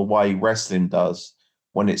feel the way wrestling does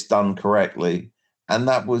when it's done correctly. And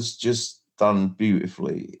that was just done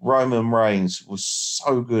beautifully. Roman Reigns was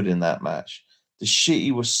so good in that match. The shit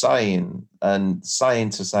he was saying to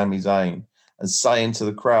Sami Zayn and saying to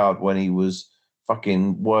the crowd when he was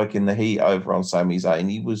fucking working the heat over on Sami Zayn.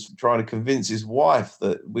 He was trying to convince his wife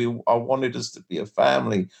that I wanted us to be a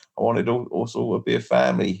family. I wanted also to be a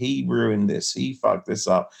family. He ruined this. He fucked this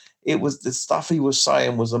up. It was the stuff he was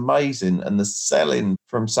saying was amazing, and the selling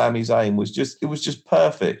from Sami Zayn was just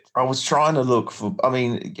perfect. I was trying to look for, I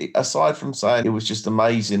mean, aside from saying it was just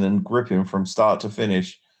amazing and gripping from start to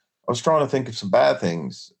finish, I was trying to think of some bad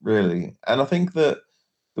things, really. And I think that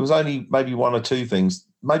there was only maybe one or two things.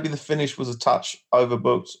 Maybe the finish was a touch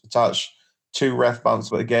overbooked, a touch, 2 ref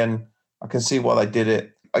bumps. But again, I can see why they did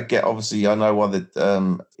it. I know why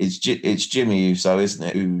it's Jimmy Uso, isn't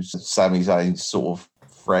it? Who's Sami Zayn's sort of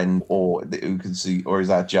friend, or who can see, or is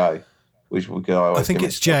that Jay? I think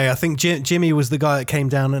it's Jay. I think Jimmy was the guy that came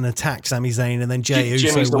down and attacked Sami Zayn, and then Jay Uso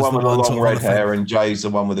Jimmy's the one with the long red hair, and Jay's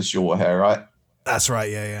the one with the short hair, right? That's right,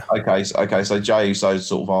 yeah. Okay, so Jay Uso's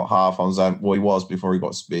sort of half on Zayn. Well, he was before he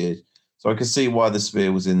got speared. So I can see why the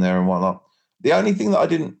spear was in there and whatnot. The only thing that I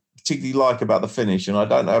didn't particularly like about the finish, and I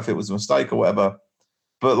don't know if it was a mistake or whatever,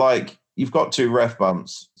 but like, you've got 2 ref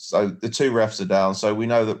bumps. So the 2 refs are down. So we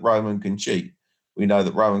know that Roman can cheat. We know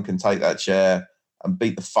that Roman can take that chair and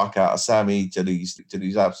beat the fuck out of Sami till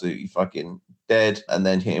he's absolutely fucking dead, and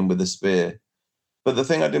then hit him with a spear. But the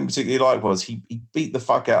thing I didn't particularly like was he beat the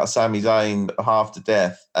fuck out of Sami Zayn half to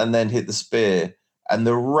death and then hit the spear. And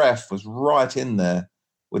the ref was right in there.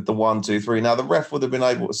 with the 1, 2, 3. Now, the ref would have been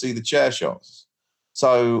able to see the chair shots.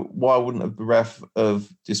 So why wouldn't the ref have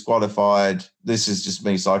disqualified? This is just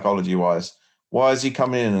me psychology-wise. Why is he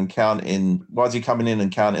coming in and counting? Why is he coming in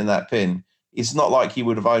and counting that pin? It's not like he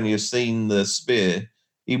would have only seen the spear.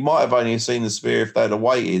 He might have only seen the spear if they'd have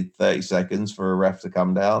waited 30 seconds for a ref to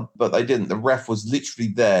come down, but they didn't. The ref was literally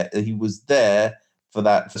there. He was there for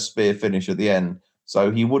that spear finish at the end.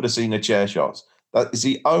 So he would have seen the chair shots. That is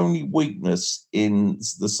the only weakness in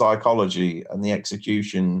the psychology and the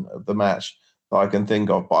execution of the match that I can think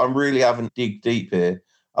of. But I'm really having to dig deep here.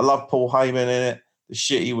 I love Paul Heyman in it. The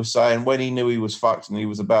shit he was saying when he knew he was fucked and he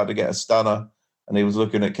was about to get a stunner, and he was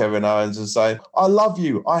looking at Kevin Owens and saying, I love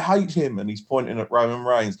you, I hate him. And he's pointing at Roman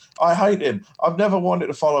Reigns. I hate him. I've never wanted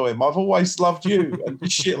to follow him. I've always loved you.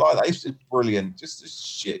 And shit like that. It's just brilliant. Just a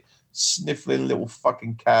shit, sniffling little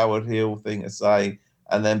fucking coward heel thing to say.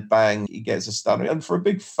 And then bang, he gets a stunner. And for a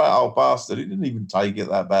big fat old bastard, he didn't even take it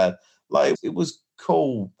that bad. Like, it was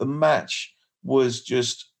cool. The match was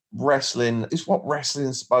just wrestling. It's what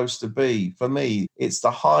wrestling's supposed to be. For me, it's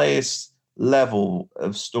the highest level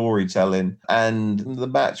of storytelling, and the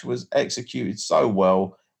match was executed so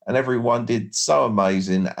well, and everyone did so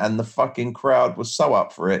amazing, and the fucking crowd was so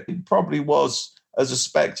up for it. It probably was, as a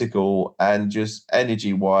spectacle and just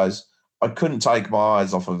energy-wise, I couldn't take my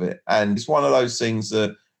eyes off of it. And it's one of those things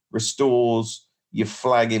that restores your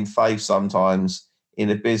flagging faith sometimes in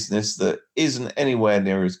a business that isn't anywhere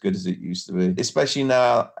near as good as it used to be. Especially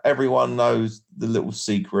now, everyone knows the little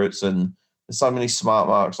secrets, and there's so many smart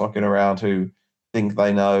marks knocking around who think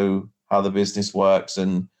they know how the business works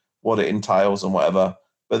and what it entails and whatever.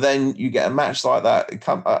 But then you get a match like that.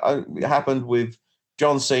 It happened with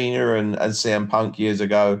John Cena and CM Punk years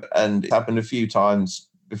ago, and it happened a few times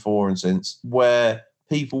before and since, where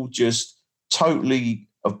people just totally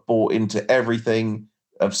have bought into everything,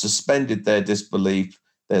 have suspended their disbelief.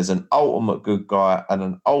 There's an ultimate good guy and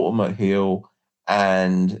an ultimate heel,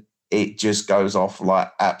 and it just goes off like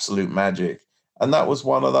absolute magic. And that was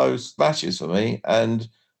one of those matches for me. And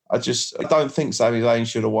I don't think Sami Zayn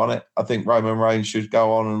should have won it. I think Roman Reigns should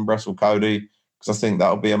go on and wrestle Cody, because I think that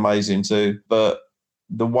would be amazing too. But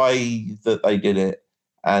the way that they did it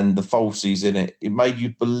and the falsies in it, it made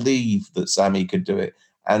you believe that Sami could do it.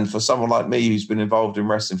 And for someone like me who's been involved in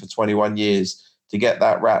wrestling for 21 years, to get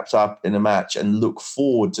that wrapped up in a match and look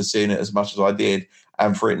forward to seeing it as much as I did,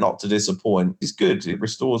 and for it not to disappoint, is good. It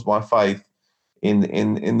restores my faith in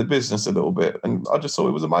the business a little bit. And I just thought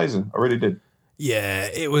it was amazing. I really did. Yeah,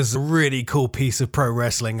 it was a really cool piece of pro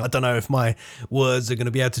wrestling. I don't know if my words are going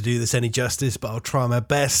to be able to do this any justice, but I'll try my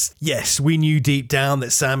best. Yes, we knew deep down that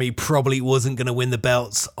Sami probably wasn't going to win the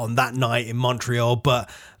belts on that night in Montreal, but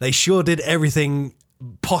they sure did everything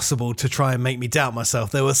possible to try and make me doubt myself.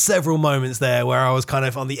 There were several moments there where I was kind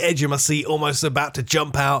of on the edge of my seat, almost about to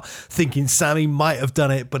jump out, thinking Sami might have done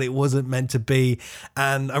it, but it wasn't meant to be.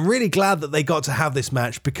 And I'm really glad that they got to have this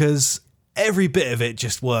match, because every bit of it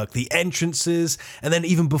just worked. The entrances, and then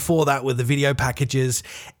even before that with the video packages,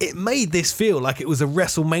 it made this feel like it was a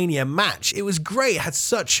WrestleMania match. It was great. It had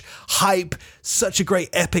such hype, such a great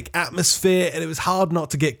epic atmosphere, and it was hard not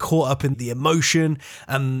to get caught up in the emotion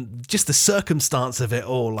and just the circumstance of it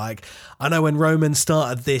all. Like, I know when Roman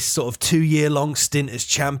started this sort of 2-year-long stint as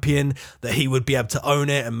champion, that he would be able to own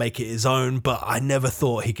it and make it his own, but I never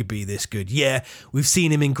thought he could be this good. Yeah, we've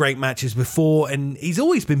seen him in great matches before, and he's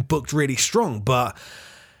always been booked really strong, but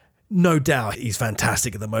no doubt he's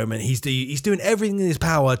fantastic at the moment. He's doing everything in his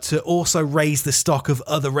power to also raise the stock of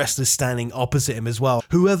other wrestlers standing opposite him as well.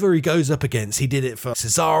 Whoever he goes up against, he did it for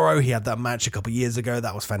Cesaro. He had that match a couple of years ago.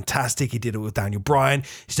 That was fantastic. He did it with Daniel Bryan.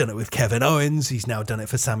 He's done it with Kevin Owens. He's now done it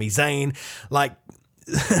for Sami Zayn. Like,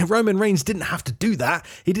 Roman Reigns didn't have to do that.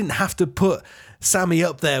 He didn't have to put Sami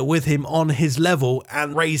up there with him on his level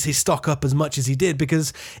and raise his stock up as much as he did,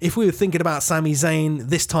 because if we were thinking about Sami Zayn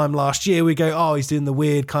this time last year, we go, oh, he's doing the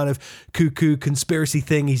weird kind of cuckoo conspiracy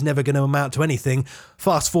thing, he's never going to amount to anything.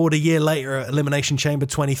 Fast forward a year later at Elimination Chamber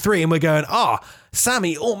 23 and we're going,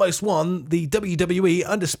 Sami almost won the WWE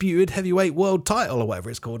Undisputed Heavyweight World title, or whatever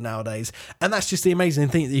it's called nowadays. And that's just the amazing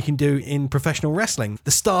thing that you can do in professional wrestling.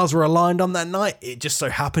 The stars were aligned on that night. It just so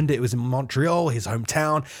happened it was in Montreal, his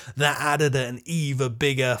hometown. That added an even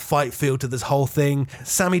bigger fight feel to this whole thing.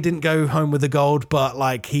 Sami didn't go home with the gold, but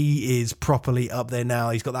like, he is properly up there now.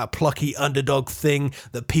 He's got that plucky underdog thing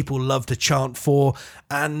that people love to chant for.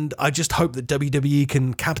 And I just hope that WWE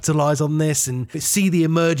can capitalize on this and see the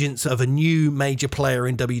emergence of a new major major player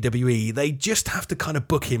in WWE, they just have to kind of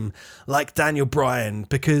book him like Daniel Bryan,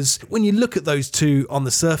 because when you look at those two on the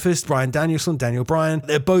surface, Bryan Danielson, Daniel Bryan,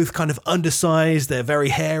 they're both kind of undersized, they're very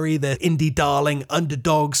hairy, they're indie darling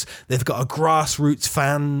underdogs, they've got a grassroots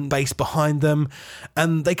fan base behind them,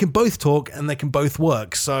 and they can both talk and they can both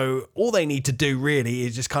work. So all they need to do really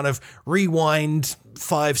is just kind of rewind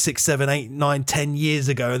 5, 6, 7, 8, 9, 10 years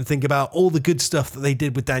ago and think about all the good stuff that they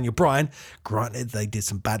did with Daniel Bryan. Granted, they did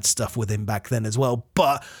some bad stuff with him back then as well,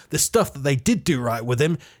 but the stuff that they did do right with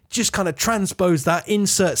him, just kind of transpose that,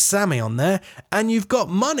 insert Sami on there, and you've got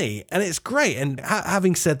money, and it's great. And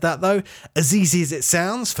having said that though, as easy as it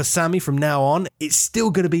sounds for Sami from now on, it's still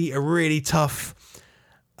going to be a really tough,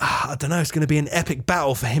 I don't know, it's going to be an epic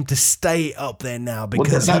battle for him to stay up there now,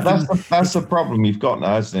 because that's the problem you've got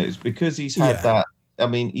now, isn't it? It's because he's had that. I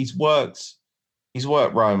mean, he's worked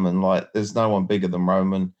Roman, like there's no one bigger than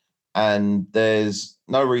Roman, and there's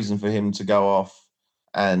no reason for him to go off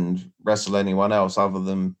and wrestle anyone else other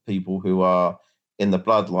than people who are in the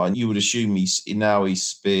bloodline. You would assume he's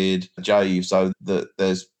speared Jey Uso, that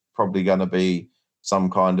there's probably going to be some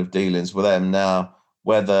kind of dealings with them. Now,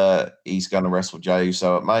 whether he's going to wrestle Jey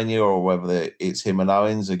Uso at Mania or whether it's him and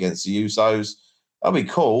Owens against the Usos, that'd be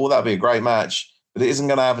cool. That'd be a great match. But it isn't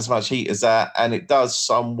going to have as much heat as that. And it does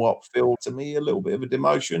somewhat feel to me a little bit of a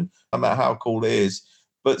demotion, no matter how cool it is.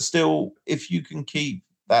 But still, if you can keep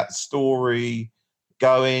that story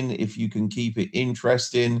going, if you can keep it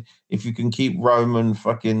interesting, if you can keep Roman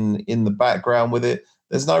fucking in the background with it,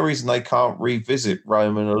 there's no reason they can't revisit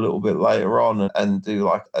Roman a little bit later on and do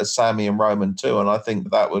like a Sami and Roman too. And I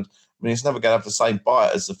think that would, I mean, it's never going to have the same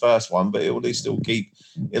bite as the first one, but it will at least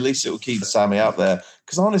it'll keep Sami up there.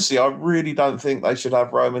 Because honestly, I really don't think they should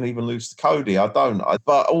have Roman even lose to Cody.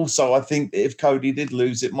 But also, I think if Cody did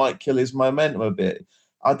lose, it might kill his momentum a bit.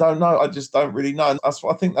 I don't know. I just don't really know. And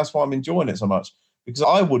I think that's why I'm enjoying it so much, because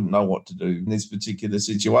I wouldn't know what to do in this particular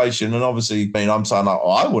situation. And obviously, I mean, I'm saying,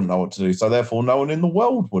 I wouldn't know what to do. So therefore, no one in the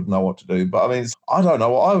world would know what to do. But I mean, I don't know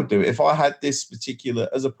what I would do if I had this particular,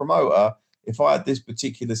 as a promoter, if I had this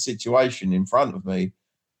particular situation in front of me,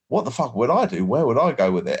 what the fuck would I do? Where would I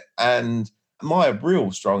go with it? And my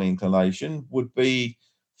real strong inclination would be,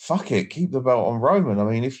 fuck it, keep the belt on Roman. I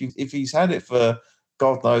mean, if he's had it for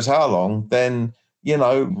God knows how long, then, you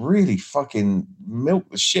know, really fucking milk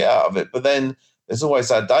the shit out of it. But then there's always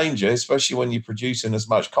that danger, especially when you're producing as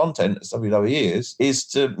much content as WWE is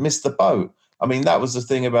to miss the boat. I mean, that was the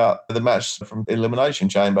thing about the match from Elimination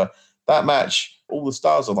Chamber. That match, all the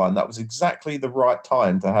stars aligned. That was exactly the right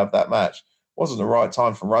time to have that match. It wasn't the right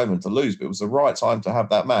time for Roman to lose, but it was the right time to have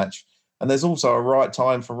that match. And there's also a right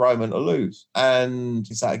time for Roman to lose. And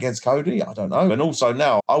is that against Cody? I don't know. And also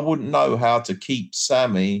now, I wouldn't know how to keep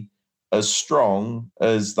Sami as strong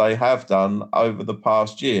as they have done over the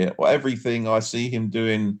past year. Or everything I see him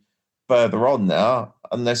doing further on now,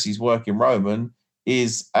 unless he's working Roman,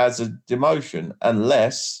 is as a demotion,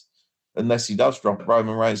 unless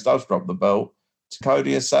Roman Reigns does drop the belt, to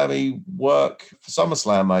Cody and Sami work for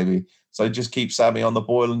SummerSlam maybe. So just keep Sami on the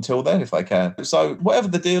boil until then if they can. So whatever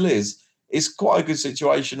the deal is, it's quite a good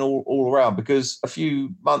situation all around, because a few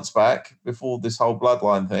months back, before this whole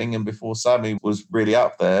bloodline thing and before Sami was really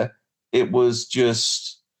up there, it was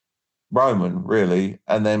just Roman, really.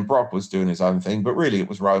 And then Brock was doing his own thing, but really it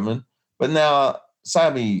was Roman. But now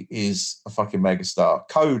Sami is a fucking megastar.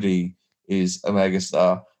 Cody is a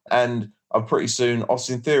megastar. And pretty soon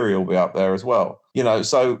Austin Theory will be up there as well. You know,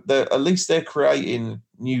 so at least they're creating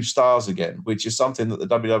new stars again, which is something that the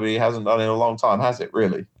WWE hasn't done in a long time, has it,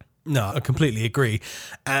 really? No, I completely agree.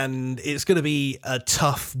 And it's going to be a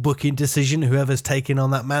tough booking decision, whoever's taking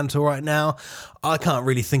on that mantle right now. I can't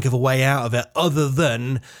really think of a way out of it other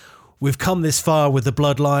than we've come this far with the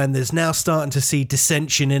bloodline. There's now starting to see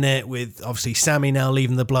dissension in it, with obviously Sami now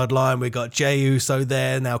leaving the bloodline. We've got Jey Uso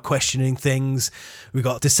there now questioning things. We've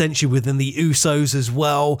got dissension within the Usos as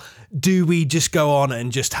well. Do we just go on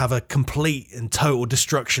and just have a complete and total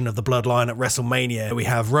destruction of the bloodline at WrestleMania? We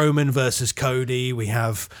have Roman versus Cody. We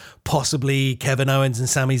have possibly Kevin Owens and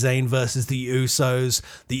Sami Zayn versus the Usos.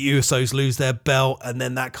 The Usos lose their belt, and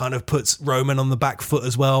then that kind of puts Roman on the back foot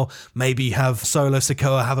as well. Maybe have Solo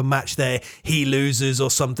Sikoa have a match there, he loses or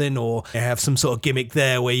something, or have some sort of gimmick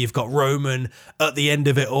there where you've got Roman at the end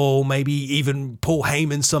of it all. Maybe even Paul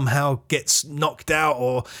Heyman somehow gets knocked out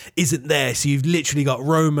or isn't there. So you've literally got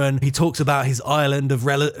Roman. He talks about his island of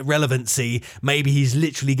relevancy. Maybe he's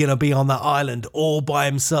literally going to be on that island all by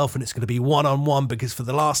himself, and it's going to be one-on-one, because for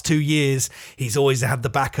the last 2 years, he's always had the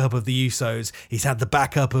backup of the Usos. He's had the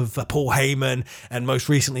backup of Paul Heyman, and most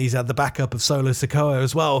recently he's had the backup of Solo Sikoa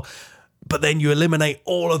as well. But then you eliminate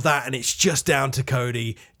all of that and it's just down to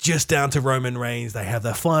Cody, just down to Roman Reigns. They have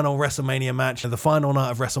their final WrestleMania match, the final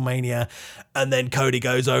night of WrestleMania, and then Cody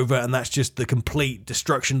goes over and that's just the complete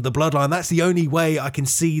destruction of the bloodline. That's the only way I can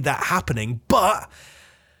see that happening. But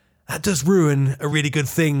that does ruin a really good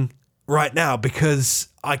thing right now, because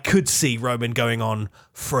I could see Roman going on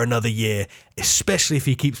for another year, especially if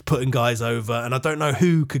he keeps putting guys over. And I don't know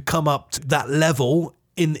who could come up to that level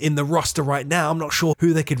in the roster right now. I'm not sure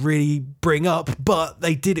who they could really bring up, but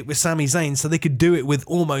they did it with Sami Zayn, so they could do it with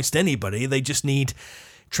almost anybody. They just need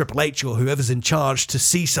Triple H or whoever's in charge to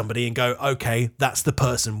see somebody and go, okay, that's the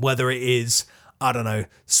person. Whether it is, I don't know,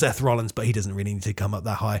 Seth Rollins, but he doesn't really need to come up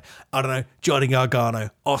that high. I don't know, Johnny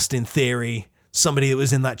Gargano, Austin Theory, somebody that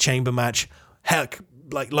was in that chamber match, heck,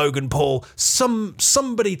 like Logan Paul,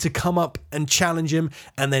 somebody to come up and challenge him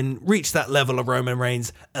and then reach that level of Roman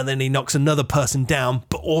Reigns, and then he knocks another person down,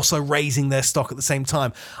 but also raising their stock at the same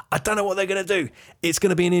time. I don't know what they're going to do. It's going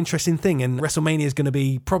to be an interesting thing, and WrestleMania is going to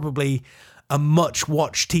be probably a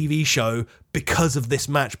much-watched TV show because of this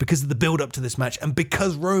match, because of the build-up to this match, and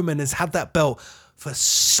because Roman has had that belt for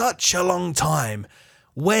such a long time.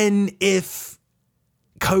 If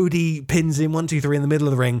Cody pins him 1, 2, 3 in the middle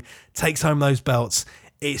of the ring, takes home those belts,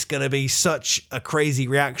 it's going to be such a crazy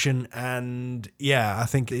reaction, and yeah, I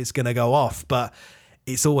think it's going to go off, but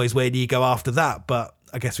it's always where do you go after that? But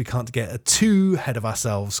I guess we can't get too ahead of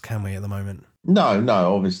ourselves, can we, at the moment? No,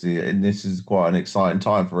 obviously, and this is quite an exciting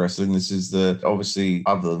time for wrestling. This is obviously,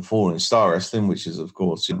 other than Falling Star Wrestling, which is, of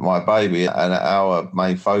course, my baby and our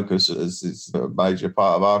main focus as it's a major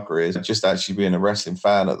part of our careers. Just actually being a wrestling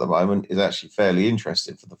fan at the moment is actually fairly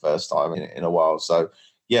interesting for the first time in a while. So,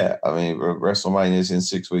 yeah, I mean, WrestleMania is in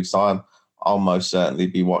 6 weeks' time. I'll most certainly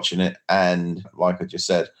be watching it. And like I just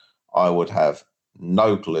said, I would have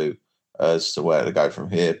no clue as to where to go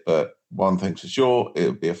from here. But one thing's for sure, it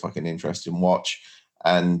would be a fucking interesting watch.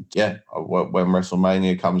 And yeah, when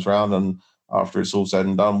WrestleMania comes around and after it's all said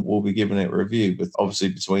and done, we'll be giving it a review. But obviously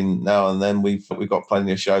between now and then, we've got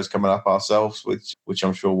plenty of shows coming up ourselves, which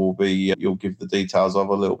I'm sure will be, you'll give the details of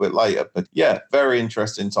a little bit later. But yeah, very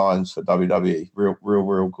interesting times for WWE.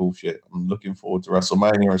 Real cool shit. I'm looking forward to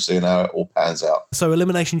WrestleMania and seeing how it all pans out. So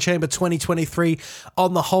Elimination Chamber 2023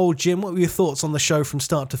 on the whole, Jim, what were your thoughts on the show from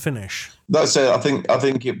start to finish? That's it. I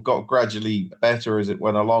think it got gradually better as it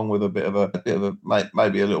went along, with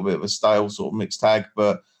maybe a little bit of a stale sort of mixed tag,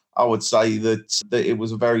 but I would say that it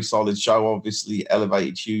was a very solid show, obviously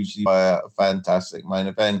elevated hugely by a fantastic main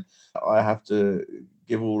event. I have to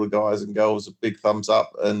give all the guys and girls a big thumbs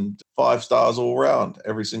up, and 5 stars all round.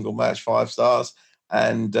 Every single match, 5 stars.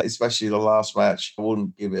 And especially the last match, I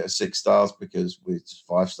wouldn't give it a 6 stars because with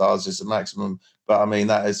 5 stars is the maximum. But I mean,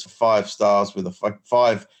 that is 5 stars with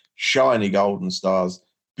 5 shiny golden stars.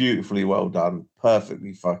 Beautifully well done,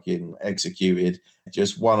 perfectly fucking executed.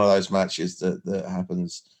 Just one of those matches that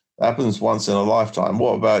happens once in a lifetime.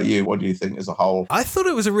 What about you? What do you think as a whole? I thought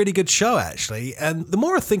it was a really good show, actually. And the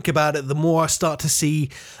more I think about it, the more I start to see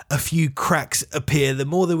a few cracks appear. The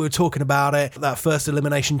more that we were talking about it, that first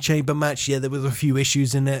Elimination Chamber match, yeah, there was a few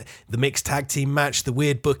issues in it. The mixed tag team match, the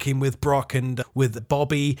weird booking with Brock and with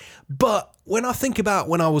Bobby. But when I think about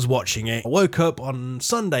when I was watching it, I woke up on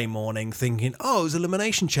Sunday morning thinking, oh, it was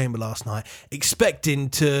Elimination Chamber last night, expecting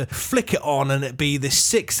to flick it on and it be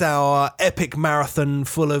this 6-hour epic marathon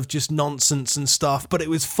full of just nonsense and stuff. But it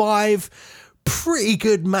was 5 pretty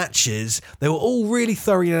good matches. They were all really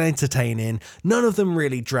thorough and entertaining. None of them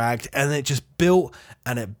really dragged, and it just built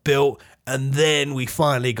and it built. And then we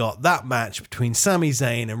finally got that match between Sami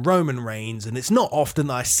Zayn and Roman Reigns. And it's not often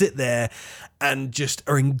that I sit there and just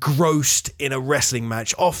are engrossed in a wrestling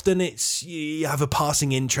match. Often it's you have a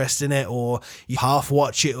passing interest in it, or you half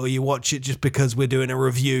watch it, or you watch it just because we're doing a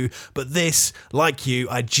review. But this, like you,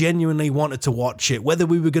 I genuinely wanted to watch it. Whether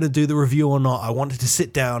we were going to do the review or not, I wanted to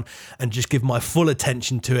sit down and just give my full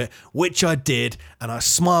attention to it, which I did. And I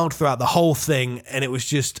smiled throughout the whole thing, and it was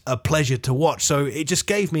just a pleasure to watch. So it just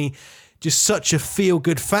gave me just such a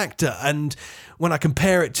feel-good factor. And when I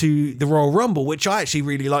compare it to the Royal Rumble, which I actually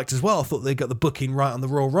really liked as well, I thought they got the booking right on the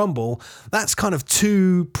Royal Rumble. That's kind of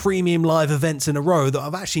 2 premium live events in a row that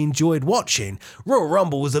I've actually enjoyed watching. Royal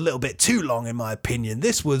Rumble was a little bit too long, in my opinion.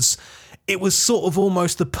 It was sort of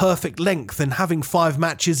almost the perfect length, and having 5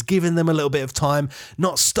 matches, giving them a little bit of time,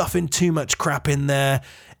 not stuffing too much crap in there.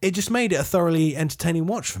 It just made it a thoroughly entertaining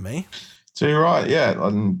watch for me. So you're right, yeah,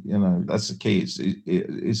 and that's the key.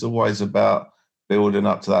 It's always about building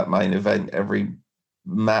up to that main event. Every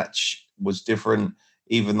match was different,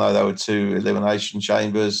 even though there were 2 elimination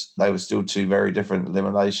chambers. They were still 2 very different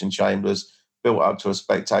elimination chambers, built up to a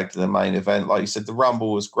spectacular main event. Like you said, the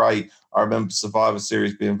Rumble was great. I remember Survivor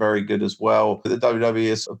Series being very good as well. The WWE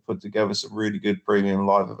has put together some really good premium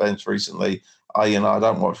live events recently. I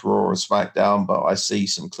don't watch Raw or SmackDown, but I see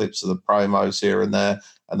some clips of the promos here and there,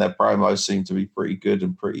 and their promos seem to be pretty good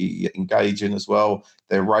and pretty engaging as well.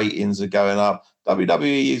 Their ratings are going up.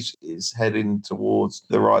 WWE is heading towards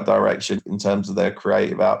the right direction in terms of their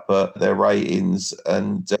creative output, their ratings,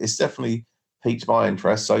 and it's definitely piqued my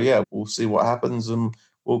interest. So yeah, we'll see what happens, and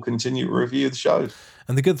we'll continue to review the show.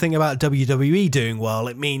 And the good thing about WWE doing well,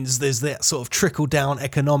 it means there's that sort of trickle-down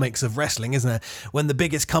economics of wrestling, isn't it? When the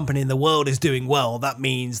biggest company in the world is doing well, that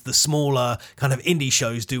means the smaller kind of indie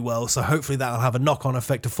shows do well. So hopefully that'll have a knock-on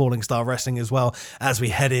effect to Falling Star Wrestling as well as we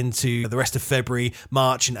head into the rest of February,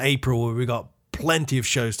 March and April, where we've got plenty of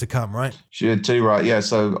shows to come, right? Sure, too, right. Yeah,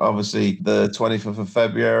 so obviously the 25th of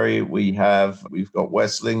February, we've got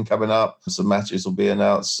Wrestling coming up. Some matches will be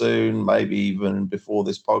announced soon, maybe even before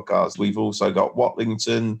this podcast. We've also got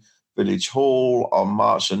Watlington Village Hall on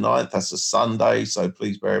March the 9th. That's a Sunday, so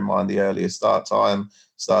please bear in mind the earlier start time.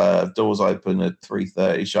 So doors open at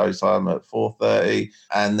 3:30, showtime at 4:30.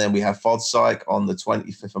 And then we have Fodsyke on the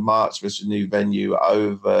 25th of March, which is a new venue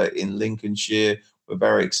over in Lincolnshire. We're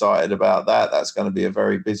very excited about that. That's going to be a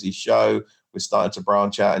very busy show. We're starting to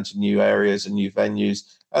branch out into new areas and new venues.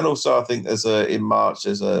 And also, I think in March,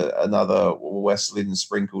 there's another Wrestling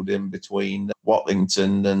sprinkled in between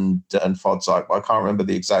Watlington and Fodsyke. I can't remember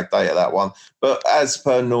the exact date of that one. But as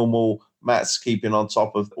per normal, Matt's keeping on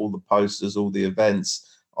top of all the posters, all the events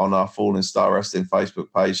on our Falling Star Wrestling Facebook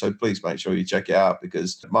page. So please make sure you check it out,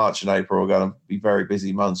 because March and April are going to be very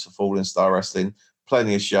busy months for Falling Star Wrestling.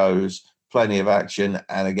 Plenty of shows, plenty of action,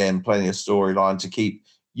 and again, plenty of storyline to keep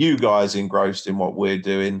you guys engrossed in what we're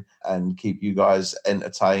doing and keep you guys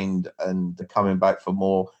entertained and coming back for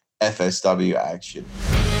more FSW action.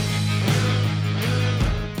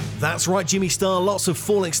 That's right, Jimmy Star. Lots of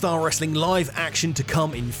Falling Star Wrestling live action to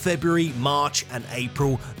come in February, March and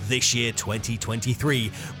April this year,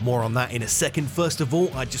 2023. More on that in a second. First of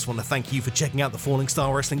all, I just want to thank you for checking out the Falling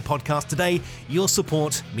Star Wrestling podcast today. Your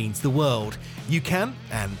support means the world. You can,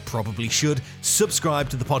 and probably should, subscribe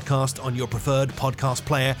to the podcast on your preferred podcast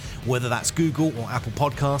player, whether that's Google or Apple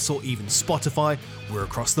Podcasts or even Spotify. We're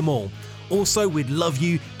across them all. Also, we'd love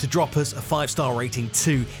you to drop us a 5-star rating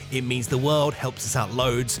too. It means the world, helps us out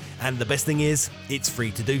loads, and the best thing is, it's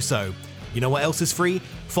free to do so. You know what else is free?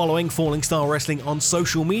 Following Falling Star Wrestling on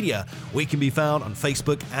social media. We can be found on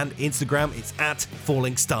Facebook and Instagram. It's at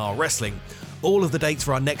Falling Star Wrestling. All of the dates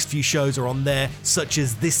for our next few shows are on there, such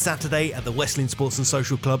as this Saturday at the Westland Sports and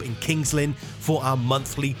Social Club in Kings Lynn for our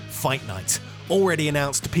monthly fight night. Already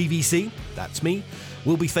announced PVC, that's me,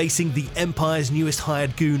 will be facing the Empire's newest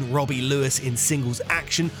hired goon, Robbie Lewis, in singles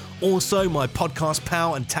action. Also, my podcast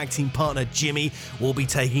pal and tag team partner, Jimmy, will be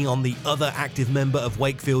taking on the other active member of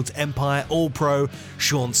Wakefield's Empire All-Pro,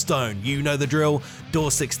 Sean Stone. You know the drill. Door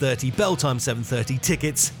 6:30, bell time 7:30,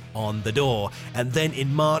 tickets on the door. And then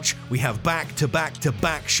in March, we have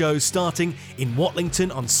back-to-back shows starting in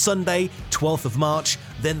Watlington on Sunday, 12th of March,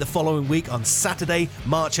 then the following week on Saturday,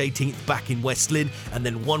 March 18th, back in West Lynn, and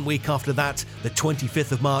then 1 week after that, the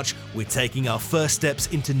 25th of March, we're taking our first steps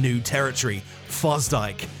into new territory,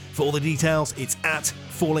 Fosdyke. For all the details, it's at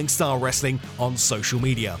Falling Star Wrestling on social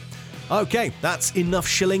media. Okay, that's enough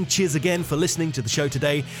shilling. Cheers again for listening to the show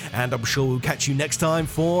today, and I'm sure we'll catch you next time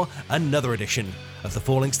for another edition of the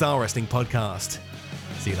Falling Star Wrestling podcast.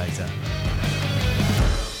 See you later.